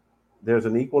that there's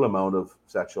an equal amount of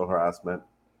sexual harassment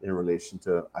in relation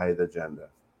to either gender.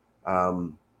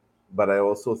 But I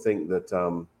also think that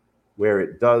where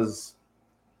it does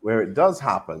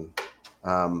happen,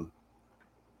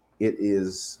 it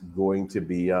is going to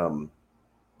be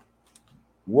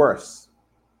worse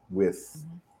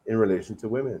in relation to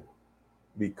women,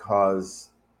 because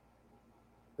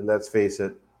let's face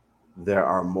it, there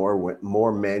are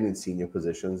more men in senior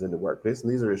positions in the workplace,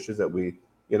 and these are issues that we're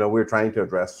trying to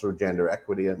address through gender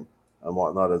equity and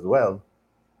whatnot as well.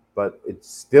 But it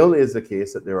still is the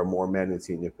case that there are more men in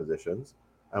senior positions,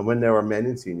 and when there are men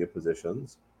in senior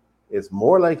positions, it's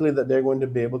more likely that they're going to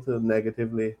be able to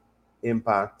negatively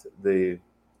impact the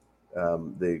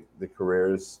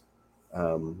careers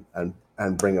and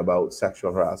bring about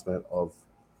sexual harassment of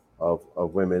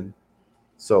women.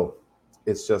 So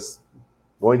it's just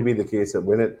going to be the case that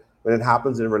when it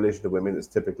happens in relation to women, it's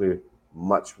typically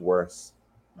much worse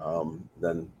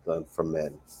than for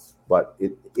men. But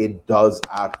it does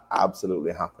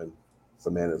absolutely happen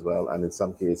for men as well, and in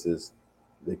some cases,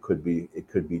 it could be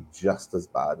just as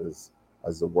bad as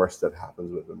the worst that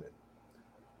happens with women.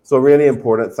 So really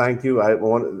important. Thank you.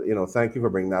 Thank you for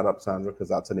bringing that up, Sandra, because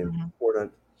that's an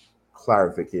important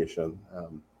clarification,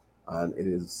 and it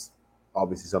is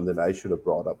obviously something that I should have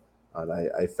brought up, and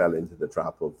I fell into the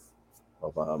trap of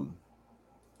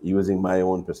using my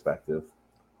own perspective,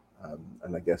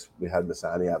 and I guess we had Miss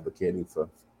Annie advocating for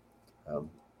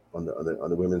on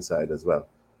the women's side as well.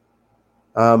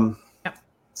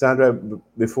 Sandra,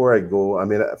 before I go, I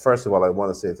mean, first of all, I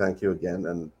want to say thank you again,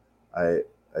 and I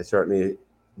certainly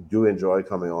do enjoy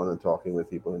coming on and talking with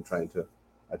people and trying to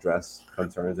address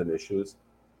concerns and issues.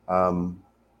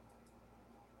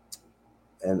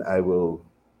 and I will,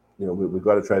 we've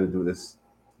got to try to do this,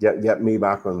 get me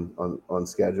back on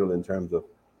schedule in terms of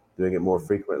doing it more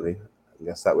frequently. I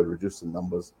guess that would reduce the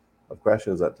numbers of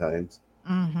questions at times.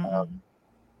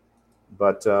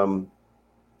 But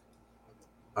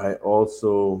I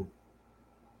also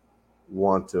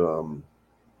want to,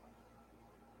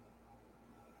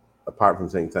 apart from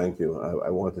saying thank you, I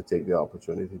want to take the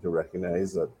opportunity to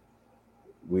recognize that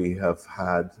we have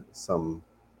had some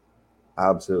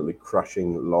absolutely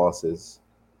crushing losses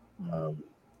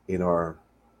in our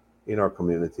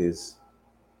communities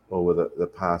over the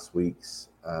past weeks.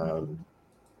 I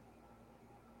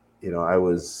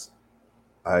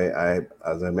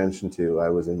as I mentioned to you, I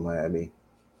was in Miami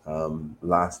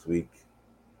last week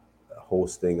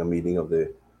hosting a meeting of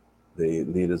the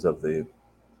leaders of the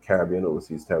Caribbean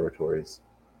Overseas Territories,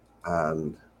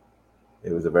 and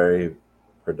it was a very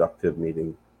productive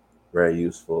meeting, very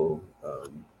useful,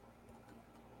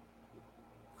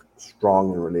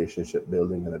 strong in relationship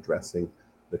building and addressing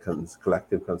the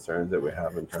collective concerns that we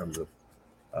have in terms of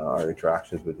our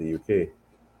interactions with the UK.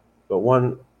 But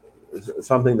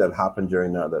something that happened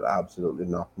during that absolutely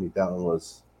knocked me down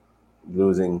was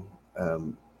losing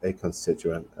a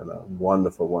constituent and a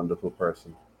wonderful, wonderful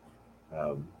person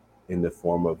in the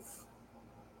form of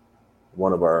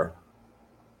one of our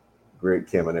great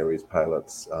Cayman Airways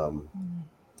pilots,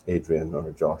 Adrian or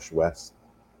Josh West.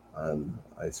 And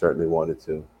I certainly wanted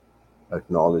to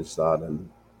acknowledge that. And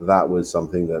that was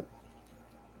something that,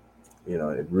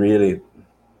 it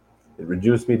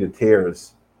reduced me to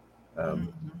tears. I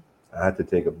had to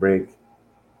take a break.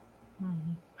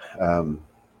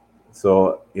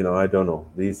 So, I don't know.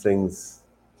 These things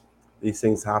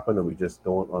happen and we just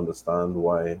don't understand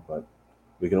why, but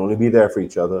we can only be there for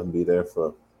each other and be there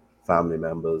for family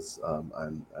members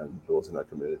and those in our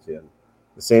community. And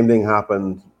the same thing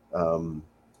happened, a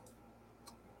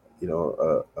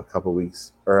couple of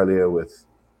weeks earlier with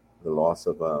the loss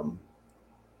of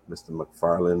Mr.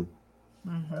 McFarlane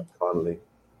Connolly,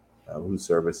 whose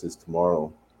service is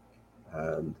tomorrow.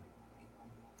 And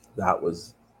that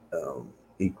was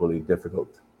equally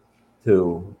difficult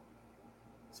to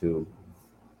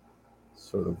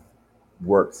sort of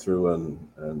work through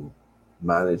and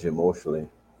manage emotionally.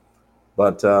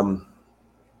 But I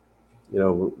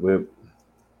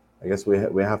guess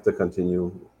we have to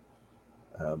continue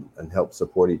and help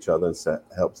support each other and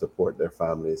help support their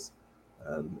families.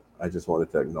 And I just wanted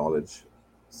to acknowledge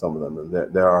some of them, and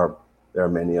there are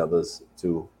many others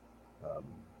too,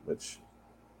 which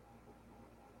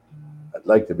I'd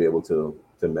like to be able to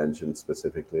mention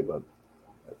specifically, but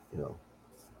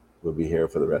we'll be here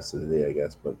for the rest of the day, I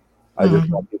guess. But I just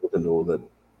want people to know that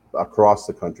across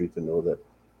the country, to know that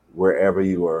wherever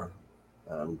you are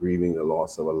grieving the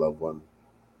loss of a loved one,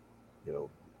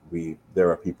 there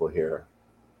are people here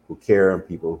who care and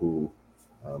people who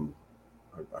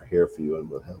are here for you and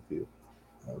will help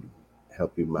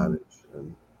you manage,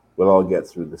 and we'll all get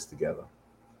through this together.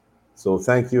 So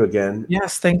thank you again.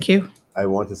 Yes, thank you. I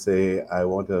want to say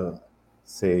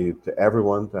to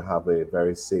everyone to have a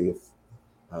very safe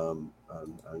and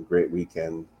great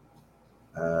weekend.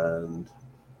 And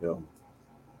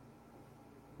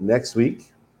next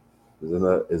week is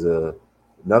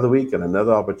another week and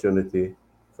another opportunity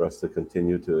for us to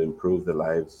continue to improve the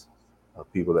lives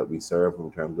of people that we serve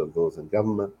in terms of those in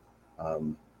government,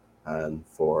 and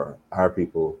for our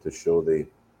people to show the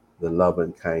love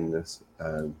and kindness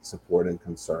and support and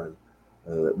concern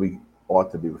that we ought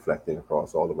to be reflecting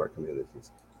across all of our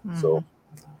communities. So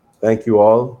thank you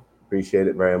all. Appreciate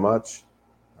it very much.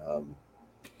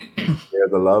 Share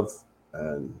the love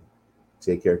and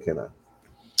take care, Kenna.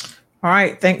 All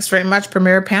right. Thanks very much,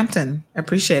 Premier Pampton.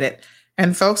 Appreciate it.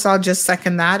 And folks, I'll just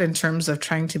second that in terms of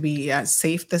trying to be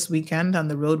safe this weekend on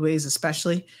the roadways,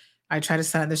 especially. I try to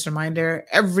send out this reminder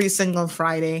every single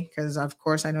Friday because, of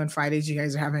course, I know on Fridays you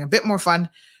guys are having a bit more fun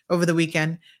over the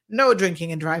weekend. No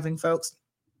drinking and driving, folks.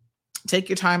 Take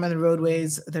your time on the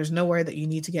roadways. There's nowhere that you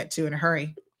need to get to in a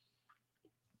hurry.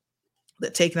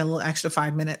 That taking a little extra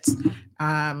 5 minutes,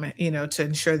 to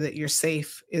ensure that you're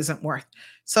safe isn't worth.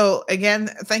 So again,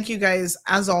 thank you guys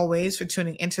as always for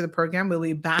tuning into the program. We'll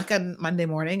be back on Monday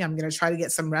morning. I'm going to try to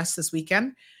get some rest this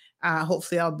weekend.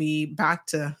 Hopefully I'll be back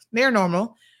to near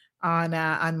normal on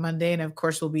Monday. And of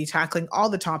course, we'll be tackling all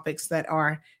the topics that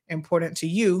are important to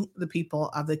you, the people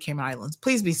of the Cayman Islands.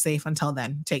 Please be safe until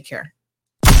then. Take care.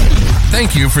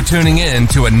 Thank you for tuning in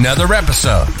to another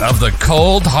episode of The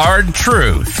Cold Hard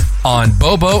Truth. on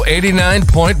Bobo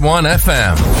 89.1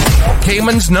 FM.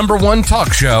 Cayman's #1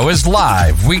 talk show is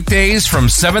live weekdays from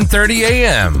 7:30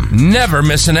 a.m. Never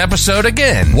miss an episode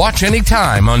again. Watch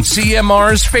anytime on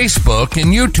CMR's Facebook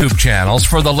and YouTube channels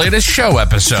for the latest show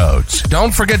episodes.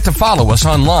 Don't forget to follow us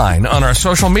online on our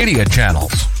social media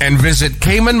channels. And visit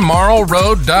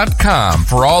CaymanMarlRoad.com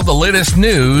for all the latest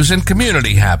news and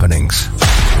community happenings.